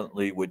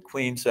frequently with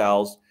queen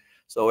cells.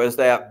 So as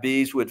that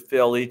bees would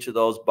fill each of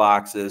those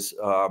boxes,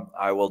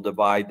 I will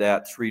divide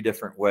that 3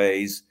 different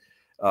ways.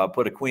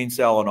 Put a queen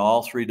cell in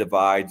all 3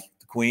 divides.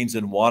 The queen's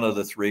in one of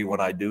the 3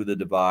 when I do the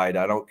divide.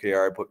 I don't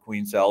care. I put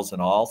queen cells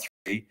in all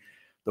 3.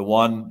 The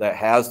one that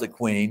has the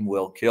queen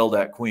will kill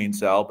that queen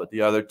cell, but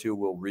the other 2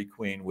 will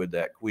requeen with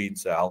that queen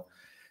cell.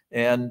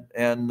 And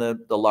the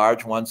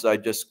large ones I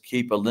just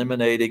keep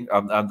eliminating.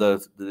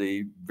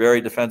 The very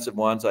defensive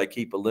ones I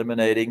keep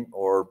eliminating,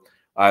 or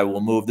I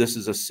will move. This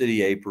is a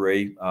city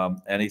apiary.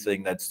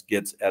 Anything that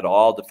gets at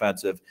all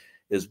defensive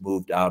is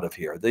moved out of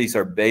here. These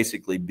are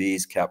basically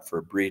bees kept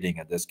for breeding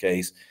in this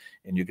case.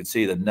 And you can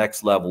see the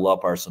next level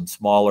up are some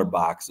smaller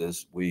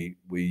boxes. We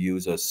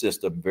use a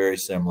system very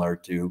similar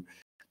to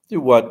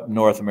what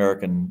North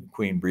American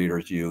queen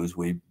breeders use.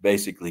 We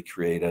basically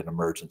create an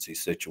emergency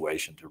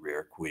situation to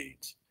rear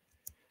queens.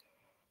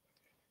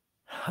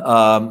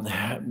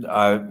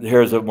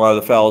 Here's one of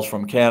the fellows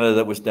from Canada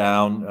that was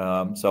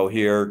down. So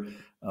here,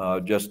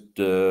 just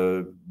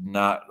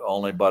not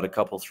only but a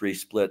couple, 3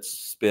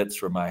 spits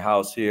from my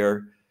house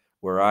here,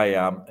 where I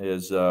am,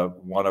 is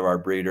one of our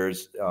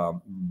breeders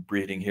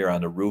breeding here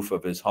on the roof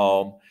of his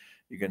home.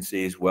 You can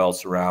see he's well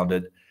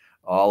surrounded.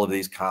 All of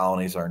these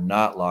colonies are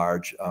not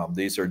large.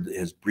 These are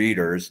his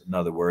breeders, in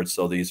other words,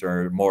 so these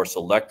are more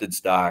selected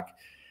stock.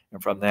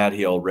 And from that,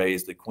 he'll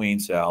raise the queen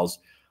cells.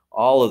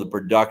 All of the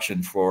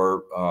production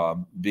for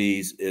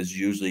bees is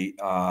usually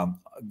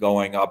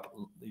going up.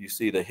 You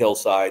see the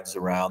hillsides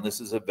around.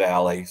 This is a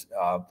valley.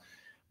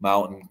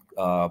 Mountain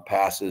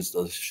passes,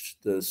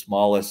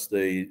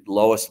 the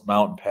lowest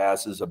mountain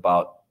pass is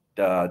about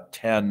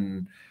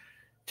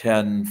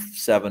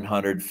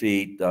 700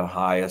 feet. The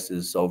highest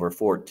is over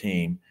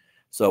 14.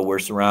 So we're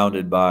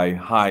surrounded by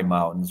high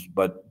mountains,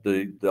 but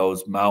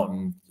those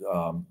mountains,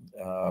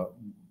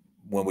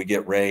 when we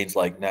get rains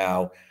like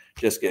now,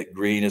 just get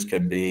green as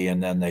can be,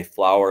 and then they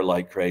flower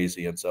like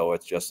crazy, and so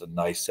it's just a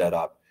nice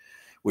setup.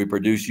 We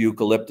produce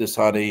eucalyptus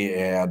honey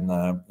and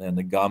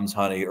the gums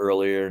honey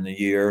earlier in the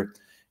year,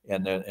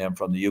 and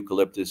from the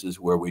eucalyptus is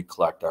where we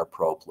collect our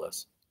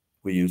propolis.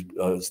 We use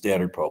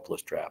standard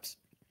propolis traps.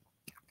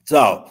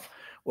 So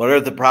what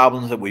are the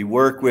problems that we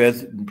work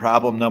with?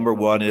 Problem number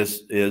 1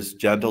 is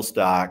gentle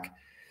stock.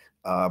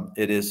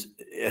 It is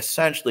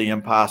essentially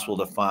impossible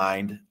to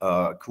find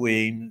a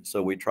queen,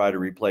 so we try to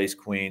replace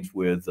queens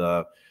with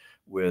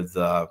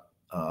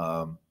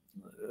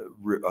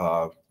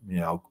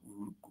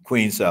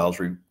queen cells,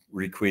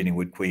 requeening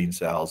with queen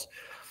cells.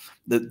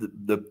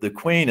 The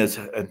queen is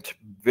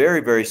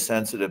very, very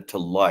sensitive to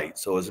light.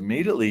 So as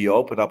immediately you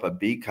open up a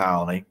bee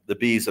colony, the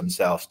bees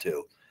themselves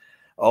too,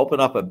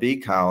 open up a bee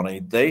colony,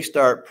 they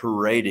start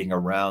parading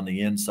around the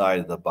inside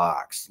of the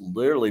box,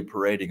 literally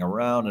parading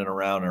around and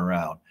around and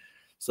around.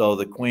 So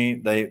the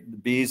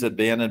bees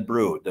abandon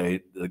brood.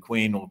 The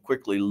queen will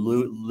quickly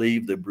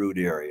leave the brood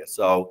area.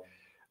 So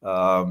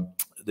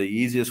the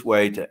easiest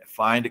way to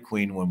find a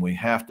queen when we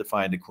have to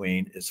find a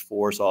queen is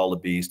force all the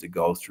bees to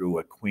go through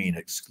a queen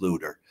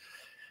excluder.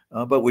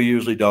 But we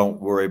usually don't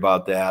worry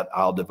about that.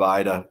 I'll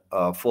divide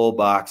a full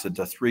box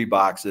into 3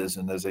 boxes,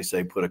 and as I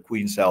say, put a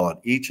queen cell on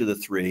each of the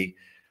 3.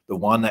 The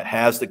one that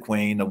has the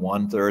queen, the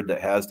 1/3 that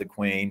has the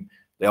queen,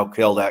 they'll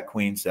kill that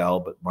queen cell,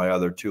 but my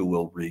other 2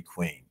 will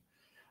requeen.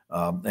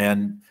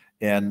 And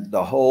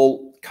the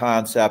whole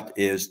concept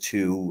is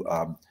to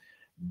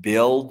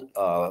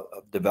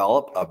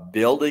develop a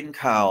building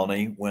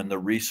colony when the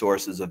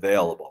resource is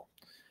available.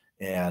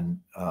 And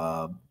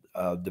a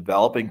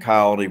developing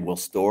colony will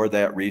store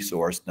that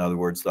resource, in other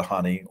words, the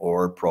honey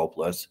or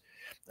propolis,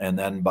 and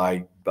then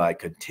by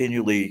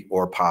continually,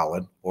 or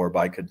pollen, or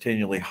by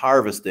continually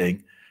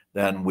harvesting,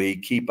 then we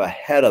keep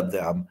ahead of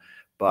them,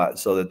 but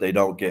so that they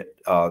don't get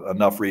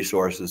enough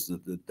resources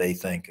that they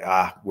think,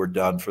 we're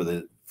done for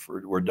the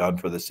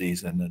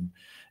season, and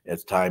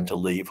it's time to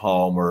leave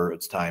home, or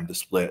it's time to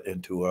split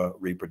into a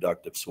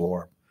reproductive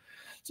swarm.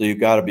 So you've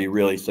got to be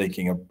really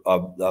thinking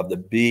of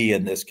the bee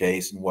in this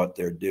case and what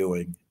they're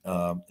doing,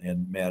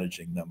 and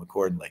managing them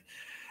accordingly.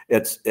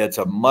 It's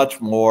a much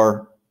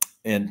more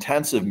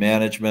intensive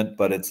management,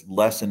 but it's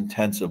less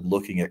intensive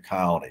looking at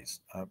colonies.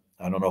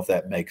 I don't know if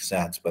that makes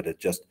sense, but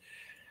it's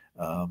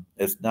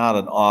not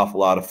an awful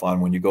lot of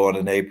fun when you go in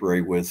an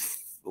apiary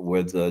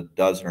with a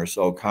dozen or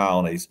so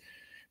colonies,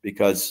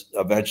 because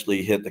eventually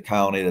you hit the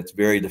colony that's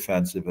very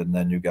defensive, and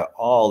then you've got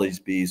all these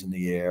bees in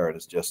the air, and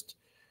it's just,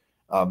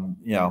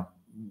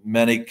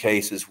 many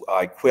cases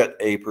I quit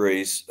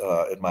apiaries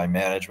in my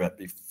management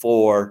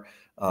before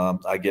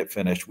I get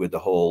finished with the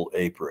whole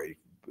apiary.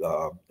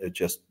 It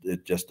just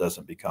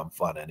doesn't become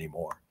fun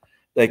anymore.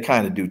 They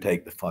kind of do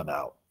take the fun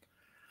out.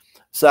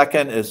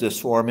 Second is this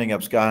swarming,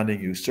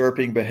 absconding,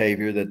 usurping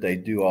behavior that they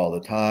do all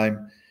the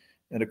time.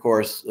 And of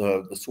course,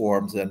 the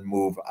swarms then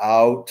move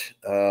out,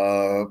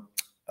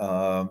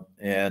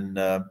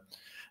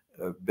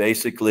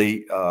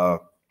 basically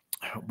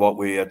what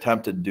we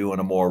attempted to do in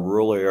a more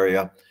rural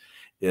area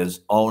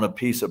is own a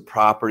piece of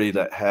property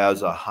that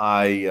has a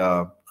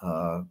high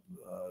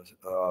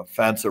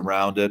fence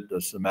around it,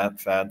 a cement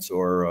fence,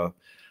 or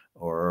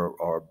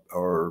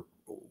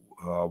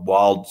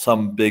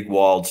some big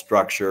walled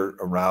structure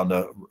around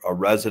a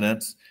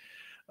residence.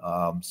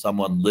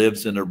 Someone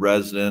lives in a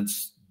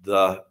residence,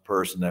 the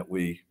person that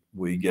we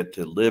get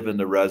to live in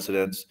the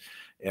residence,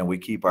 and we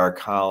keep our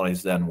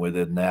colonies then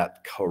within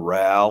that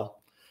corral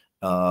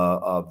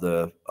of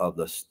the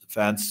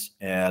fence,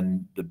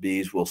 and the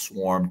bees will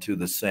swarm to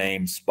the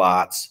same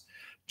spots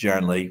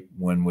generally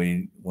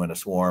when a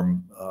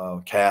swarm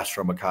casts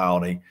from a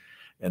colony.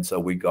 And so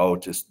we go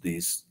to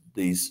these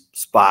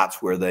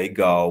spots where they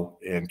go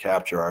and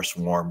capture our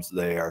swarms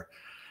there.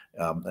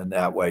 and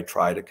that way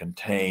try to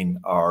contain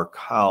our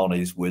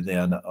colonies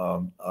within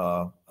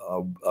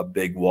a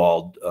big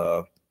walled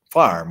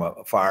farm,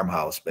 a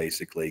farmhouse,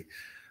 basically.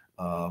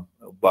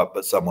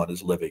 But someone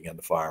is living in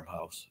the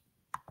farmhouse.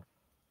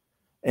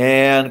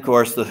 And of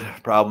course, the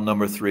problem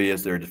number 3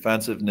 is their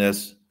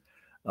defensiveness.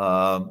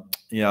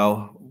 You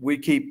know, we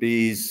keep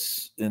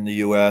bees in the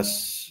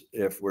U.S.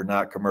 if we're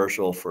not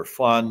commercial for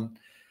fun.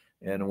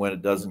 And when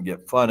it doesn't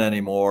get fun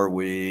anymore,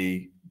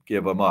 we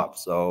give them up.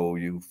 So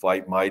you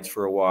fight mites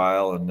for a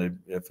while, and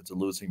if it's a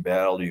losing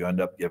battle, you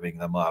end up giving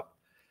them up.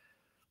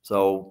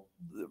 So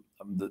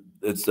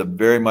it's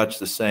very much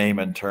the same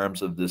in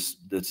terms of this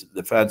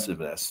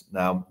defensiveness.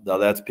 Now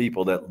that's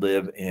people that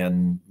live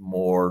in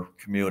more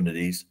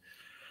communities.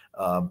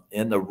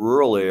 In the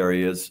rural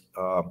areas,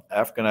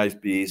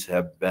 Africanized bees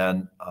have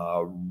been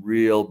a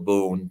real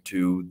boon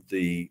to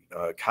the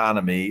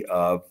economy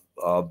of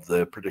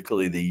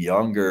particularly the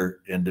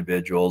younger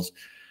individuals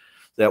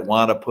that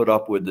want to put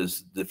up with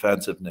this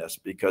defensiveness,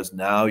 because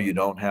now you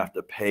don't have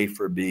to pay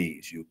for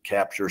bees. You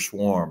capture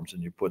swarms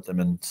and you put them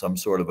in some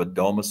sort of a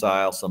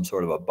domicile, some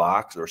sort of a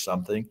box or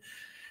something,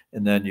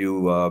 and then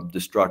you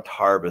destruct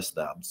harvest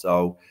them.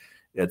 So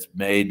it's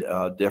made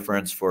a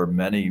difference for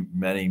many,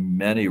 many,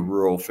 many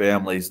rural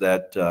families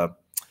that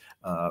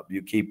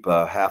you keep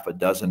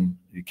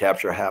you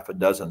capture half a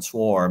dozen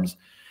swarms,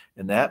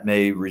 and that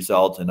may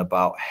result in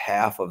about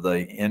half of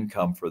the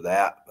income for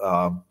that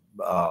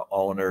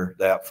owner,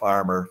 that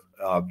farmer,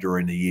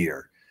 during the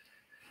year.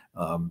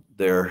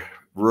 Their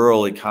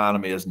rural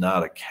economy is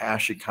not a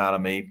cash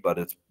economy, but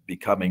it's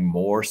becoming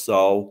more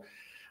so.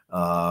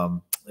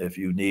 If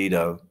you need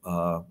a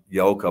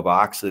yoke of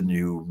oxen,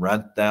 you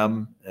rent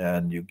them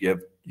and you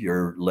give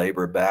your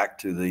labor back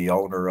to the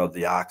owner of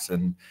the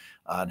oxen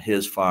on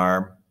his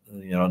farm,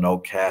 you know, no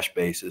cash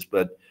basis.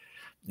 But,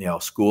 you know,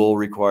 school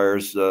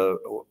requires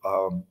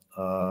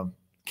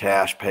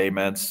cash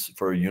payments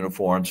for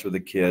uniforms for the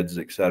kids,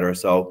 et cetera.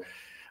 So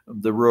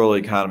the rural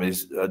economy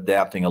is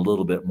adapting a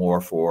little bit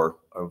more for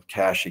a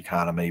cash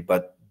economy,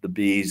 but the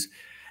bees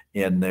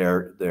in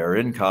their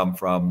income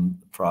from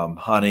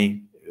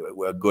honey,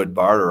 a good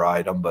barter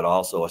item, but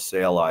also a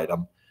sale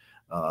item.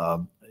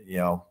 You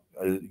know,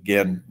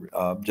 again,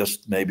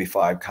 just maybe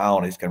 5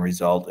 colonies can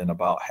result in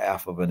about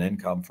half of an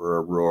income for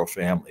a rural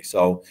family.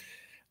 So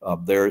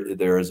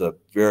there is a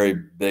very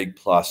big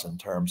plus in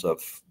terms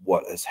of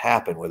what has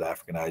happened with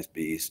Africanized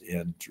bees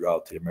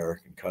throughout the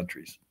American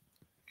countries.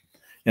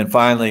 And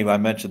finally, I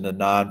mentioned the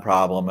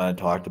non-problem. I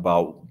talked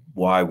about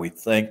why we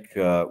think,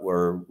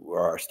 where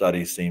our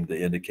studies seem to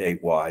indicate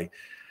why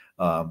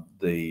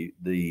the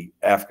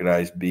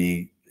Africanized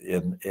bee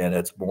in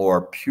its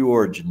more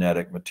pure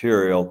genetic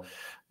material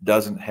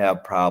doesn't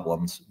have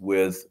problems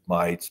with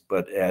mites.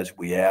 But as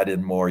we add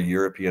in more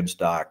European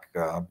stock,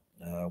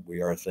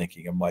 we are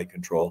thinking of mite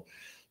control.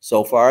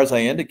 So far, as I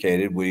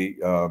indicated, we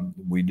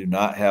do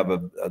not have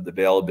the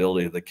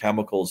availability of the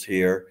chemicals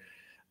here.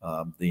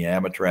 The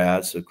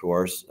amitraz, of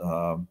course,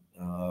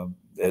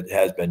 it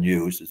has been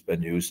used. It's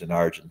been used in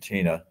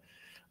Argentina,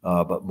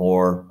 but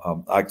more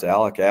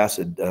oxalic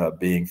acid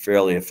being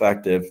fairly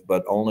effective,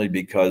 but only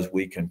because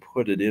we can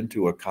put it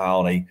into a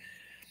colony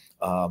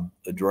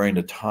during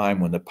the time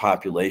when the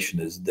population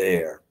is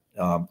there.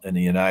 In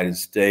the United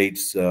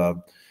States,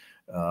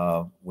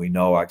 we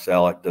know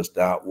oxalic does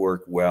not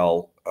work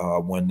well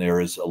when there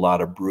is a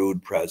lot of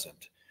brood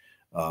present.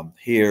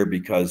 Here,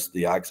 because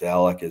the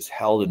oxalic is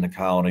held in the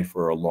colony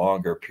for a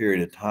longer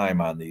period of time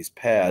on these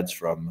pads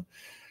from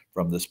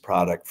this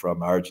product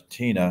from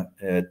Argentina,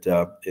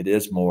 it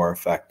is more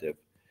effective.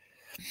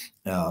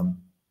 And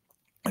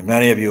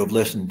many of you have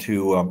listened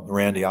to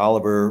Randy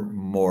Oliver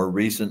more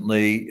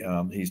recently.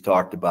 He's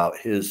talked about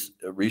his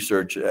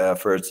research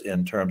efforts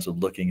in terms of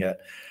looking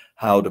at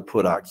how to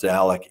put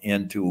oxalic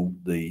into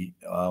the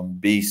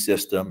bee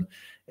system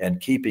and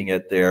keeping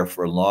it there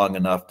for long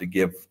enough to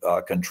give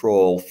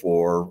control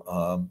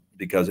for,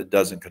 because it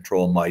doesn't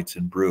control mites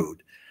and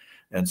brood.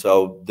 And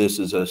so this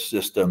is a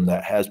system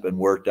that has been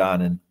worked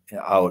on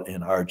out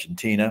in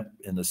Argentina,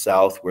 in the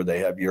south, where they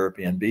have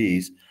European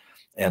bees.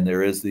 And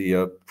there is the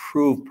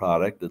approved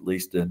product, at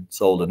least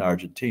sold in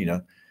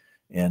Argentina,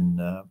 and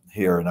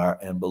here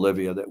in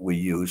Bolivia, that we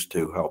use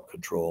to help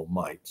control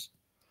mites.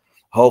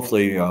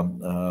 Hopefully,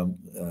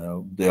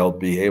 they'll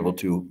be able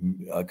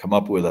to come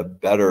up with a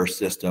better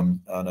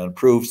system, an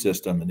approved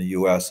system in the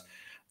U.S.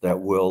 that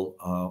will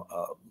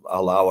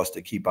allow us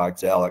to keep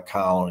oxalic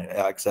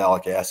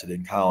acid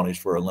in colonies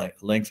for a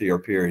lengthier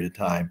period of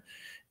time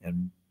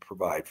and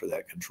provide for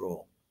that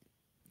control.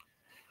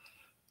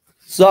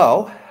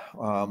 So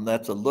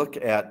that's a look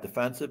at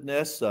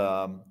defensiveness,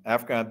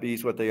 African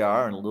bees, what they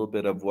are, and a little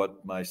bit of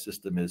what my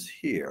system is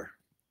here.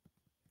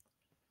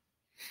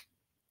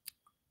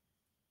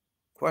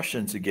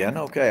 Questions again?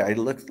 Okay,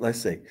 let's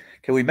see.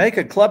 Can we make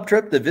a club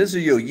trip to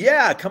visit you?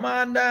 Yeah, come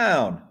on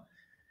down.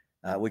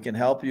 We can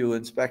help you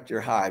inspect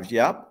your hives.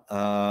 Yep.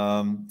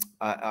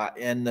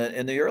 In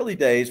the early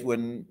days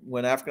when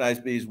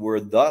Africanized bees were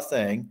the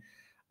thing,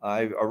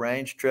 I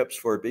arranged trips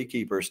for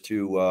beekeepers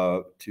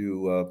to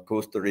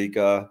Costa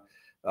Rica,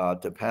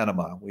 to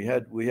Panama. We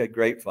had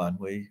great fun.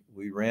 We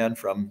ran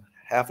from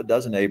half a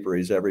dozen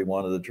apiaries every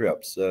one of the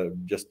trips,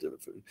 just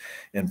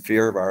in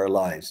fear of our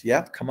lives.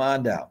 Yep, come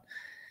on down.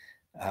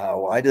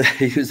 Why do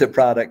they use a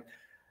product?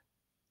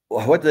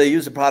 What do they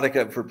use the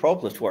product for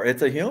propolis for?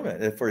 It's a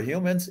human, for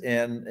humans,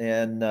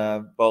 and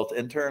both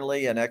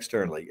internally and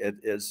externally. It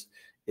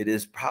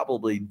is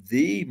probably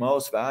the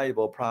most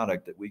valuable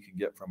product that we can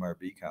get from our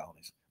bee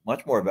colonies.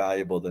 Much more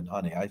valuable than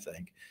honey, I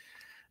think.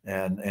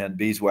 And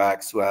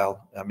beeswax,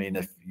 well, I mean,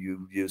 if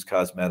you use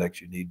cosmetics,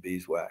 you need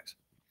beeswax.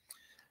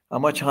 How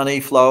much honey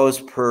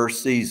flows per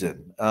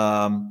season?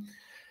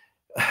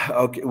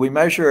 Okay, we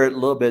measure it a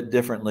little bit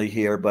differently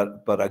here,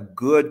 but a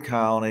good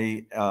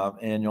colony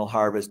annual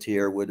harvest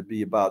here would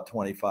be about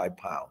 25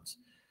 pounds.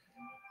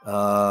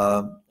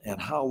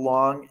 And how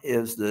long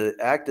is the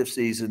active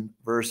season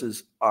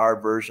versus our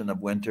version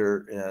of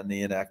winter and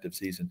the inactive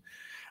season?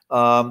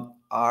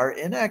 Our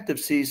inactive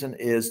season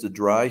is the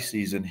dry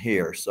season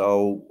here.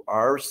 So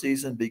our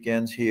season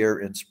begins here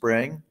in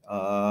spring,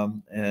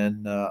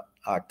 in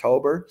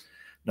October,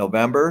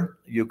 November.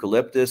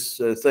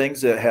 Eucalyptus,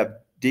 things that have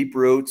deep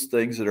roots,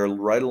 things that are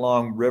right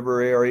along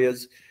river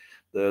areas,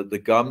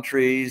 the gum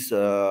trees,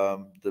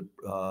 the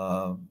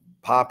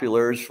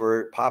poplar,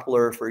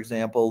 for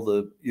example,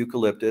 the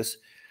eucalyptus,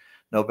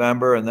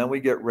 November, and then we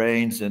get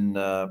rains in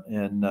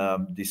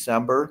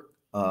December,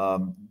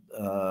 and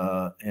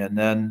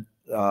then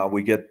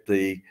we get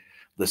the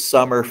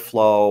summer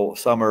flow,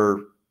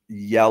 summer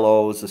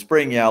yellows, the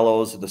spring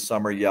yellows, the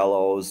summer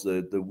yellows,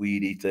 the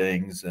weedy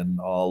things, and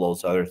all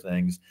those other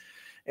things.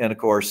 And of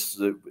course,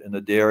 in the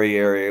dairy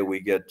area,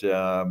 we get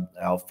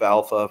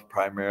alfalfa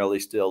primarily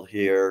still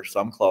here,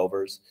 some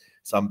clovers,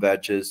 some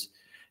vetches,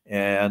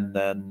 and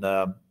then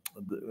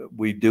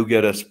we do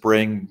get a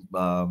spring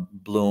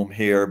bloom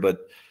here.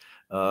 But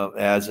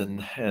as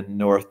in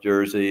North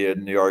Jersey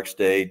and New York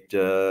State,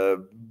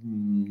 you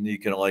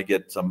can only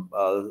get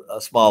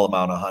a small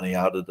amount of honey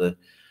out of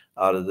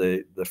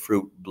the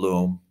fruit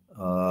bloom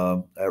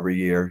every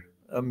year,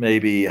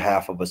 maybe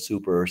half of a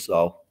super or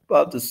so.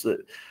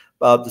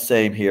 About the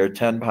same here,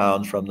 10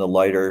 pounds from the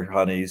lighter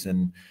honeys,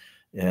 and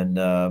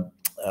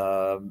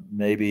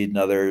maybe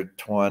another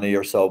 20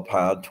 or so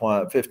pounds,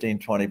 15,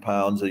 20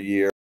 pounds a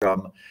year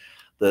from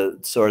the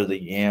sort of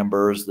the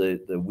ambers,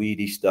 the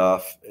weedy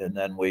stuff. And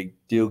then we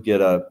do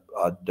get a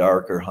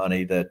darker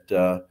honey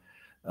that,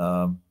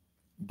 I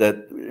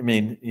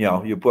mean, you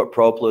know, you put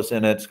propolis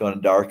in it, it's going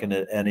to darken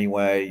it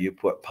anyway. You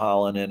put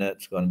pollen in it,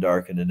 it's going to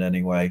darken it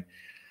anyway.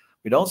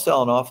 We don't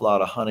sell an awful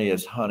lot of honey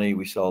as honey.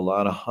 We sell a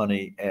lot of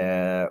honey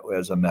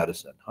as a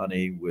medicine.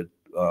 Honey with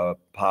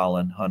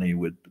pollen, honey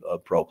with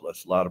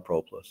propolis, a lot of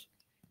propolis.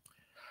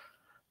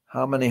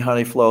 How many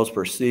honey flows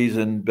per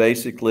season?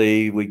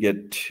 Basically, we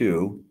get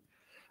 2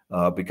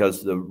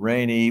 because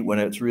when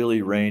it's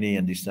really rainy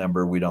in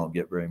December, we don't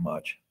get very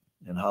much.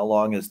 And how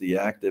long is the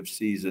active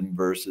season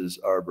versus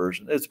our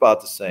version? It's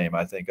about the same.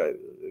 I think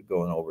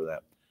going over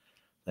that.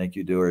 Thank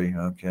you, Dewey.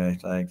 Okay,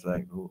 thanks.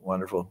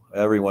 Wonderful.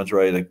 Everyone's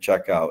ready to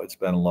check out. It's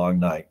been a long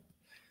night.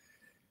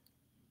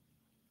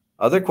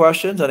 Other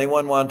questions?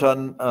 Anyone want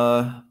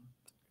to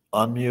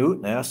unmute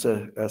and ask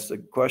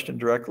the question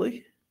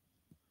directly?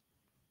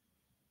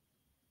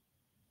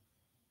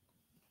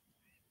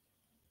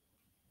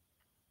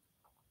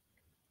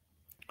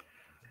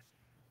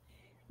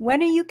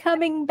 When are you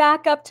coming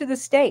back up to the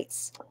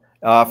States?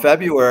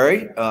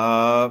 February.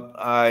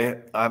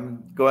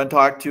 I'm going to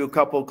talk to a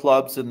couple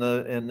clubs in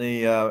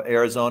the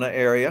Arizona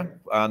area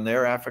on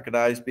their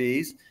Africanized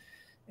bees,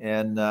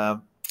 and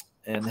have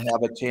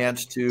a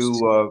chance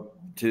to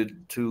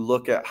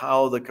look at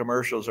how the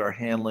commercials are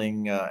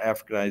handling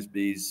Africanized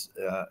bees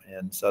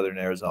in southern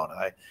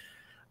Arizona.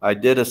 I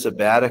did a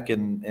sabbatic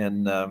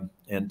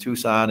in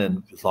Tucson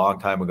a long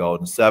time ago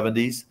in the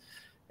 70s,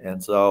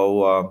 and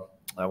so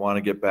I want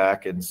to get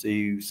back and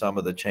see some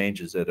of the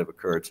changes that have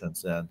occurred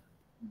since then.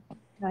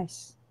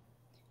 Nice.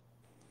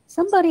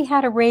 Somebody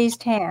had a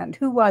raised hand.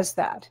 Who was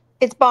that?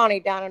 It's Bonnie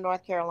down in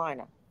North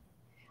Carolina.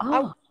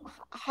 Oh.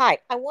 Hi.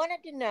 I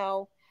wanted to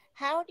know,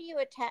 how do you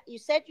attach? You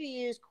said you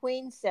use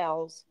queen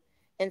cells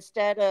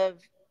instead of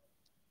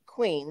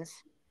queens.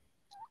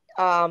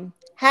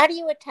 How do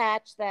you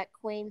attach that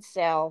queen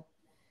cell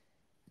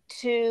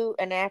to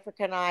an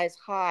Africanized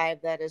hive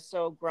that is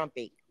so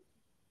grumpy?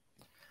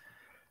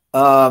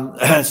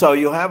 So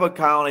you have a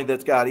colony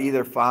that's got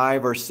either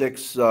 5 or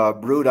 6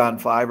 brood on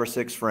 5 or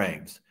 6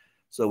 frames.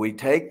 So we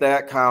take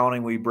that colony,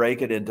 we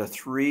break it into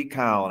 3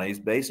 colonies.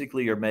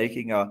 Basically, you're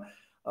making a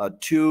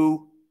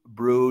 2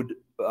 brood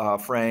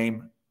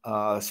frame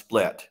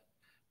split,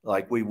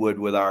 like we would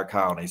with our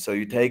colony. So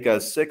you take a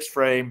 6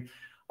 frame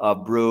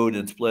brood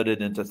and split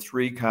it into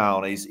 3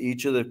 colonies.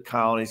 Each of the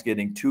colonies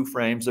getting 2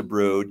 frames of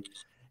brood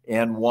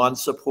and 1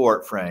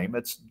 support frame.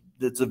 It's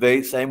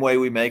the same way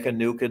we make a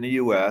nuke in the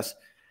U.S.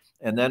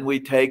 And then we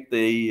take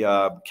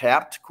the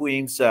capped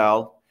queen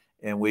cell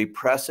and we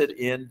press it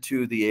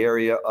into the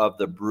area of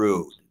the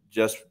brood,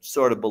 just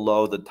sort of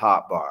below the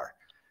top bar.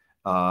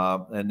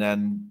 And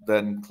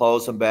then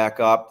close them back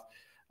up.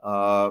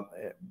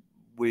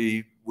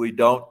 We we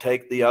don't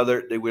take them out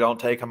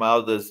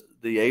of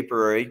the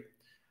apiary.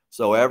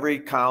 So every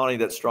colony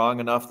that's strong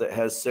enough that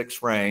has 6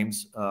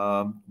 frames,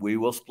 we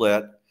will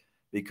split,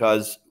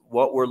 because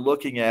what we're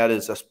looking at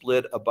is a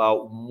split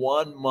about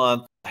 1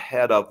 month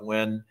ahead of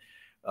when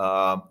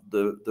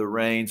the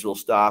rains will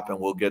stop and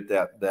we'll get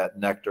that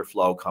nectar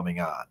flow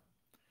coming on.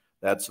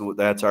 That's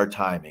our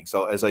timing.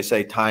 So as I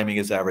say, timing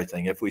is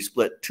everything. If we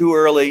split too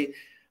early,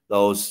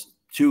 those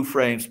 2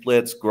 frame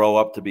splits grow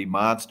up to be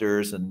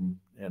monsters and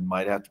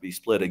might have to be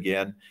split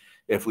again.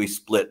 If we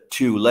split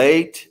too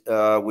late,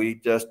 we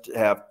just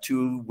have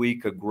too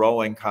weak a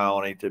growing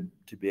colony to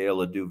be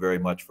able to do very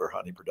much for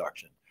honey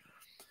production.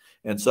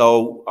 And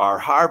so our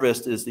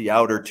harvest is the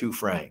outer 2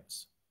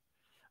 frames.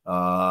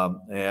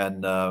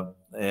 When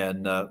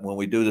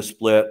we do the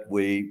split,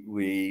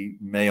 we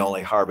may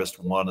only harvest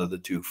 1 of the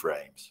 2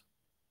 frames.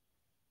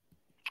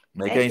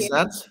 Make any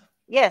sense?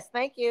 Yes,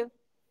 thank you.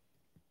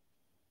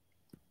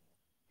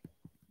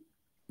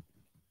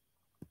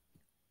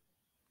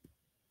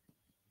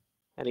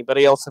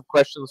 Anybody else have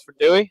questions for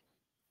Dewey?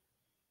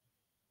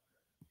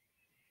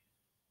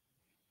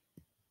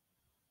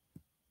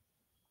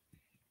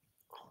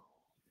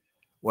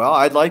 Well,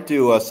 I'd like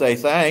to say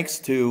thanks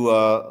to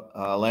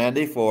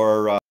Landy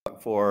for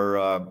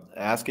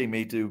asking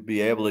me to be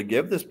able to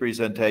give this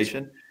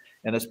presentation,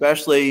 and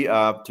especially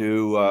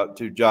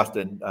to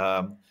Justin.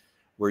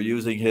 We're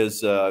using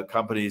his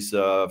company's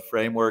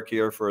framework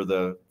here for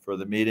the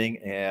meeting,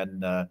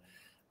 and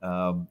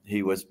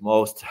he was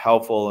most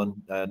helpful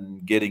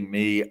in getting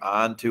me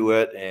onto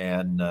it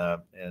and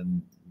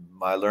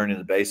my learning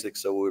the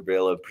basics, so we'll be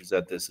able to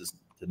present this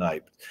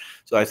tonight.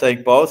 So I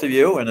thank both of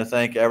you, and I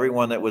thank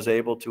everyone that was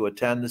able to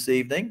attend this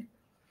evening.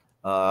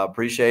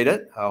 Appreciate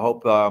it. I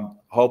hope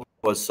it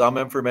was some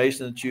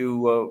information that you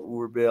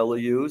will be able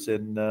to use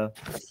and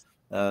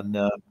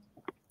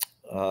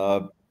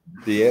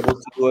be able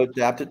to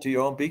adapt it to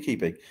your own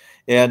beekeeping.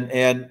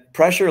 And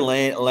pressure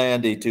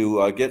Landy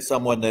to get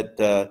someone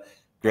that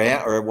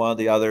Grant or one of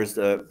the others.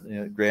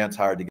 Grant's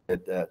hard to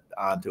get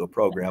onto a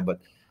program, but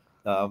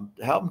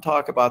help them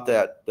talk about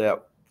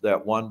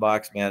that 1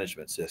 box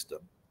management system.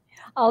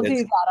 I'll do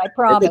that, I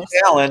promise. It's a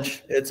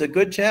challenge. It's a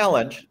good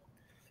challenge.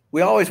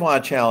 We always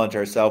want to challenge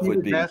ourselves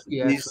with bees.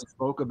 He actually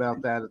spoke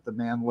about that at the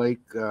Man Lake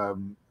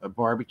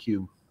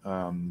barbecue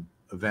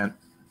event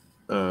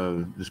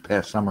this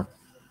past summer.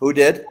 Who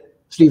did?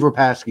 Steve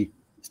Rapaski.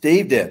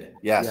 Steve did,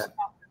 yes. Yeah.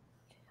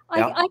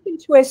 I can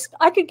twist.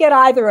 I could get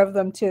either of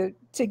them to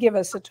give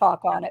us a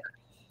talk on it.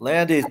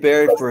 Landy's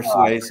very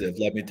persuasive,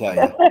 let me tell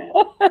you.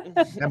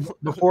 And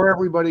before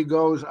everybody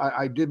goes,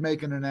 I did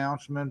make an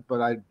announcement,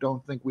 but I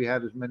don't think we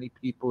had as many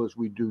people as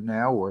we do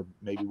now, or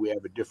maybe we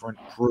have a different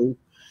crew.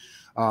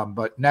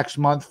 But next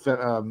month,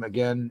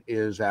 again,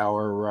 is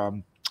our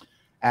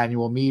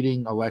annual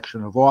meeting,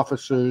 election of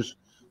officers.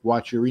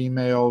 Watch your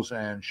emails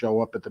and show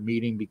up at the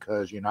meeting,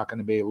 because you're not going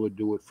to be able to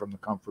do it from the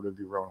comfort of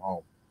your own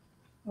home.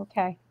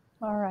 Okay.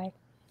 All right.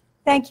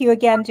 Thank you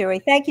again, Dewey.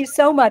 Thank you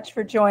so much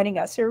for joining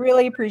us. I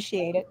really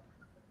appreciate it.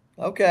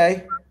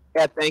 Okay.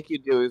 Yeah, thank you,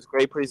 Dewey. It was a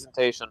great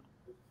presentation.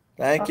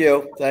 Thank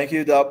you. Thank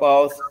you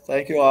both.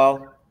 Thank you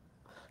all.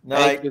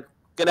 Night. Thank you.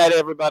 Good night,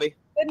 everybody.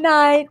 Good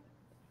night.